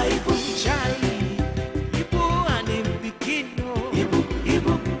 Mr. Ibu chai, Ibu and him begin no. Ibu,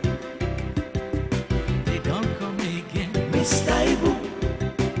 Ibu. They don't come again, Mr. Ibu.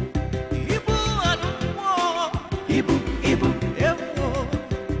 Ibu and Ibu, Ibu.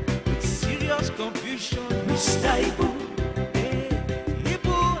 With serious confusion, Mr. Ibu.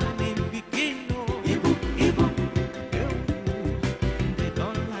 Ibu and him begin no. Ibu, Ibu. They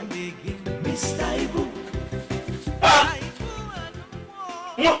don't land again, Mr. Ibu.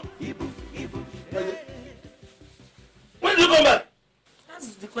 When did you come back? That's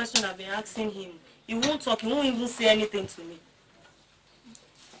the question I've been asking him. He won't talk, he won't even say anything to me.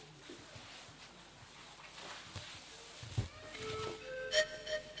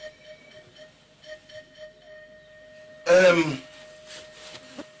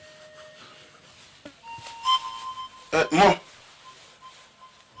 Mom,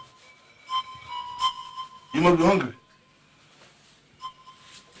 you must be hungry.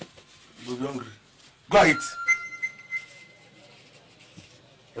 You must be hungry. Go and eat.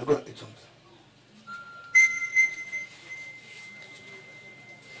 Go and eat something.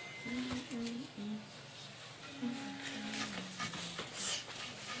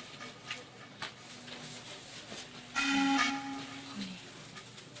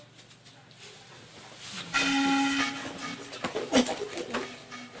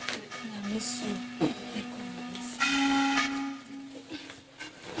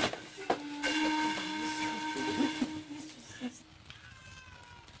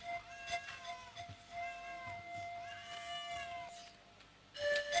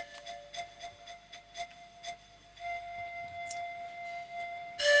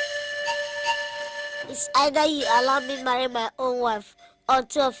 It's either you allow me marry my own wife, or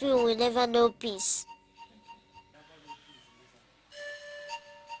two of you will never know peace.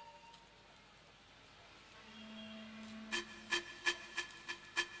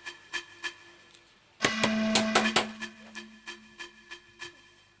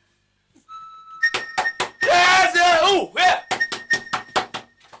 Where?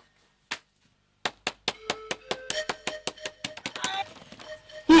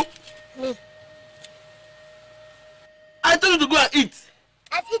 Who? Me. I told you to go and eat.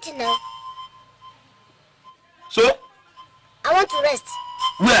 I've eaten now. So? I want to rest.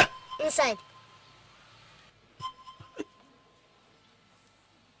 Where? Inside.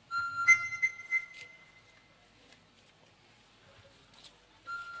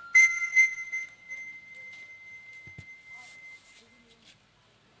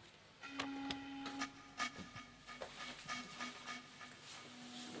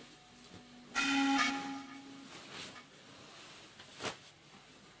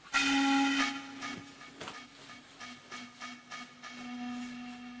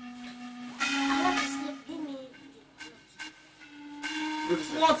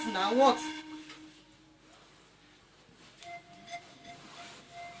 What now? What?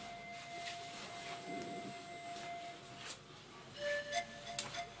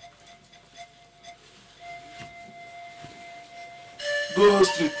 Go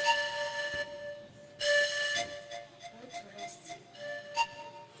sleep.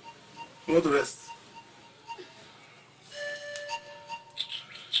 You want to rest?